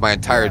dumped my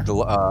entire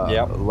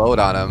load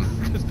on him.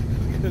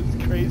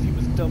 Because Crazy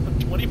was dumping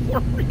 24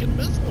 freaking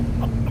missiles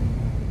on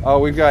him. Oh,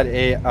 we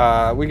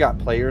got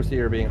players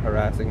here being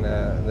harassing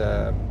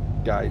the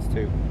guys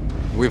too.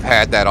 We've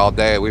had that all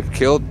day. We've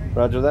killed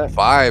Roger that.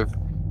 5.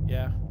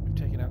 Yeah, we've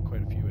taken out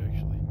quite a few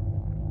actually.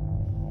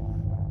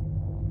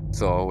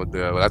 So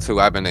that's who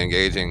I've been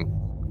engaging.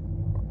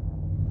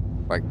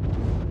 Like,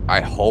 I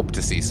hope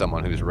to see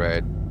someone who's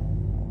red.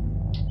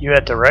 You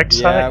at the wreck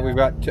site? Yeah, we've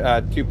got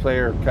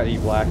 2-player Cuddy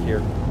Black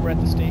here. We're at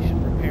the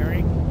station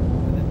repairing,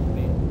 and then we'll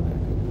be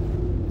back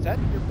over. Is that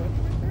your buddy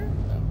right there?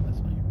 No, that's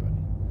not your buddy.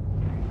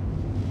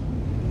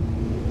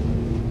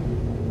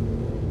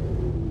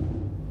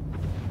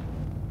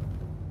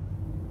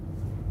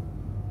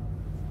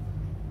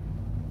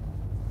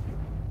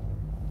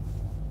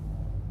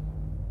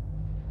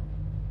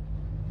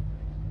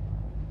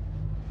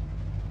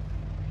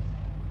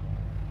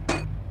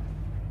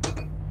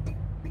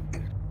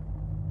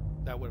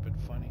 That would have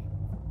been funny.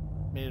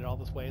 Made it all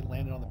this way,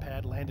 landed on the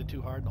pad, landed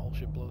too hard, and the whole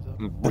ship blows up.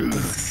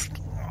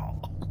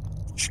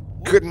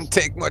 Couldn't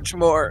take much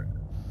more.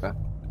 That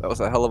was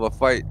a hell of a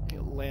fight.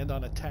 You land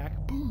on attack.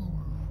 Boom.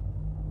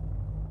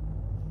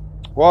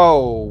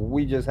 Whoa,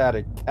 we just had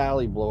a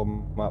tally blow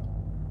him up.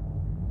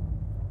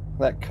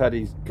 That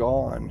Cuddy's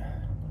gone.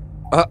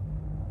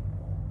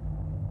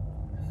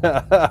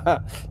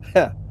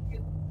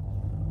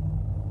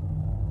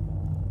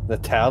 The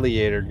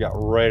Talliator got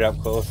right up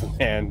close and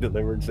hand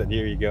delivered and said,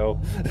 "Here you go."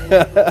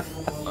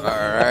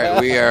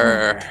 Alright, we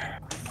are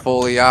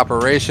fully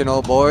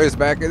operational, boys.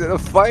 Back into the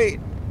fight.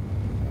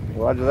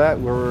 Roger that.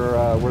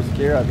 We're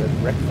scared at the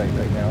wreck site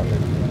right now.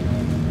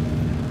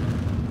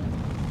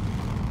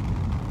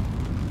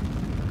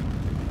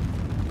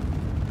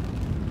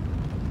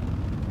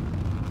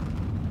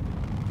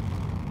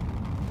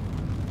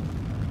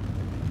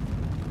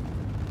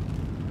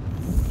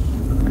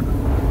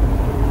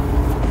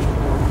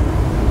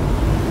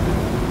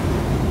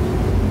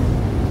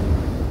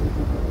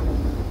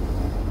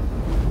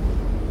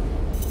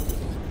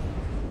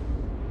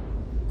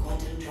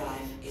 Quantum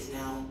drive is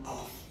now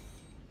off.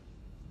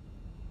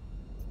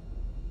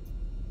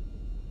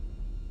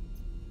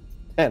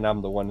 And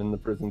I'm the one in the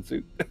prison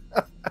suit.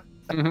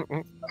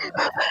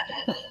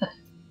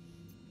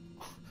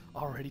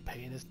 Already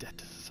paying his debt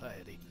to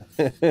society.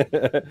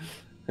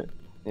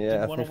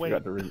 Yeah, Wanna I forgot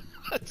wait. to read.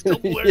 Still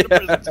wearing the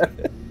prison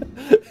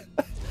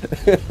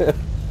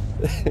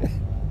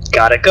suit.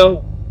 Gotta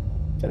go.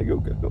 Gotta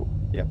go.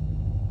 Yep.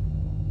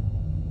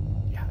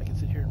 Yeah, I can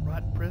sit here and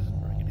rot in prison,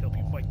 or I can help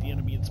you fight the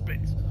enemy in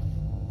space.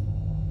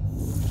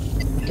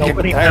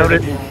 Nobody Tired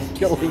of noticed.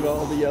 killing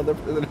all the other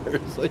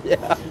prisoners. So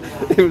yeah,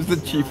 it was the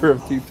cheaper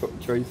of two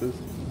choices.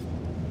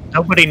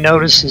 Nobody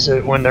notices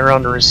it when they're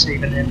on the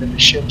receiving end of the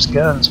ship's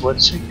guns. What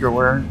suit you're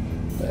wearing?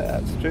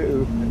 That's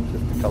true. It's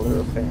just the color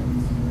of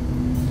pants.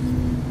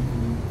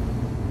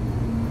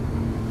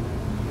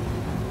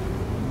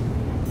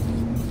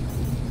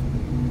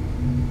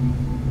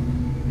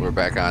 We're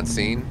back on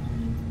scene.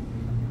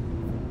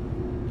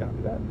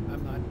 Copy that.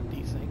 I'm not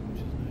desync,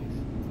 which is nice.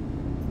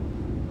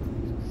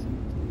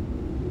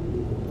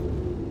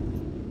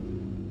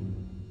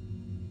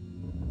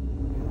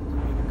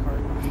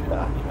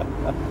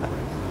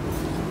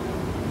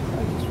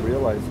 I just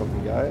realized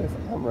something, guys.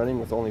 I'm running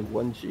with only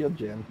one shield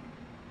gen.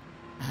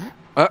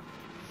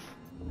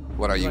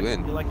 What are you You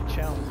in? like a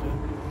challenge, huh?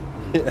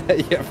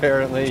 Yeah,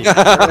 apparently. Do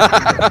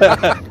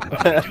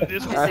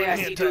this with I one see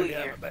hand Julie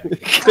tied here. behind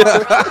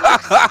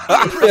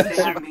my back. They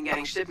haven't been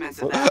getting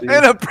shipments of that.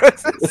 In a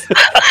prison.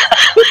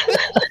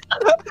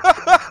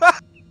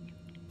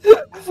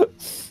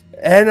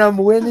 And I'm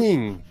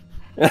winning.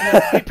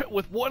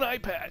 With one eye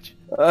patch.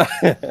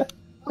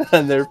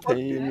 And they're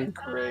paying me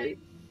great.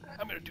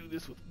 I'm gonna do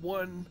this with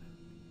one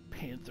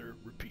Panther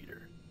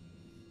repeater.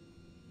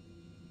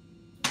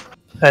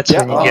 That's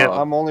Yeah, when you get.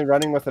 I'm only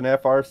running with an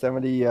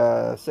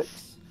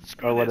FR-76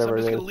 Screw or this, whatever I'm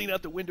just it gonna is. lean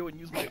out the window and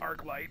use my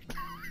arc light.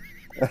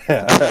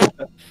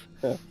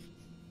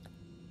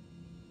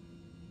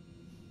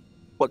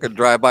 Fucking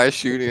drive-by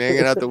shooting,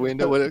 hanging out the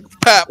window with a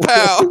pow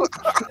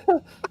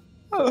pow.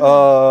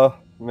 Oh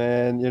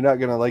man, you're not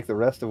gonna like the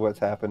rest of what's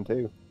happened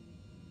too.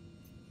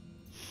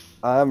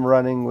 I'm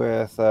running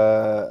with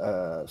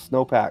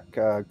snowpack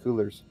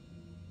coolers,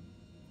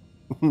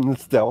 the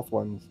stealth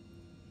ones.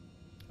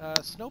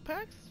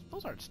 Snowpacks?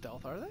 Those aren't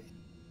stealth, are they?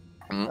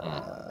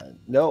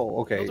 No,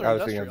 okay, Those are I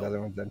was thinking of the industrial. other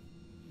ones then.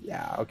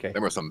 Yeah, okay.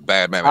 There were some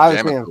bad I was mamma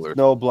thinking jamma of coolers.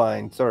 snow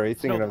blind. Sorry,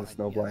 thinking of the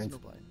snow yeah, blinds.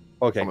 snowblind.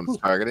 Okay, Someone's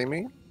targeting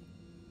me.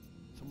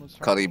 Someone's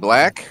Cuddy targeting-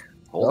 Black.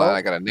 Hold Oh, on,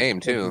 I got a name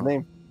what's his too.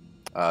 name?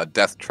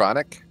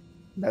 Deathtronic.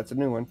 That's a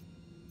new one.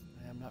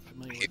 I'm not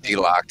familiar He with that.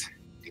 delocked.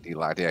 He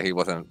delocked. Yeah, he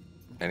wasn't.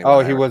 anyone Oh,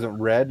 I he heard wasn't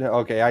red.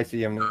 Okay, I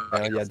see him now.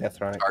 Yeah,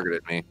 Deathronic.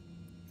 targeted me.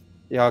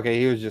 Yeah, okay,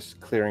 he was just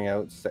clearing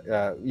out.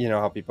 You know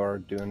how people are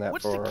doing that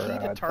What's for the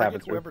key to target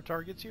Tapestry. whoever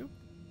targets you?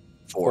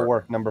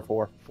 Four. Number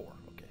 4. 4,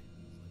 okay.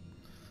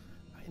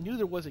 I knew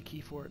there was a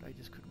key for it, I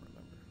just couldn't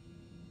remember.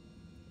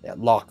 Yeah,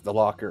 lock the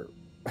locker.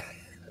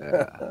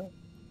 Yeah.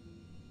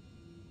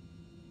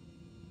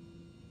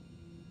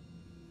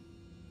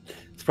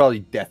 It's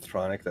probably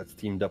Deathronic that's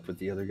teamed up with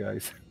the other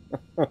guys.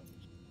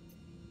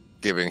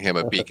 Giving him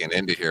a beacon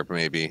into here,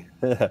 maybe.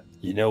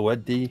 You know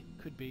what, D?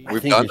 Could be.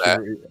 We've done that.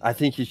 I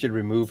think you should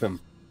remove him.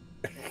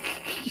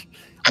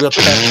 We'll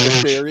test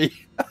the theory.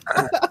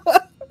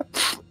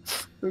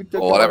 Who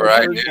took Well, whatever him out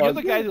I of do. You're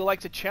the guy who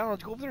likes a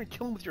challenge. Go over there and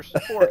kill him with your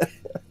sword.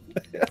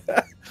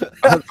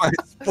 On my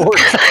sport.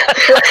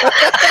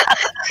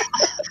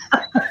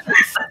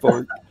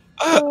 Sport.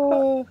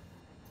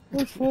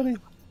 funny.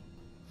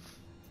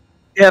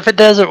 Yeah, if it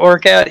doesn't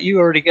work out, you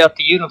already got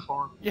the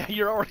uniform. Yeah,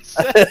 you're already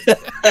set. I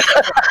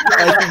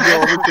can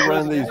go over to one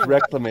of these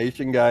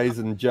reclamation guys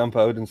and jump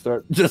out and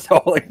start just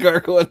hauling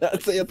cargo and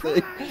that same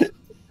thing.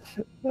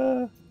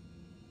 When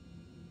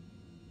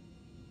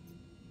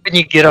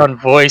you get on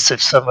voice,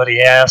 if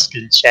somebody asks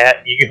in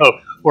chat, you go,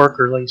 work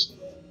release.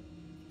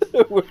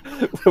 Work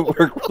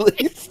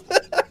release.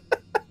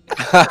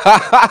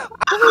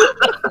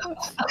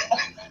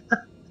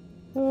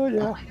 Oh,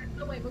 yeah.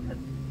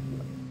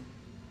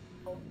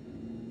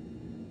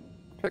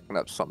 Picking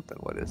up something.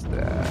 What is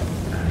that?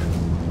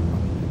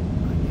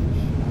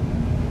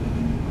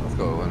 Let's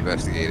go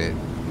investigate it.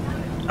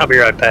 I'll be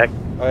right back.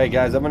 All right,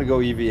 guys, I'm going to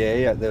go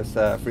EVA at this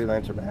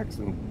Freelancer Max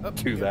and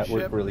do good that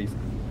work ship. release.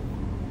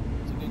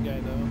 He's a good guy,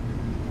 though.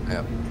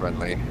 Yep,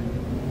 friendly.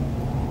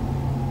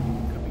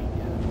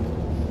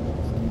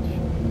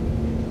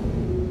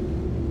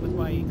 With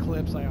my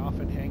Eclipse, I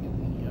often hang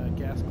in the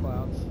gas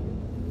clouds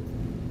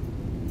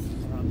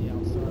around the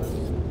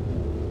outside.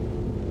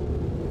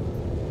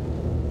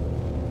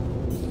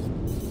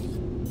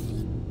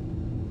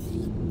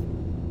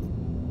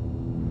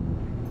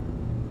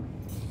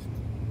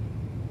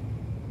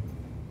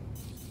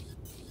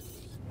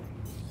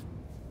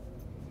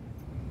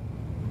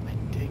 I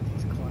dig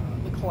these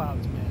clouds. The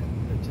clouds,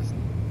 man. They're just,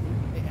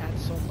 they add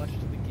so much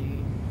to the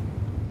game.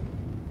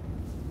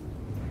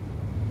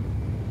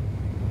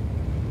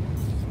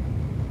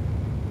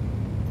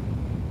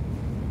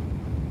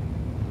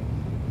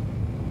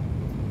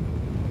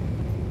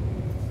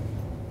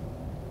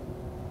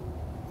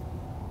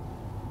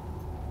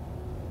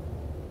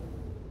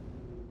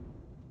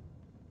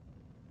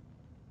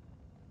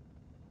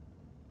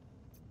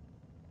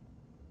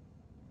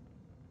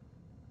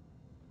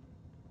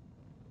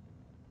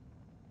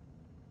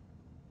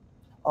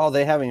 Oh,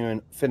 they haven't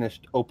even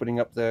finished opening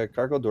up the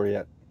cargo door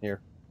yet here.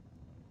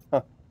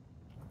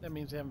 That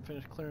means they haven't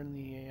finished clearing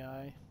the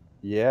AI.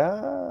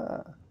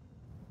 Yeah.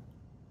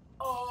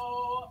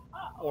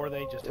 Or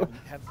they just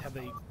haven't, have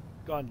they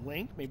gone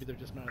link? Maybe they're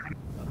just not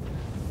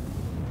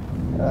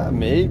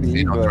Maybe,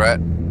 See no but threat.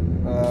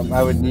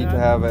 I would need to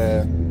have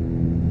a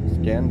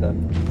scan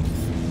done.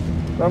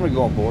 But I'm going to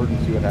go on board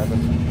and see what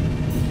happens.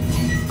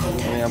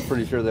 I mean, I'm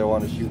pretty sure they'll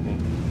want to shoot me.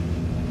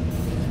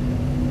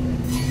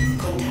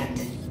 Contact.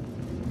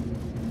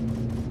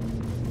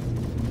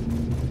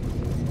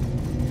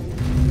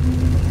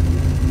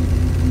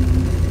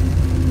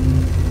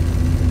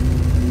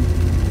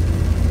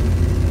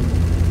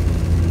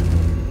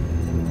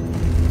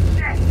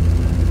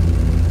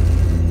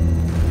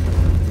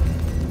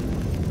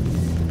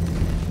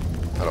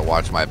 Gotta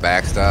watch my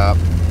backstop.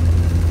 Shield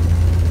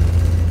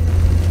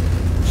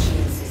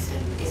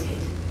system is hit.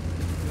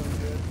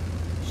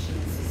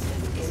 Shield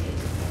system is hit.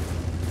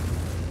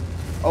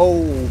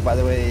 Oh, by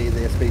the way,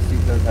 the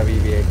spacesuit does have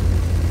EVA.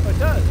 Oh, it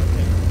does?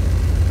 Okay.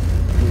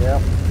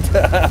 Yep.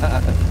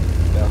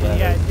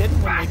 Yeah, it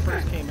didn't when they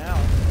first came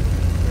out.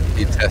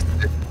 He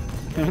tested it.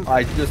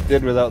 I just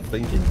did without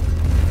thinking.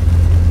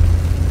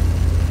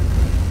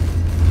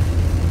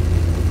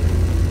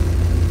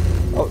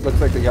 Oh, it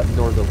looks like they got the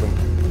doors open.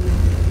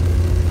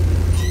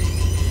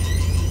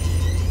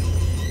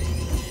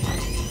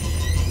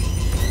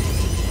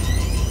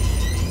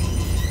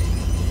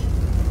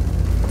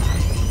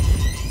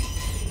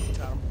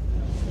 Got him.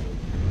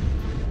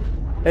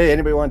 Hey,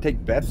 anybody want to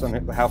take bets on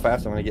how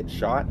fast I'm going to get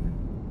shot?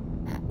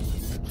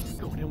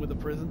 Going in with a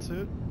prison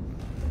suit.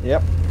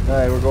 Yep. All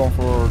right, we're going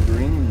for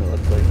green, it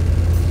looks like.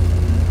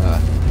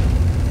 At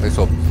least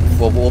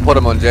we'll put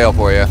him on jail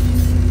for you.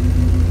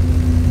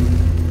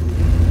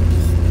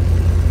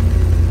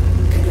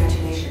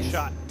 Congratulations.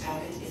 Shot.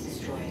 Target is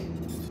destroyed.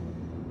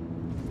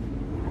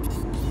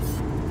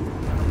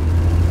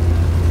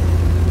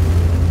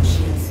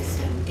 Shield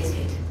system is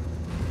hit.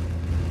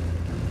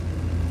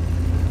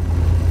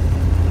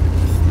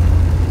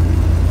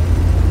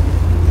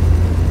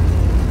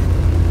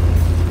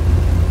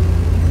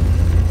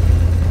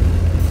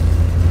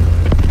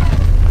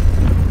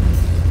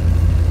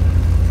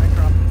 Back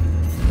drop.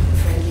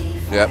 Friendly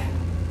fire. Yep.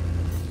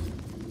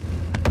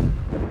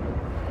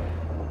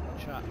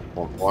 Shot.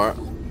 One more.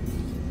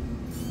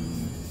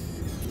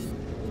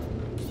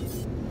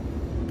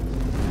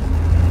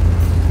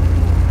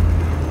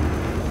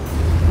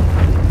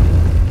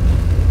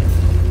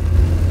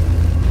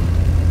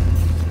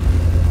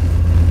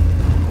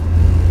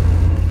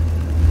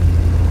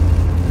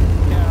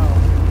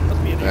 Yeah.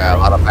 Must be an Yeah, a arrow.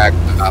 lot of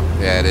backstop.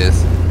 Yeah, it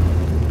is.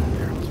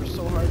 Arrows are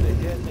so hard to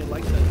hit, and they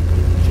like to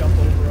jump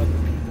over other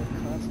people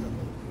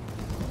constantly.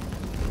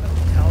 That'll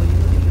tell you.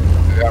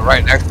 Yeah,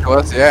 right next to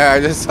us. Yeah, I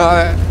just saw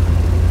that.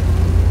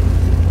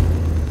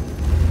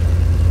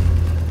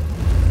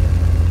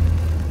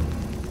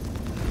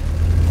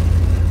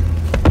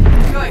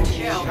 Good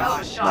kill. That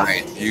was a shot.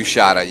 Right, you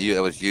shot it. It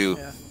was you.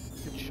 Yeah,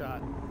 good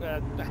shot. I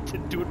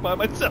didn't do it by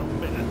myself,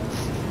 man.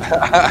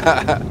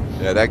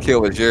 Yeah, that kill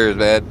was yours,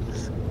 man.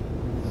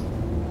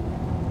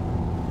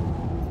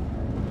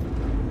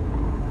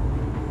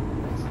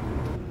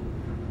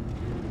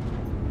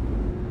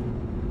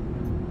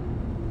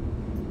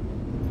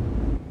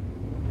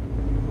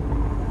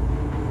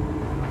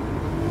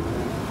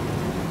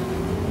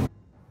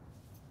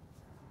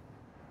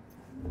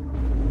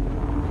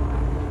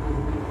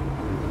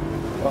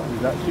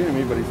 He's not shooting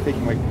me, but he's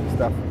taking my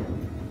stuff.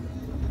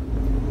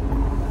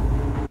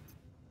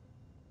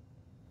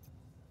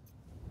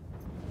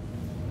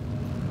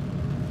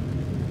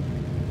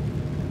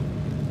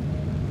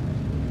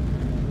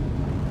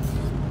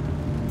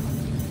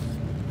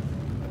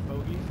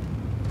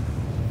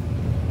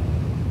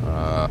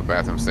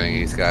 Bathroom saying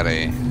he's got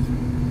a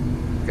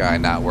guy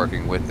not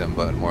working with him,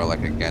 but more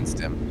like against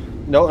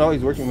him. No,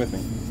 he's working with me.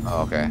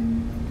 Oh, okay.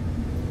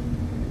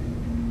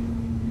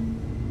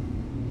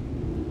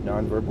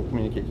 Non-verbal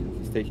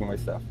communications. He's taking my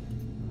stuff.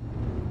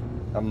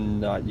 I'm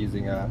not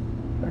using a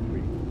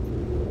factory.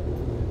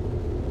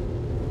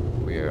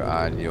 We are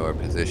on your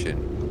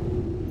position.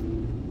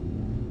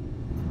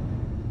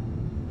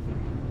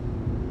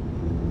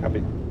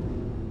 Copy.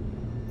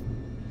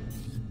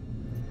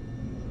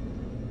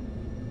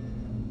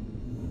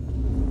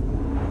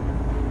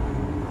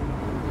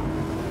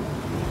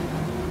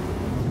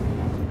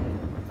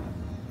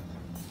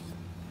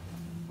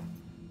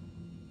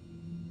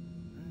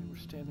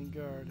 Standing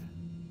guard.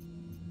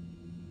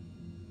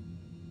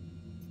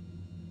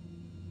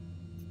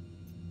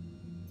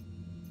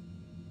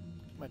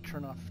 Might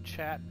turn off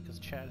chat because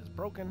chat is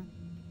broken.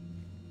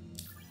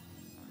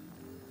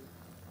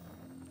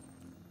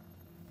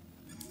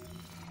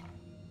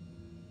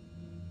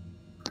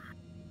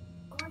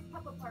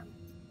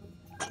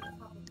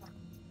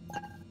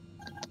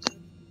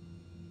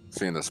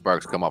 Seeing the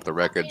sparks come off the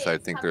wreckage, I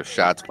think there's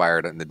shots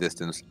fired in the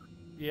distance.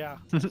 Yeah,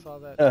 I saw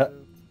that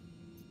too.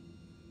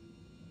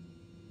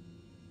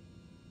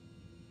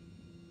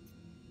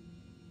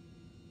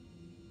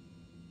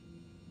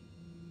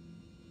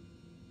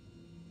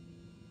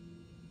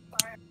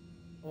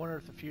 I wonder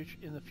if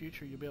in the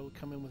future you'll be able to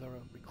come in with a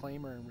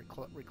reclaimer and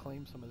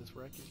reclaim some of this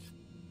wreckage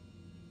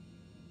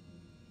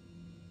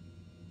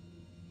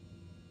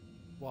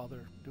while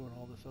they're doing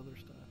all this other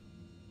stuff.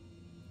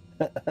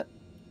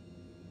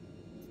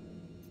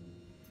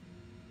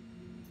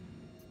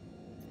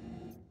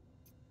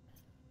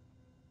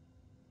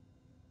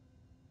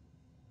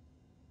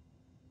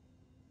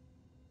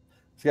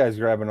 This guy's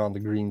grabbing all the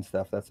green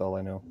stuff. That's all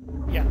I know.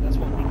 Yeah, that's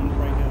what we need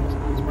right now. Is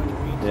as much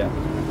green stuff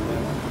as we can.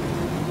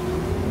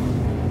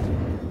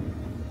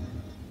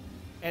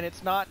 And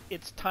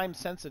it's time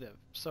sensitive,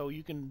 so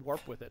you can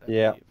warp with it, I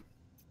believe. It's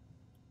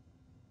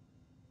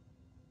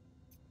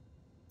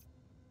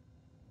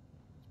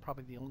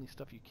probably the only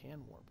stuff you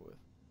can warp with.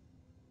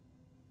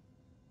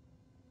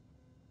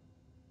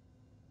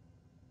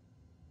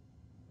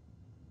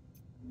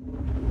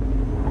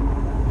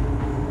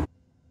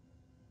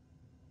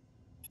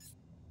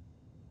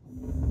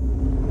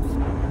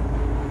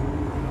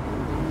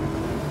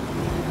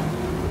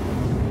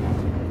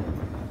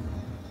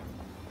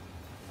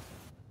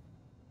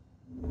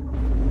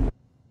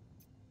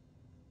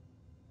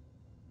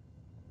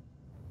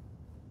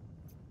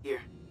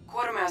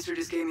 Quartermaster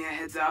just gave me a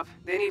heads up.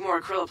 They need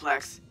more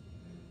acryloplex.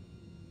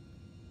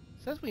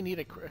 Says we need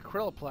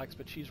acryloplex,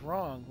 but she's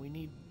wrong. We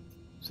need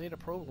zeta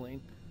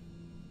propylene.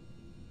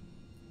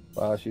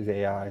 Well, she's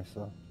AI,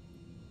 so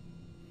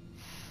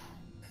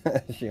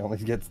she only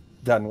gets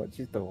done what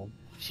she's told.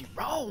 She's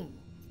wrong.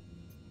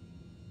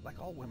 Like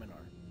all women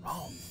are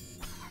wrong.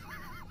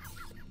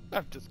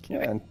 I'm just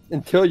kidding. Yeah,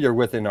 until you're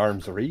within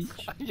arm's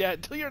reach. Yeah,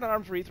 until you're in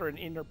arm's reach or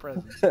in her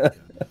presence.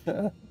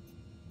 Yeah.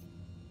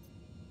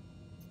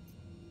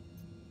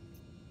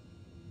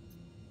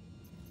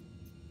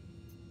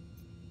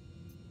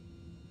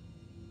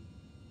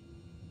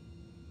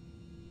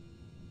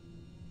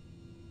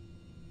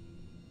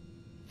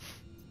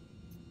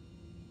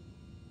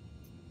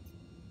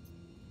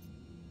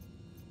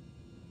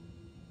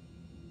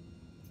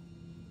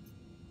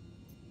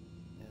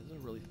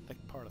 Really thick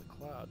part of the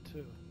cloud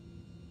too.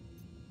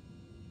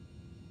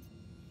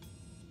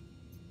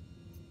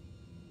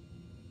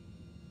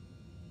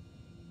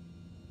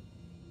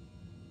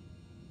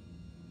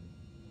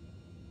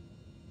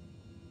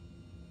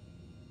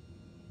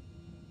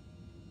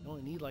 You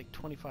only need like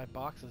 25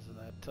 boxes of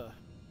that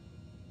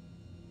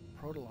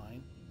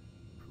protoline.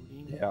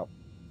 Yeah.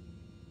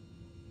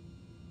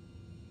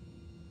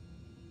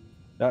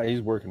 No,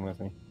 he's working with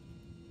me.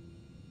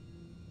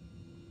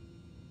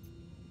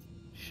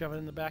 Shove it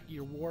in the back of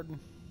your warden.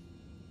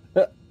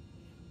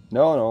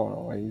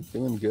 No. He's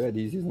doing good.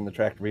 He's using the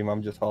tractor beam.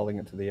 I'm just hauling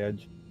it to the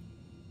edge.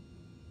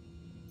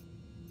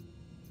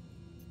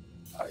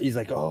 He's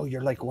like, oh,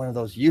 you're like one of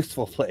those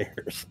useful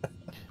players.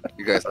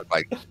 You guys look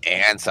like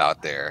ants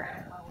out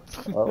there.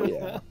 Oh,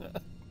 yeah.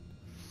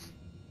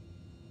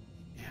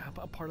 Yeah,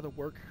 I'm part of the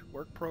work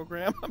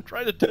program. I'm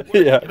trying to do work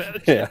to get out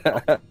of jail.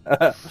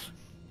 Yeah.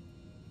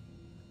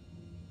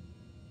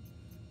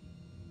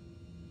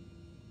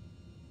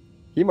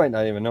 He might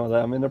not even know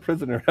that I'm in a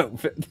prisoner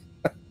outfit.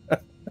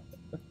 That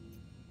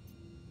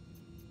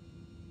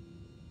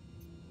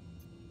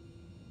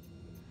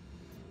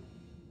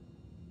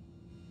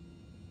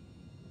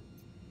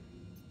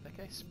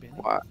guy's spinning.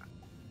 What? What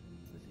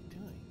is he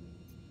doing?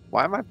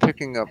 Why am I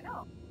picking up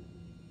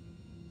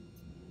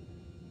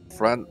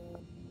front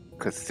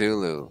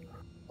Cthulhu?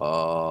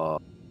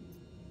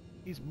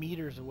 He's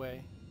meters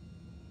away.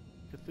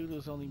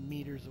 Cthulhu's only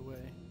meters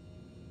away.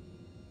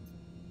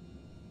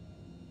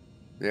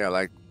 Yeah,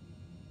 like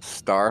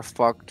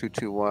Starfuck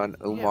 221,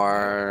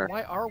 Umar. Yeah,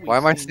 why are we? Why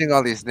am I seeing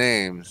all these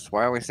names?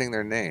 Why are we seeing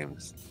their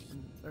names?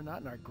 They're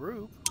not in our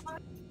group.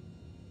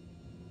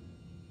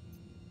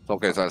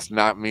 Okay, so it's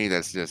not me.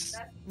 That's just.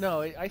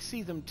 No, I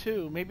see them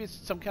too. Maybe it's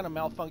some kind of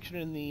malfunction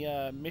in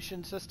the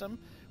mission system.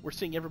 We're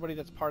seeing everybody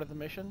that's part of the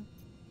mission.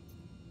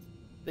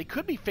 They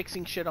could be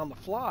fixing shit on the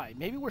fly.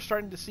 Maybe we're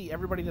starting to see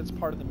everybody that's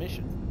part of the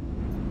mission.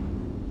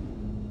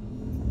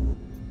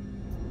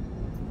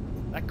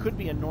 That could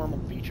be a normal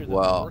feature that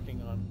they're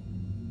working on.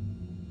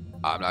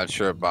 I'm not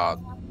sure about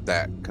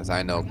that because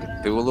I know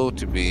Cthulhu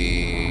to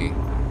be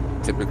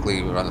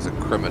typically run as a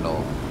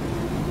criminal.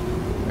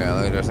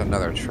 Yeah, there's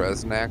another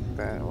Tresnak.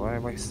 Why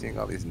am I seeing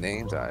all these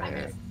names out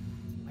here?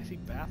 I see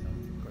Batham.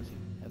 Of course, he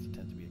has a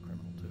tendency to be a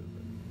criminal too.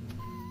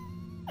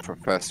 But...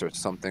 Professor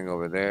something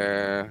over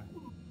there.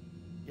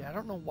 Yeah, I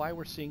don't know why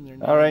we're seeing their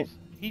names. All right.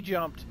 He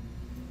jumped.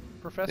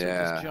 Professor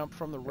just jumped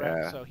from the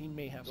wreck, so he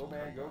may have some. Go,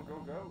 man,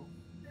 go.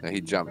 Yeah,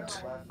 he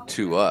jumped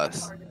to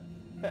us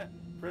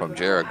from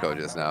Jericho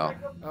just now.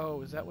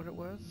 Oh, is that what it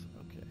was?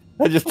 Okay.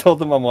 I just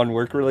told him I'm on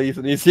work release,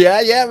 and he's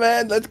yeah,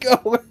 man, let's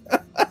go.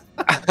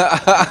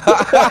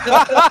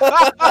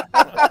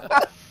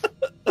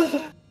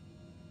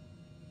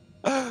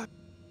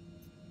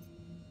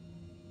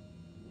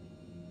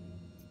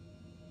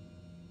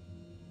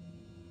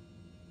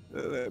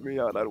 Let me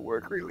out on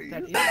work release.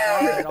 That is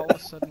odd. All of a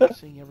sudden, we're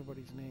seeing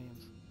everybody's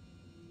names.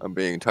 I'm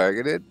being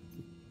targeted.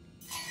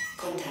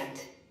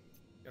 Contact.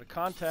 Got a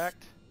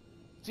contact.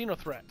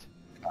 Xenothreat.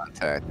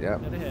 Contact, yeah.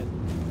 Dead ahead.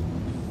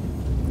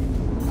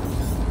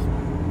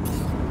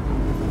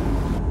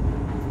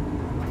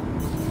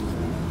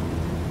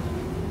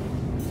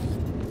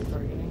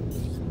 Targeting.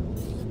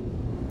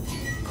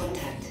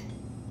 Contact.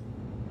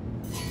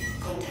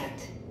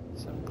 Contact.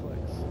 7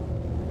 clicks.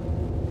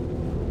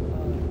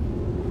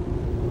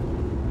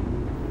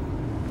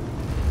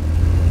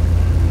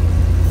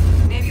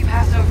 Maybe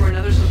passed over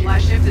another supply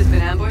ship that's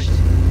been ambushed.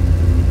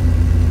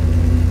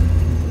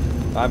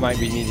 I might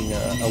be needing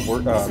a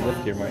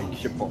lift here. My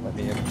ship won't let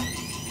me in.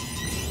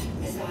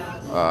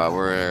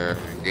 We're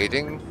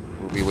engaging.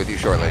 We'll be with you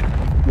shortly.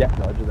 Yeah,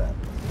 roger that.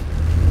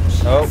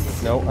 Oh,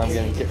 no, I'm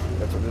getting kicked.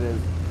 That's what it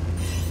is.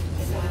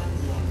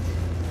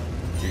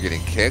 You're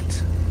getting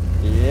kicked?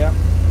 Yeah.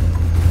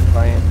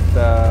 Client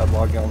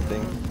log on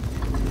thing.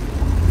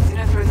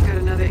 Xenothreat's got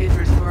another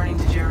interest burning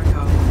to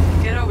Jericho.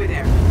 Get over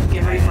there.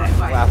 Get ready for a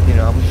fight. Well, you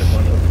know, I'm just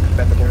one of those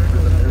expendable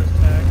prisoners.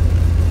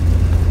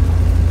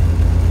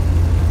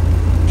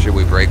 Should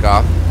we break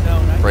off?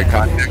 No, not Break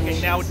yet. contact? Okay,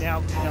 now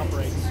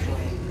break.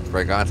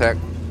 Break contact?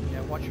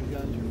 Yeah, watch your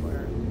guns, your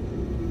fire.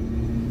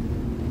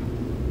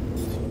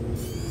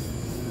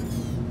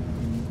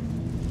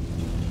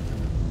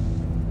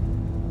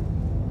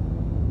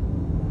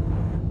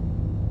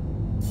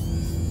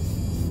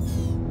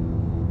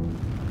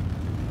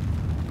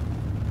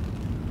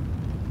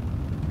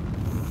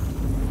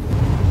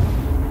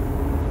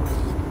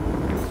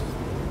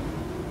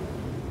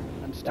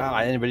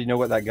 Anybody know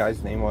what that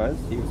guy's name was?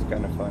 He was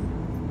kind of fun.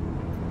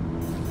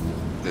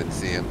 Didn't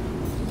see him.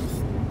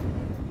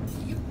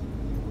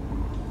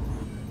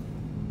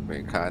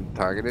 Being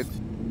targeted?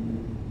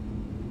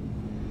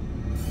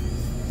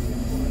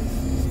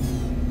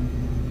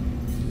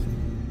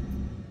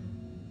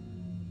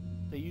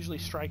 They usually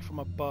strike from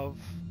above.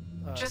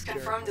 Just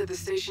confirmed that the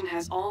station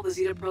has all the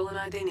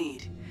Zeta-Prolinide they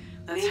need.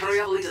 Let's hurry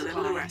up and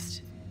deliver the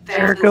rest.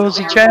 There goes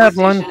the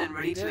javelin. And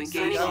ready to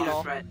engage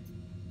Xenothreat.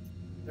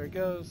 There it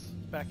goes.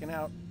 Backing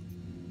out.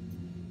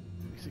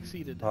 We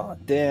succeeded. Oh,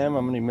 damn,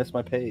 I'm gonna miss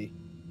my pay.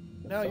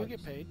 No, you'll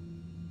get paid.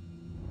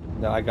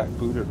 No, I got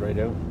booted right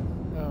out.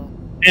 Oh.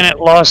 And it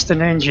lost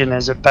an engine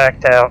as it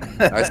backed out.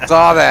 I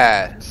saw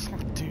that.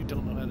 Dude,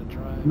 don't know how to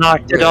drive.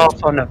 Knocked it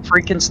off on the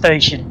freaking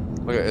station.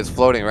 Look at it, it's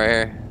floating right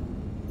here.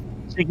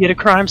 Did you get a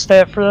crime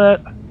stat for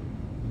that?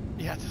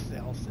 Yeah, the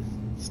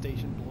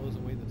station blows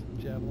away the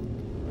javelin.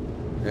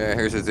 Yeah,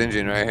 here's his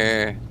engine right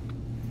here.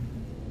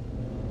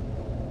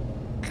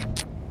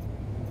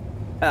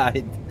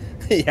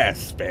 He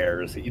has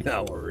spares. He's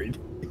not worried.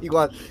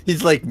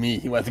 He's like me.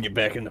 He wants to get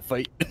back in the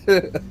fight.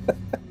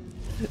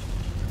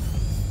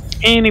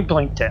 And he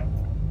blinked out.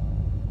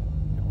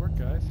 Good work,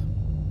 guys.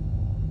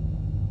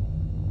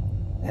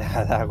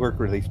 Yeah, that work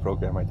release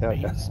program, I tell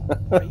you.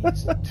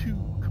 Phase 2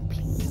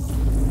 complete.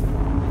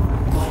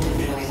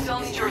 We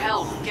still need your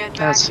help. Get back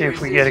Let's see here if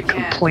as we soon get as it you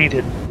can.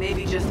 completed.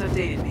 Maybe just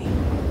updated me.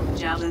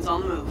 Javelin's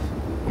on the move.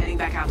 Heading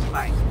back out to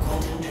fight.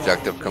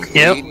 Objective complete.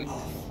 Yep.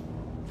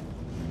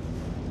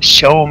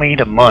 Show me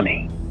the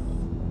money.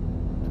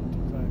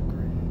 25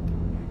 grand.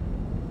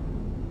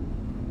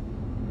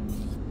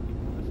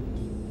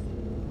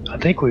 I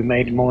think we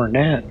made more than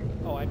that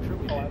Oh, I'm sure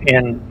we did.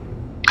 in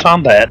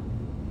combat.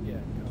 Yeah,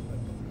 combat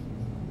bonuses.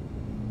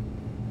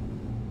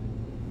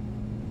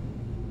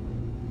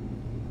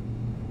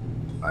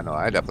 I know,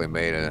 I definitely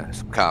made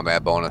some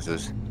combat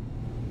bonuses.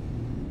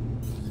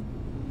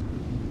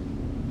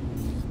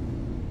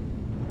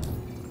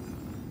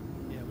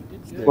 Yeah, we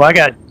did good. Well, I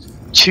got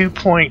 2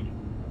 point.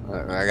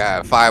 I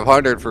got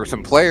 500 for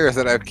some players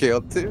that I've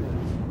killed too.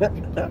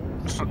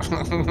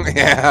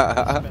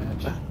 Yeah.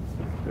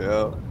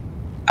 Yeah.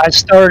 I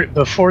started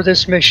before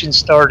this mission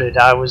started.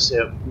 I was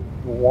at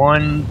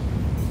 1.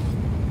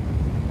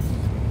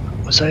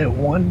 Was I at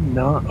 1?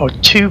 No, oh,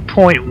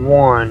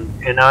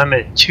 2.1, and I'm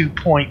at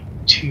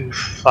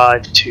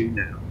 2.252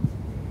 now.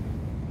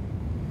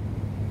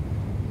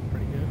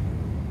 Pretty good.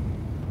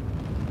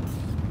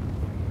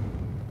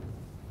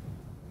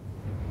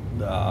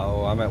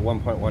 No, I'm at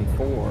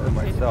 1.14 It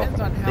myself.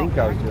 depends I on how think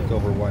I was active, just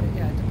over 1.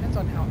 Yeah, it depends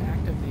on how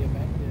active the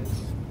event is,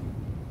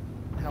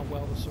 and how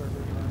well the servers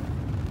run.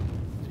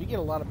 So you get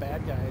a lot of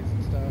bad guys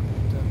and stuff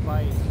to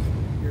fight,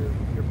 your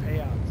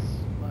payouts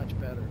much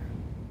better.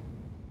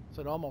 So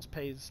it almost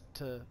pays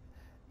to.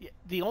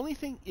 The only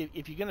thing,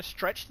 if you're going to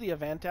stretch the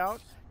event out,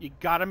 you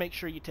got to make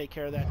sure you take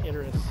care of that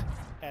Idris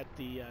at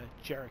the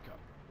Jericho,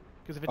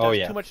 because if it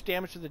does too much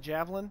damage to the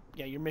Javelin,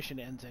 yeah, your mission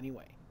ends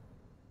anyway.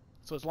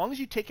 So as long as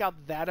you take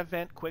out that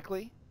event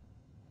quickly,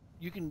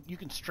 you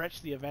can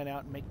stretch the event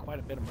out and make quite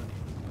a bit of money.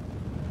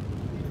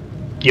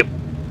 Yep.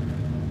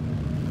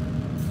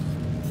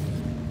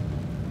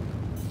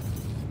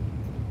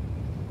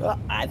 Well,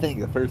 I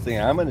think the first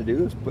thing I'm going to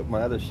do is put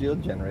my other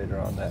shield generator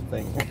on that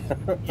thing.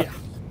 Yeah.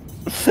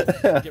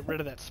 Get rid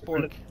of that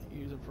spork.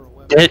 Use it for a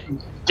weapon. It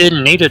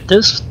didn't need it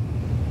this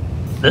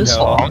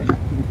long.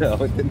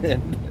 No, it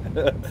didn't.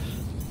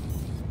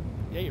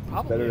 Yeah, you're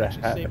probably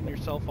actually saving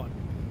yourself on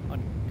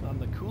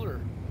the cooler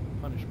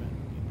punishment.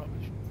 You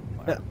probably should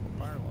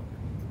fire longer.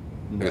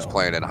 He was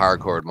playing in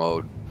hardcore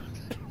mode.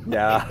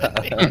 Yeah.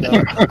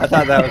 No, I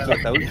thought that was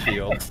without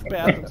shield.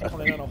 Bathroom's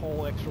playing on a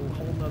whole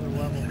nother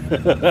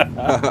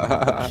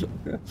level.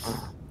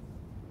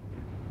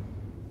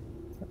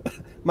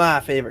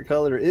 My favorite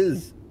color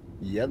is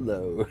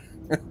yellow.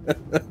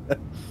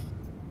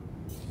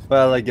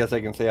 Well, I guess I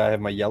can say I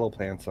have my yellow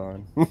pants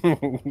on.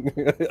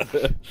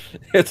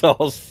 It's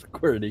all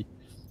squirty.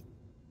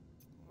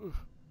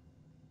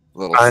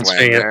 Little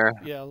slam there.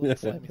 Yeah, a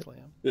little slammy slam.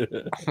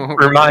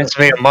 Reminds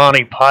me of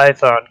Monty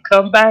Python.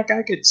 Come back,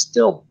 I could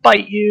still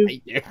bite you.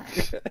 Yeah.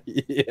 That's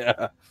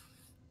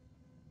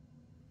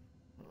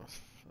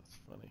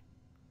funny.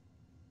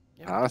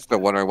 Yeah, I'm still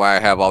wondering why I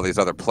have all these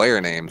other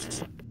player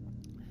names.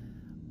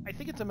 I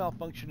think it's a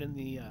malfunction in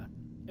the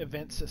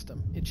event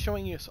system. It's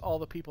showing you all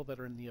the people that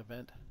are in the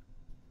event.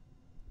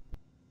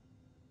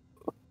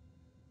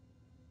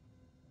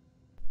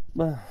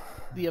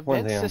 The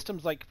event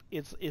system's like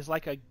is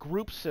like a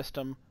group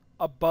system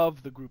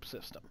above the group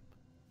system.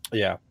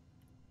 Yeah.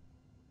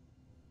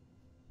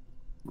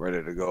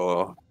 Ready to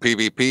go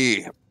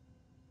PvP.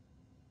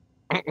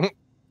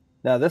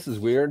 Now this is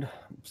weird.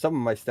 Some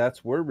of my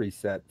stats were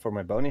reset for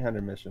my bounty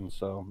hunter mission,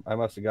 so I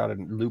must have got it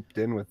looped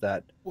in with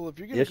that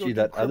issue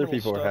that other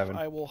people were having.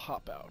 I will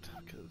hop out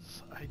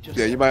because I just.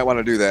 Yeah, you might want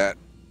to do that.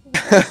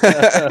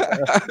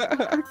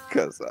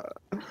 Because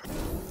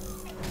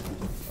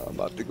I'm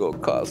about to go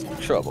cause some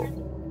trouble.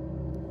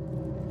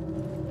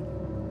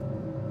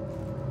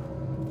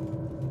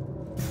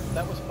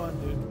 That was fun,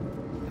 dude.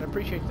 And I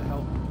appreciate the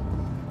help.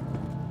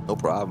 No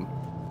problem.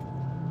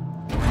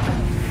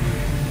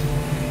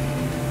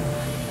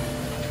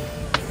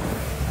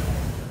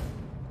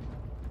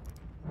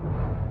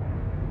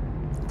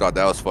 Thought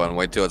that was fun.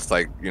 Wait till it's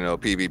like, you know,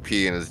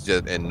 PvP and it's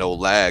just and no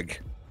lag.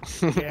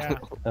 Yeah.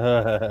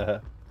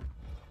 The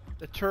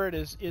turret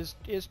is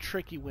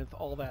tricky with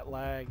all that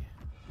lag.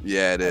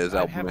 Yeah, it is.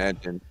 I'll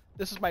imagine.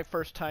 This is my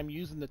first time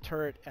using the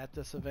turret at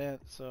this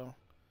event, so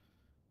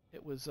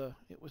it was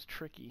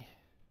tricky.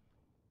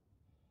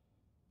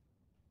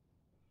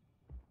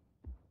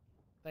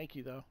 Thank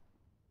you though.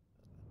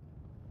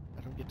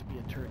 I don't get to be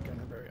a turret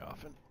gunner very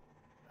often.